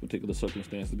in this particular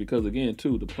circumstances. Because again,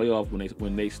 too, the playoffs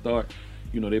when they start,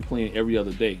 they're playing every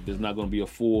other day. There's not going to be a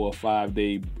 4 or 5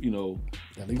 day,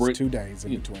 at least break. 2 days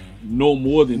in between. No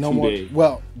more than 2 days.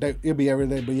 Well, it'll be every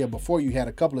day, but yeah, before you had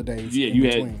a couple of days. Yeah, in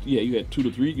between. You had 2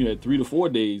 to 3. You had 3 to 4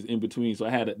 days in between. So I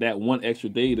had that one extra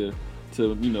day to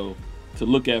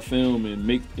look at film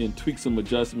and tweak some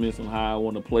adjustments on how I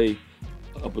want to play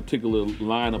a particular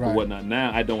lineup or whatnot.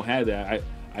 Now I don't have that.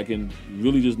 I can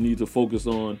really just need to focus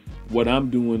on what I'm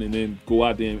doing and then go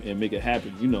out there and make it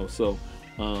happen. So.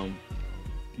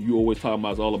 You always talk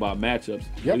about it's all about matchups.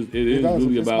 Yep. It is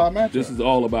really about matchups. This is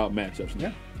all about matchups now.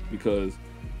 Yeah. Because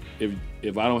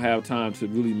if I don't have time to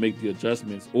really make the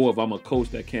adjustments, or if I'm a coach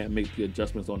that can't make the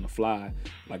adjustments on the fly,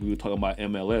 like we were talking about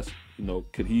MLS,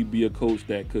 could he be a coach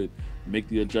that could make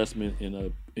the adjustment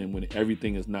and when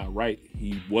everything is not right?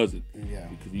 He wasn't. Yeah.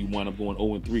 Because he wound up going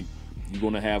 0-3. you're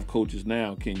going to have coaches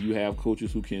now. Can you have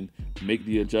coaches who can make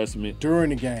the adjustment during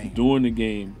the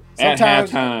game? Sometimes, at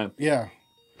halftime. Yeah.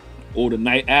 Or the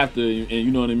night after, and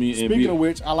you know what I mean? Speaking of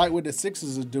which, I like what the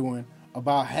Sixers are doing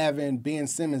about having Ben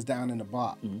Simmons down in the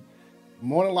box. Mm-hmm.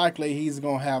 More than likely, he's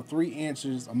going to have 3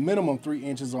 inches, a minimum 3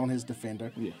 inches on his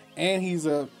defender. Yeah. And he's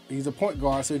a point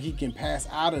guard, so he can pass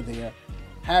out of there.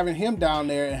 Having him down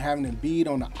there and having Embiid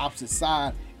on the opposite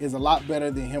side is a lot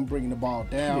better than him bringing the ball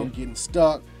down, getting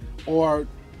stuck, or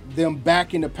them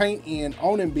backing the paint in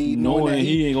on Embiid, knowing that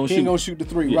he ain't gonna shoot the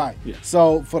 3. Right. Yeah.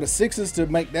 So for the Sixers to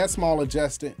make that small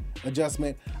adjustment,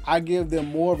 I give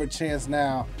them more of a chance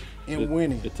now in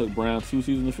winning. It took Brown 2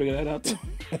 seasons to figure that out,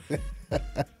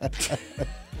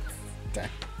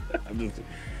 though.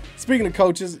 Speaking of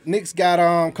coaches, Knicks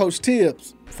got Coach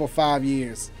Tibbs for 5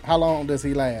 years. How long does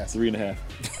he last? 3.5.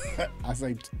 I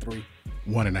say 3.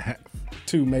 1.5.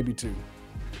 2, maybe 2.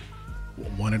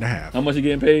 1.5. How much you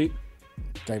getting paid?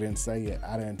 They didn't say it.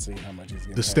 I didn't see how much he's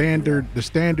getting paid. The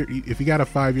standard, if he got a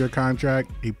 5-year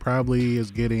contract, he probably is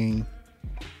getting,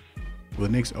 well, the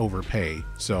Knicks overpay.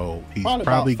 So he's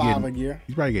probably about 5 getting, a year.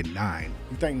 He's probably getting 9.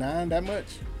 You think 9 that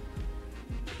much?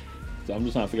 So I'm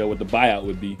just trying to figure out what the buyout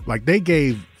would be. Like they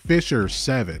gave Fisher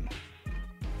 7,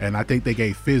 and I think they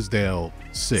gave Fizdale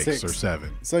 6 or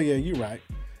 7. So yeah, you're right.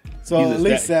 So at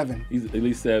least 7. He's at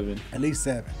least 7. At least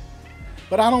 7.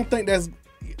 But I don't think that's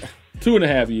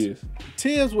 2.5 years.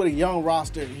 Tibbs with a young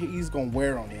roster, he's gonna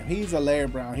wear on them. He's a Larry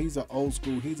Brown. He's an old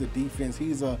school. He's a defense.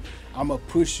 He's a I'm gonna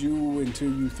push you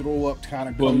until you throw up kind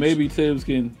of coach. Well, maybe Tibbs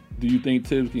can. Do you think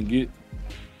Tibbs can get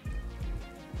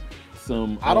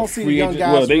some? I don't see the young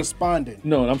guys responding.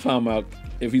 No, I'm talking about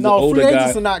if he's an older guy. Free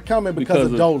agents are not coming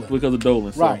because of Dolan. Because of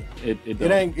Dolan, so right? It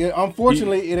ain't.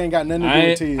 Unfortunately, it ain't got nothing to do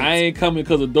with Tibbs. I ain't coming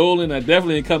because of Dolan. I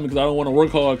definitely ain't coming because I don't want to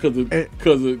work hard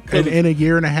because of. And in a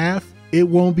year and a half, it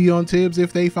won't be on Tibbs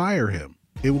if they fire him.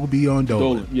 It will be on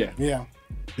Dolan. Yeah.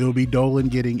 It'll be Dolan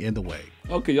getting in the way.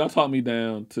 Okay, y'all talked me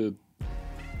down to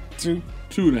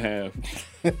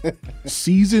 2.5.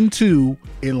 Season 2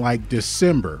 in like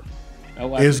December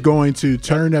is going to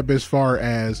turn up as far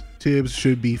as Tibbs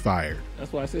should be fired.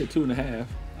 That's why I said 2.5.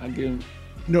 I give him.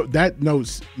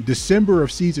 December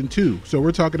of season 2. So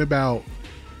we're talking about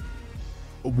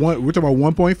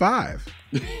 1.5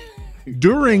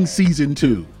 during season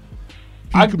 2.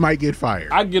 He might get fired.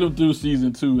 I get him through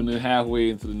season 2, and then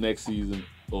halfway into the next season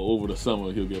or over the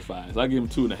summer, he'll get fired. So I give him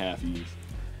 2.5 years.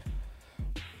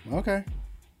 Okay.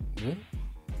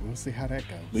 We'll see how that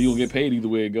goes. But he's going to get paid either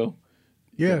way it go.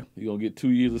 Yeah. He's going to get 2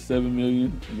 years of $7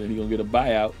 million, and then he's going to get a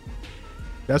buyout.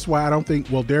 That's why I don't think,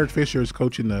 Derek Fisher is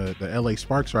coaching the LA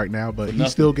Sparks right now, but he's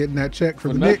still getting that check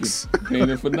from the Knicks. Paying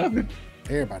it for nothing.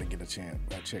 Everybody get a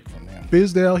check from them.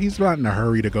 Fizdale, he's not in a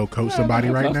hurry to go coach somebody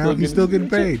right now. He's still getting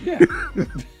paid. Yeah.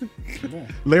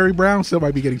 Larry Brown still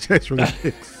might be getting checks from the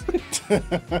Knicks.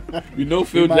 You know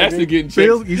Phil Jackson getting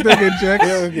checks. He's still getting checks.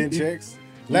 Phil getting checks.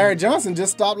 Larry Johnson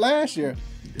just stopped last year.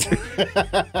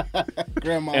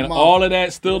 Grandma and Mom. all of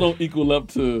that still don't equal up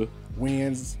to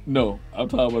wins. No, I'm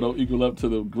talking about don't equal up to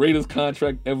the greatest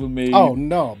contract ever made. Oh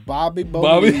no, Bobby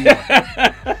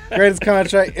Bonilla. Greatest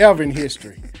contract ever in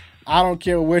history. I don't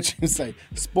care what you say.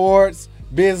 Sports,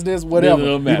 business, whatever.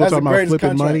 No, people talking about flipping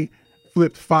contract. Money.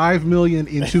 Flipped $5 million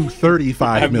into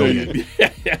 $35 million.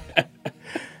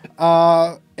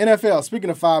 NFL. Speaking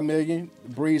of $5 million, the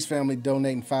Breeze family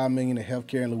donating $5 million to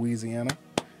healthcare in Louisiana.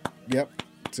 Yep,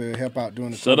 to help out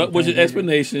during the. Shut up with your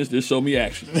explanations. Just show me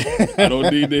action. I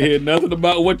don't need to hear nothing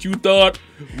about what you thought.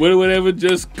 Whatever.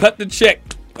 Just cut the check.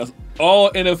 That's all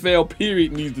NFL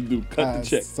period needs to do. Cut the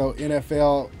check. So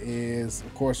NFL is,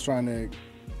 of course, trying to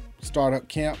start up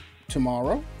camp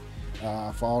tomorrow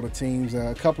for all the teams.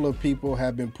 A couple of people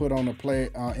have been put on the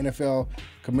NFL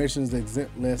Commission's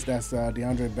exempt list. That's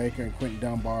DeAndre Baker and Quentin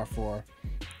Dunbar for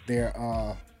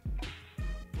their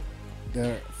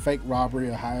fake robbery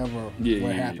or however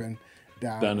happened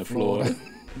down in Florida.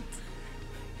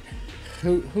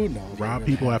 Who knows? Rob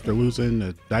people after losing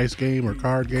a dice game or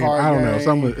card game. I don't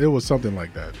know. It was something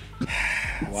like that.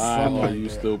 Why are you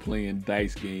still playing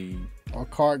dice games or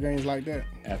card games like that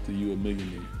after you a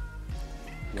millionaire?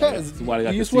 Because it's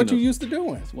what you used to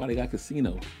doing. That's why they got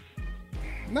casinos.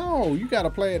 No, you got to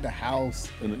play at the house.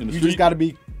 In the you street? Just got to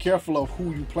be careful of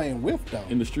who you playing with, though.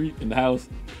 In the street, in the house,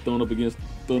 thrown up against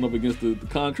the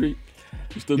concrete.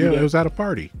 You still do that? It was at a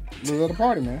party. It was at a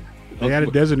party, man. They had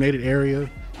a designated area.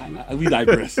 We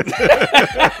digress.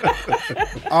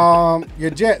 Your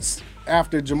Jets,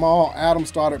 after Jamal Adams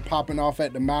started popping off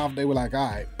at the mouth, they were like, all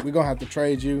right, we're going to have to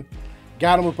trade you.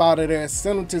 Got him up out of there,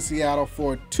 sent him to Seattle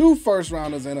for 2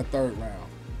 first-rounders and a third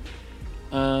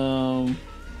round.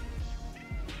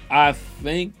 I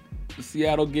think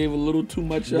Seattle gave a little too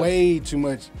much up. Way too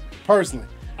much. Personally,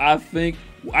 I think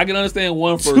I can understand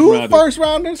one first two rounder. first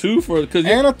rounders, two first,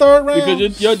 and a third round.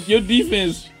 Because your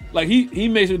defense, like he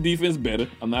makes your defense better.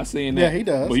 I'm not saying that. Yeah, he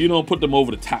does. But you don't put them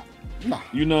over the top. Nah.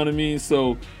 You know what I mean?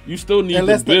 So you still need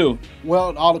to build.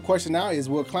 Well, all the question now is,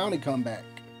 will Clowney come back?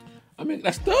 I mean,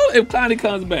 that's still if Clowney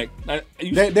comes back,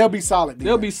 they'll be solid.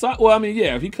 They'll be solid. Well, I mean,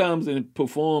 yeah, if he comes and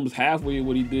performs halfway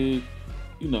what he did,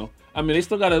 I mean, they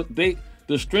still got the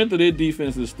strength of their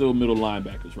defense is still middle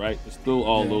linebackers, right? It's still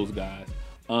all those guys.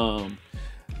 But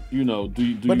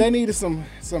they needed some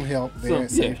help there at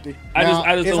safety.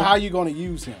 I just how you going to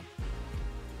use him.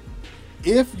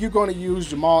 If you're going to use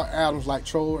Jamal Adams like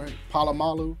Troy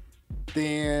Polamalu,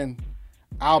 then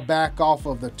I'll back off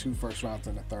of the 2 first rounds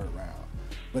in the 3rd round.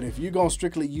 But if you're going to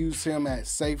strictly use him at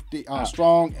safety,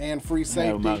 strong and free safety,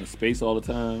 have him out in space all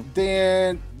the time,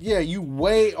 then you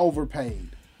way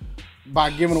overpaid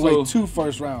by giving away 2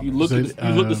 first rounders. You look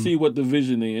to see what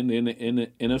division they're in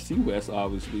the NFC West,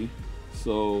 obviously.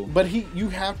 So, but he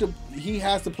has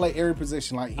to play every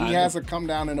position. Like he has to come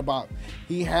down in the box.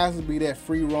 He has to be that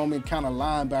free roaming kind of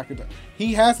linebacker.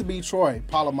 He has to be Troy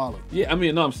Polamalu. Yeah, I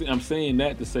mean, no, I'm saying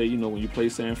that to say, when you play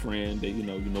San Fran, they you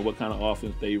know what kind of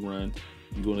offense they run.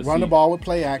 You're going to run the ball with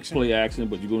play action,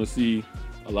 but you're going to see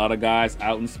a lot of guys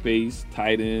out in space,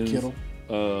 tight ends. Kittle.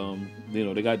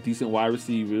 They got decent wide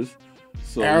receivers.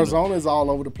 So Arizona is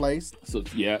all over the place. So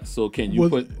can you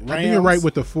put Rams? I think you're right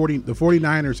with the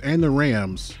 49ers and the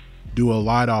Rams do a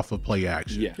lot off of play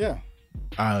action. Yeah.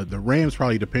 The Rams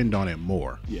probably depend on it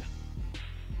more. Yeah.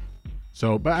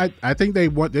 So, but I think they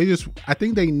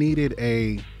needed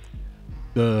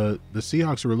the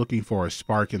Seahawks were looking for a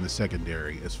spark in the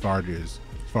secondary as far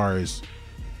as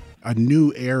a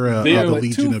new era of the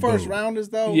Legion of Boom. 2 first rounders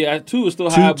though. Yeah, 2 is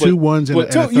still high. Two ones and a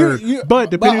third.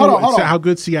 But depending on how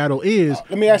good Seattle is,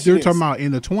 let me ask you they're talking about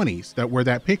in the 20s where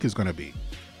that pick is going to be.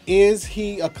 Is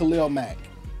he a Khalil Mack?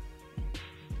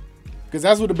 Because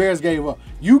that's what the Bears gave up.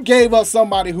 You gave up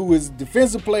somebody who is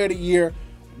Defensive Player of the Year,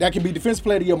 that can be Defensive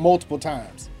Player of the Year multiple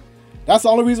times. That's the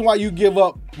only reason why you give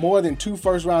up more than 2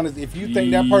 first rounders if you think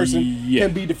that person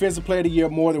can be Defensive Player of the Year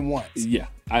more than once. Yeah,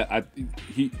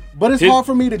 but it's hard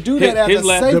for me to do that as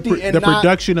a safety. The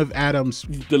production of Adams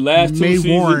the last 2 may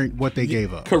seasons, warrant what they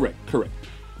gave up. Correct.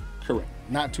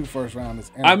 Not 2 first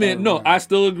rounders. I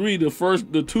still agree. The 2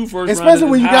 first rounders, especially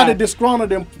when you got a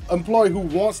disgruntled employee who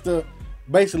wants to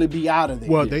basically be out of there.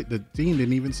 Well, the team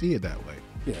didn't even see it that way.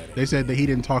 Yeah, they said that he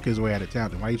didn't talk his way out of town.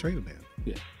 Then why you trade him then?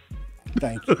 Yeah.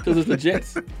 Thank you. Because it's the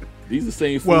Jets. These are the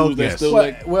same fools that still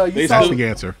that's the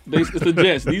answer. It's the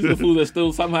Jets. These are the fools that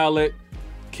still somehow let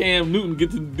Cam Newton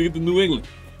get to New England.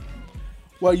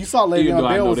 Well, you saw Le'Veon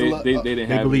Bell was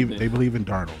they believe in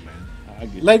Darnold, man.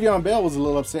 Le'Veon Bell was a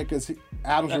little upset because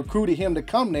Adams recruited him to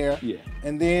come there,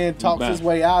 and then talks his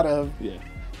way out of. Yeah,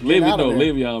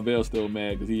 Le'Veon Bell still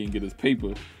mad because he didn't get his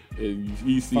paper. And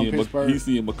he's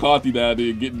seeing McCarthy down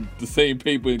there getting the same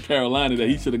paper in Carolina that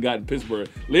he should have gotten in Pittsburgh.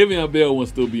 Le'Veon Bell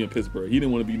wants to still be in Pittsburgh. He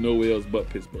didn't want to be nowhere else but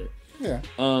Pittsburgh. Yeah.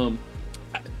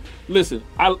 Listen,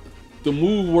 the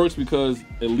move works because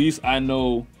at least I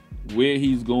know where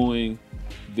he's going.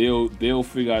 They'll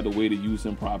figure out a way to use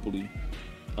him properly.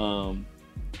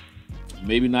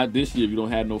 Maybe not this year if you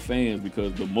don't have no fans,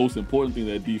 because the most important thing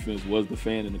of that defense was the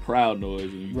fan and the crowd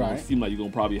noise. And it seem like you're going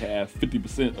to probably have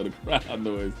 50% of the crowd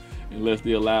noise unless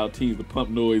they allow teams to pump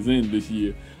noise in this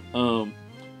year. 1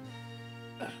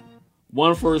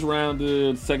 first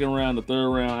rounder, 2nd round, the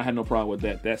 3rd round, I had no problem with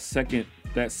that. That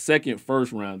second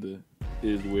first rounder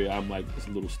is where I'm like, it's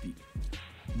a little steep.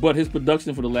 But his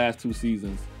production for the last 2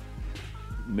 seasons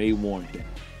may warrant that.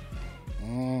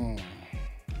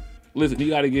 Listen, he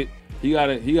got to get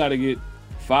 5+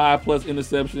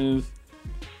 interceptions,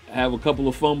 have a couple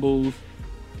of fumbles,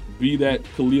 be that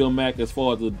Khalil Mack as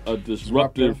far as a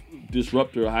disruptor.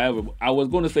 However, I was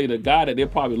going to say the guy that they're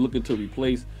probably looking to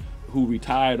replace, who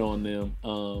retired on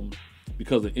them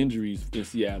because of injuries in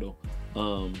Seattle.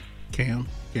 Cam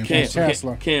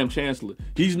Chancellor. Cam Chancellor.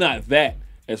 He's not that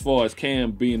as far as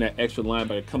Cam being that extra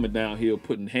linebacker coming downhill,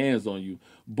 putting hands on you.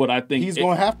 But I think he's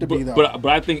going to have to be though. But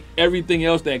I think everything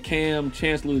else that Cam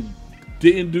Chancellor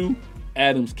didn't do,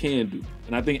 Adams can do.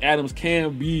 And I think Adams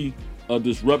can be a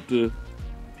disruptor,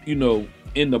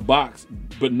 in the box,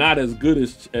 but not as good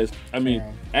as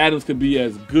Adams could be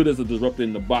as good as a disruptor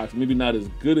in the box. Maybe not as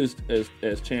good as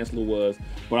Chancellor was,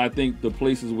 but I think the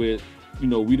places where,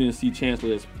 we didn't see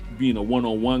Chancellor as being a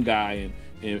one-on-one guy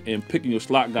and picking your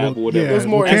slot guy or whatever. There's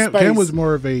more Cam was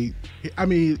more of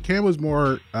Cam was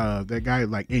more that guy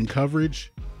like in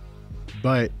coverage,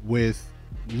 but with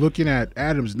looking at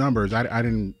Adams' numbers, I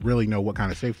didn't really know what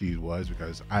kind of safety he was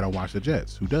because I don't watch the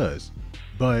Jets. Who does?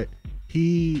 But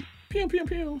he... Pew, pew,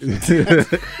 pew. he's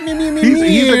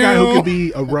a guy who could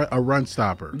be a run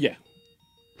stopper. Yeah.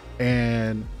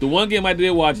 And the one game I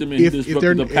did watch him in, he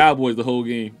disrupted the Cowboys the whole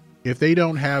game. If they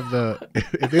don't have the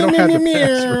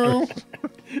pass rush,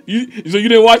 so you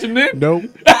didn't watch him then? Nope.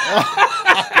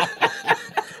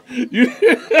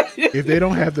 If they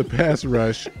don't have the pass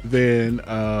rush, then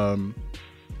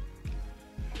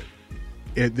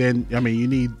you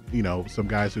need some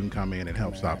guys who can come in and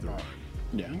help stop the run.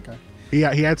 Yeah. Okay. He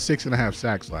had 6.5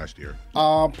 sacks last year.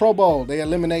 Pro Bowl. They're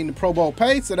eliminating the Pro Bowl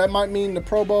pay, so that might mean the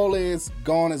Pro Bowl is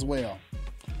gone as well.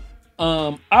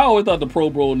 I always thought the Pro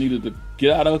Bowl needed to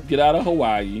get out of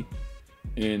Hawaii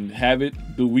and have it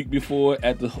the week before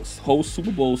at the host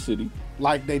Super Bowl city,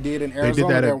 like they did in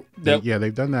Arizona. They did that.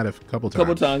 They've done that a couple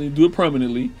times. You do it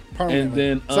permanently, and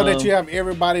then so that you have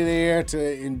everybody there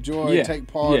to enjoy, take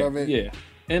part of it. Yeah,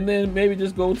 and then maybe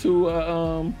just go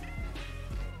to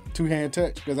two-hand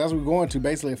touch, because that's what we're going to,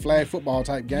 basically a flag football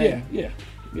type game. Yeah.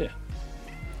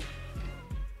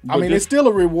 I mean, it's still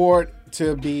a reward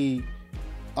to be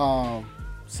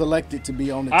selected to be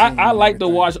on the team. I like to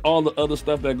watch all the other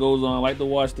stuff that goes on. I like to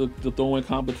watch the throwing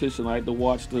competition. I like to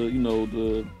watch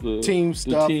the team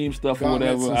stuff or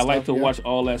whatever. I like to watch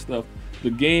all that stuff.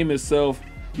 The game itself,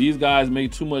 these guys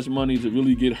made too much money to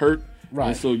really get hurt. Right.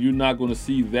 And so you're not going to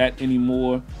see that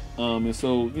anymore. And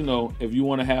so, if you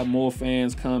want to have more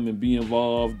fans come and be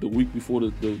involved the week before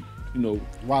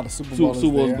while the Super Bowl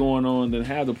is going on, then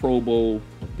have the Pro Bowl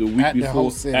the week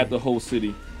before at the host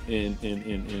city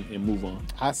and move on.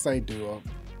 I say do a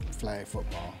flag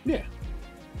football. Yeah.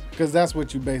 Because that's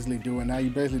what you're basically doing. Now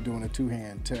you're basically doing a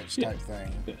two-hand touch type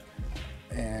thing. Yeah.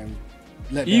 And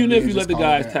even if you let the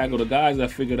guys tackle, the guys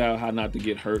that figured out how not to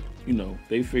get hurt,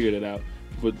 they figured it out.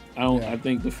 But I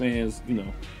think the fans,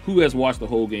 who has watched the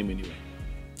whole game anyway?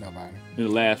 Nobody. In the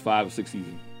last 5 or 6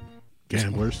 seasons.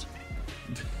 Gamblers.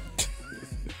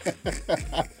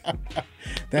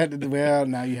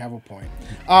 Now you have a point.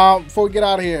 Before we get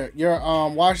out of here, your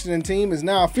Washington team is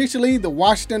now officially the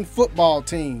Washington football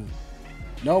team.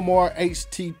 No more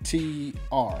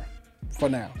HTTR for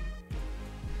now.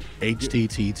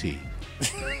 HTTT.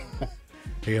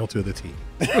 Hail to the team.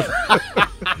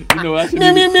 I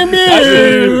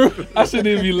shouldn't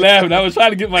even be laughing. I was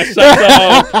trying to get my shots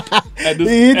off. He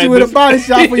hit you with a body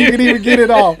shot before you could even get it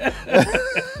off.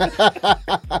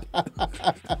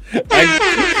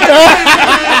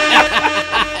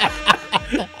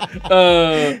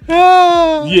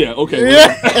 Yeah, okay.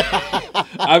 Well,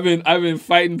 I've been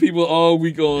fighting people all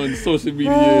week on social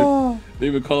media.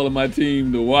 They've been calling my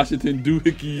team the Washington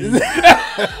Doohickeys.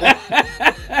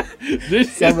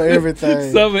 Some of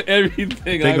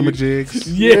everything. Thingamajigs.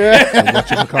 Yeah.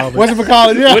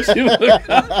 Whatchamacallit, yeah.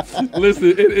 Listen,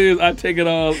 it is. I take it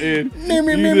all in.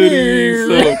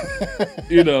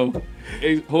 So,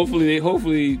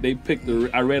 hopefully they picked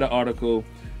I read an article,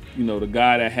 the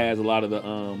guy that has a lot of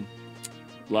the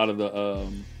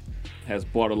has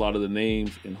bought a lot of the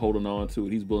names and holding on to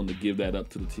it. He's willing to give that up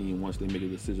to the team once they make a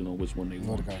decision on which one they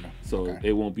want. So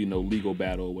it won't be no legal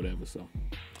battle or whatever. So.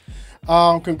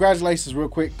 Congratulations real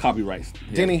quick. Copyrights.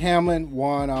 Yeah. Denny Hamlin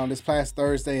won this past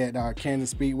Thursday at Kansas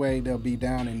Speedway. They'll be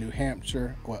down in New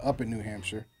Hampshire, or up in New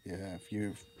Hampshire. Yeah, if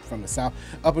you're from the South.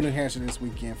 Up in New Hampshire this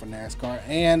weekend for NASCAR.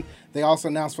 And they also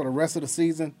announced for the rest of the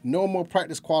season, no more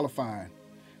practice qualifying.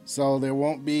 So there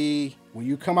won't be, when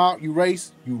you come out, you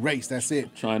race, that's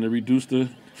it. Trying to reduce the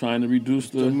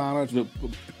amount of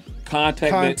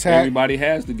contact that everybody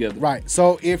has together. Right.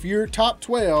 So if you're top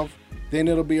 12, then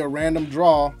it'll be a random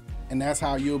draw. And that's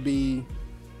how you'll be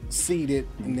seeded.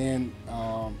 And then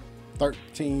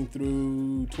 13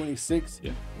 through 26,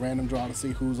 random draw to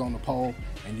see who's on the pole,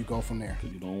 and you go from there.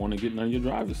 Because you don't want to get none of your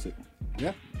drivers sick.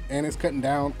 Yeah. And it's cutting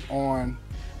down on,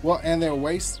 and they're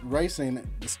racing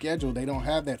the schedule. They don't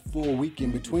have that full week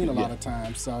in between a lot of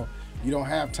times. So you don't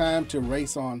have time to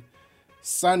race on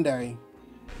Sunday,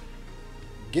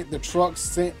 get the trucks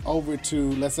sent over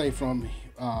to, let's say from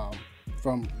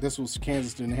this was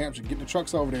Kansas to New Hampshire, get the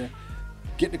trucks over there,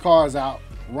 get the cars out,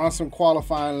 run some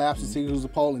qualifying laps to see who's the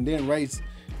pole, and then race.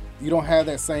 You don't have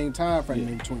that same time frame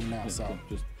in between now. So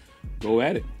just go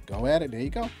at it. Go at it. There you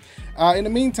go. In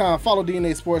the meantime, follow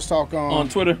DNA Sports Talk on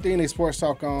Twitter, DNA Sports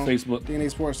Talk on Facebook,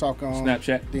 DNA Sports Talk on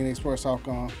Snapchat, DNA Sports Talk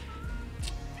on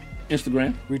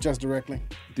Instagram. Reach us directly.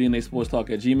 DNA Sports Talk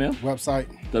at Gmail. Website.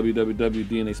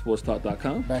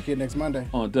 www.dnasportstalk.com. Back here next Monday.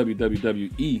 On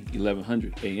WWE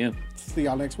 1100 AM. See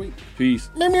y'all next week. Peace.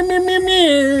 Meow, meow, meow, meow,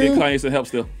 meow. Get Kanye some help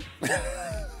still.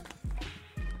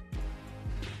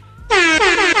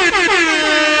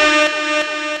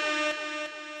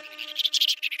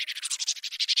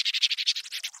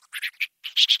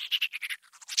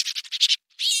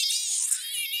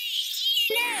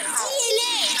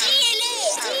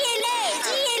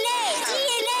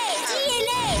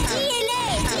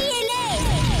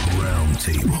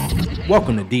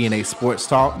 Welcome to DNA Sports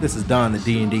Talk. This is Don, the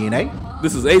D and DNA.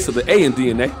 This is Ace of the A and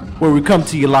DNA. Where we come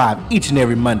to you live each and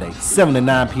every Monday, 7 to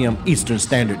 9 p.m. Eastern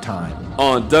Standard Time.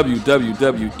 On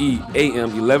WWWE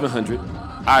AM 1100,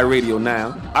 iRadio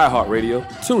Now, iHeartRadio,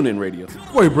 TuneIn Radio.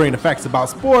 Where we bring the facts about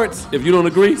sports. If you don't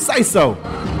agree, say so. Tell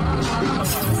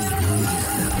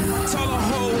the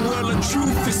whole world the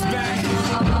truth is back.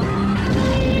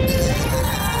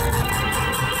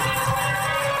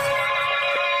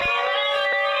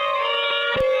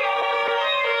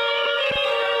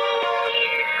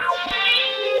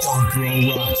 Throw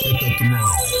rocks at the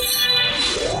throne.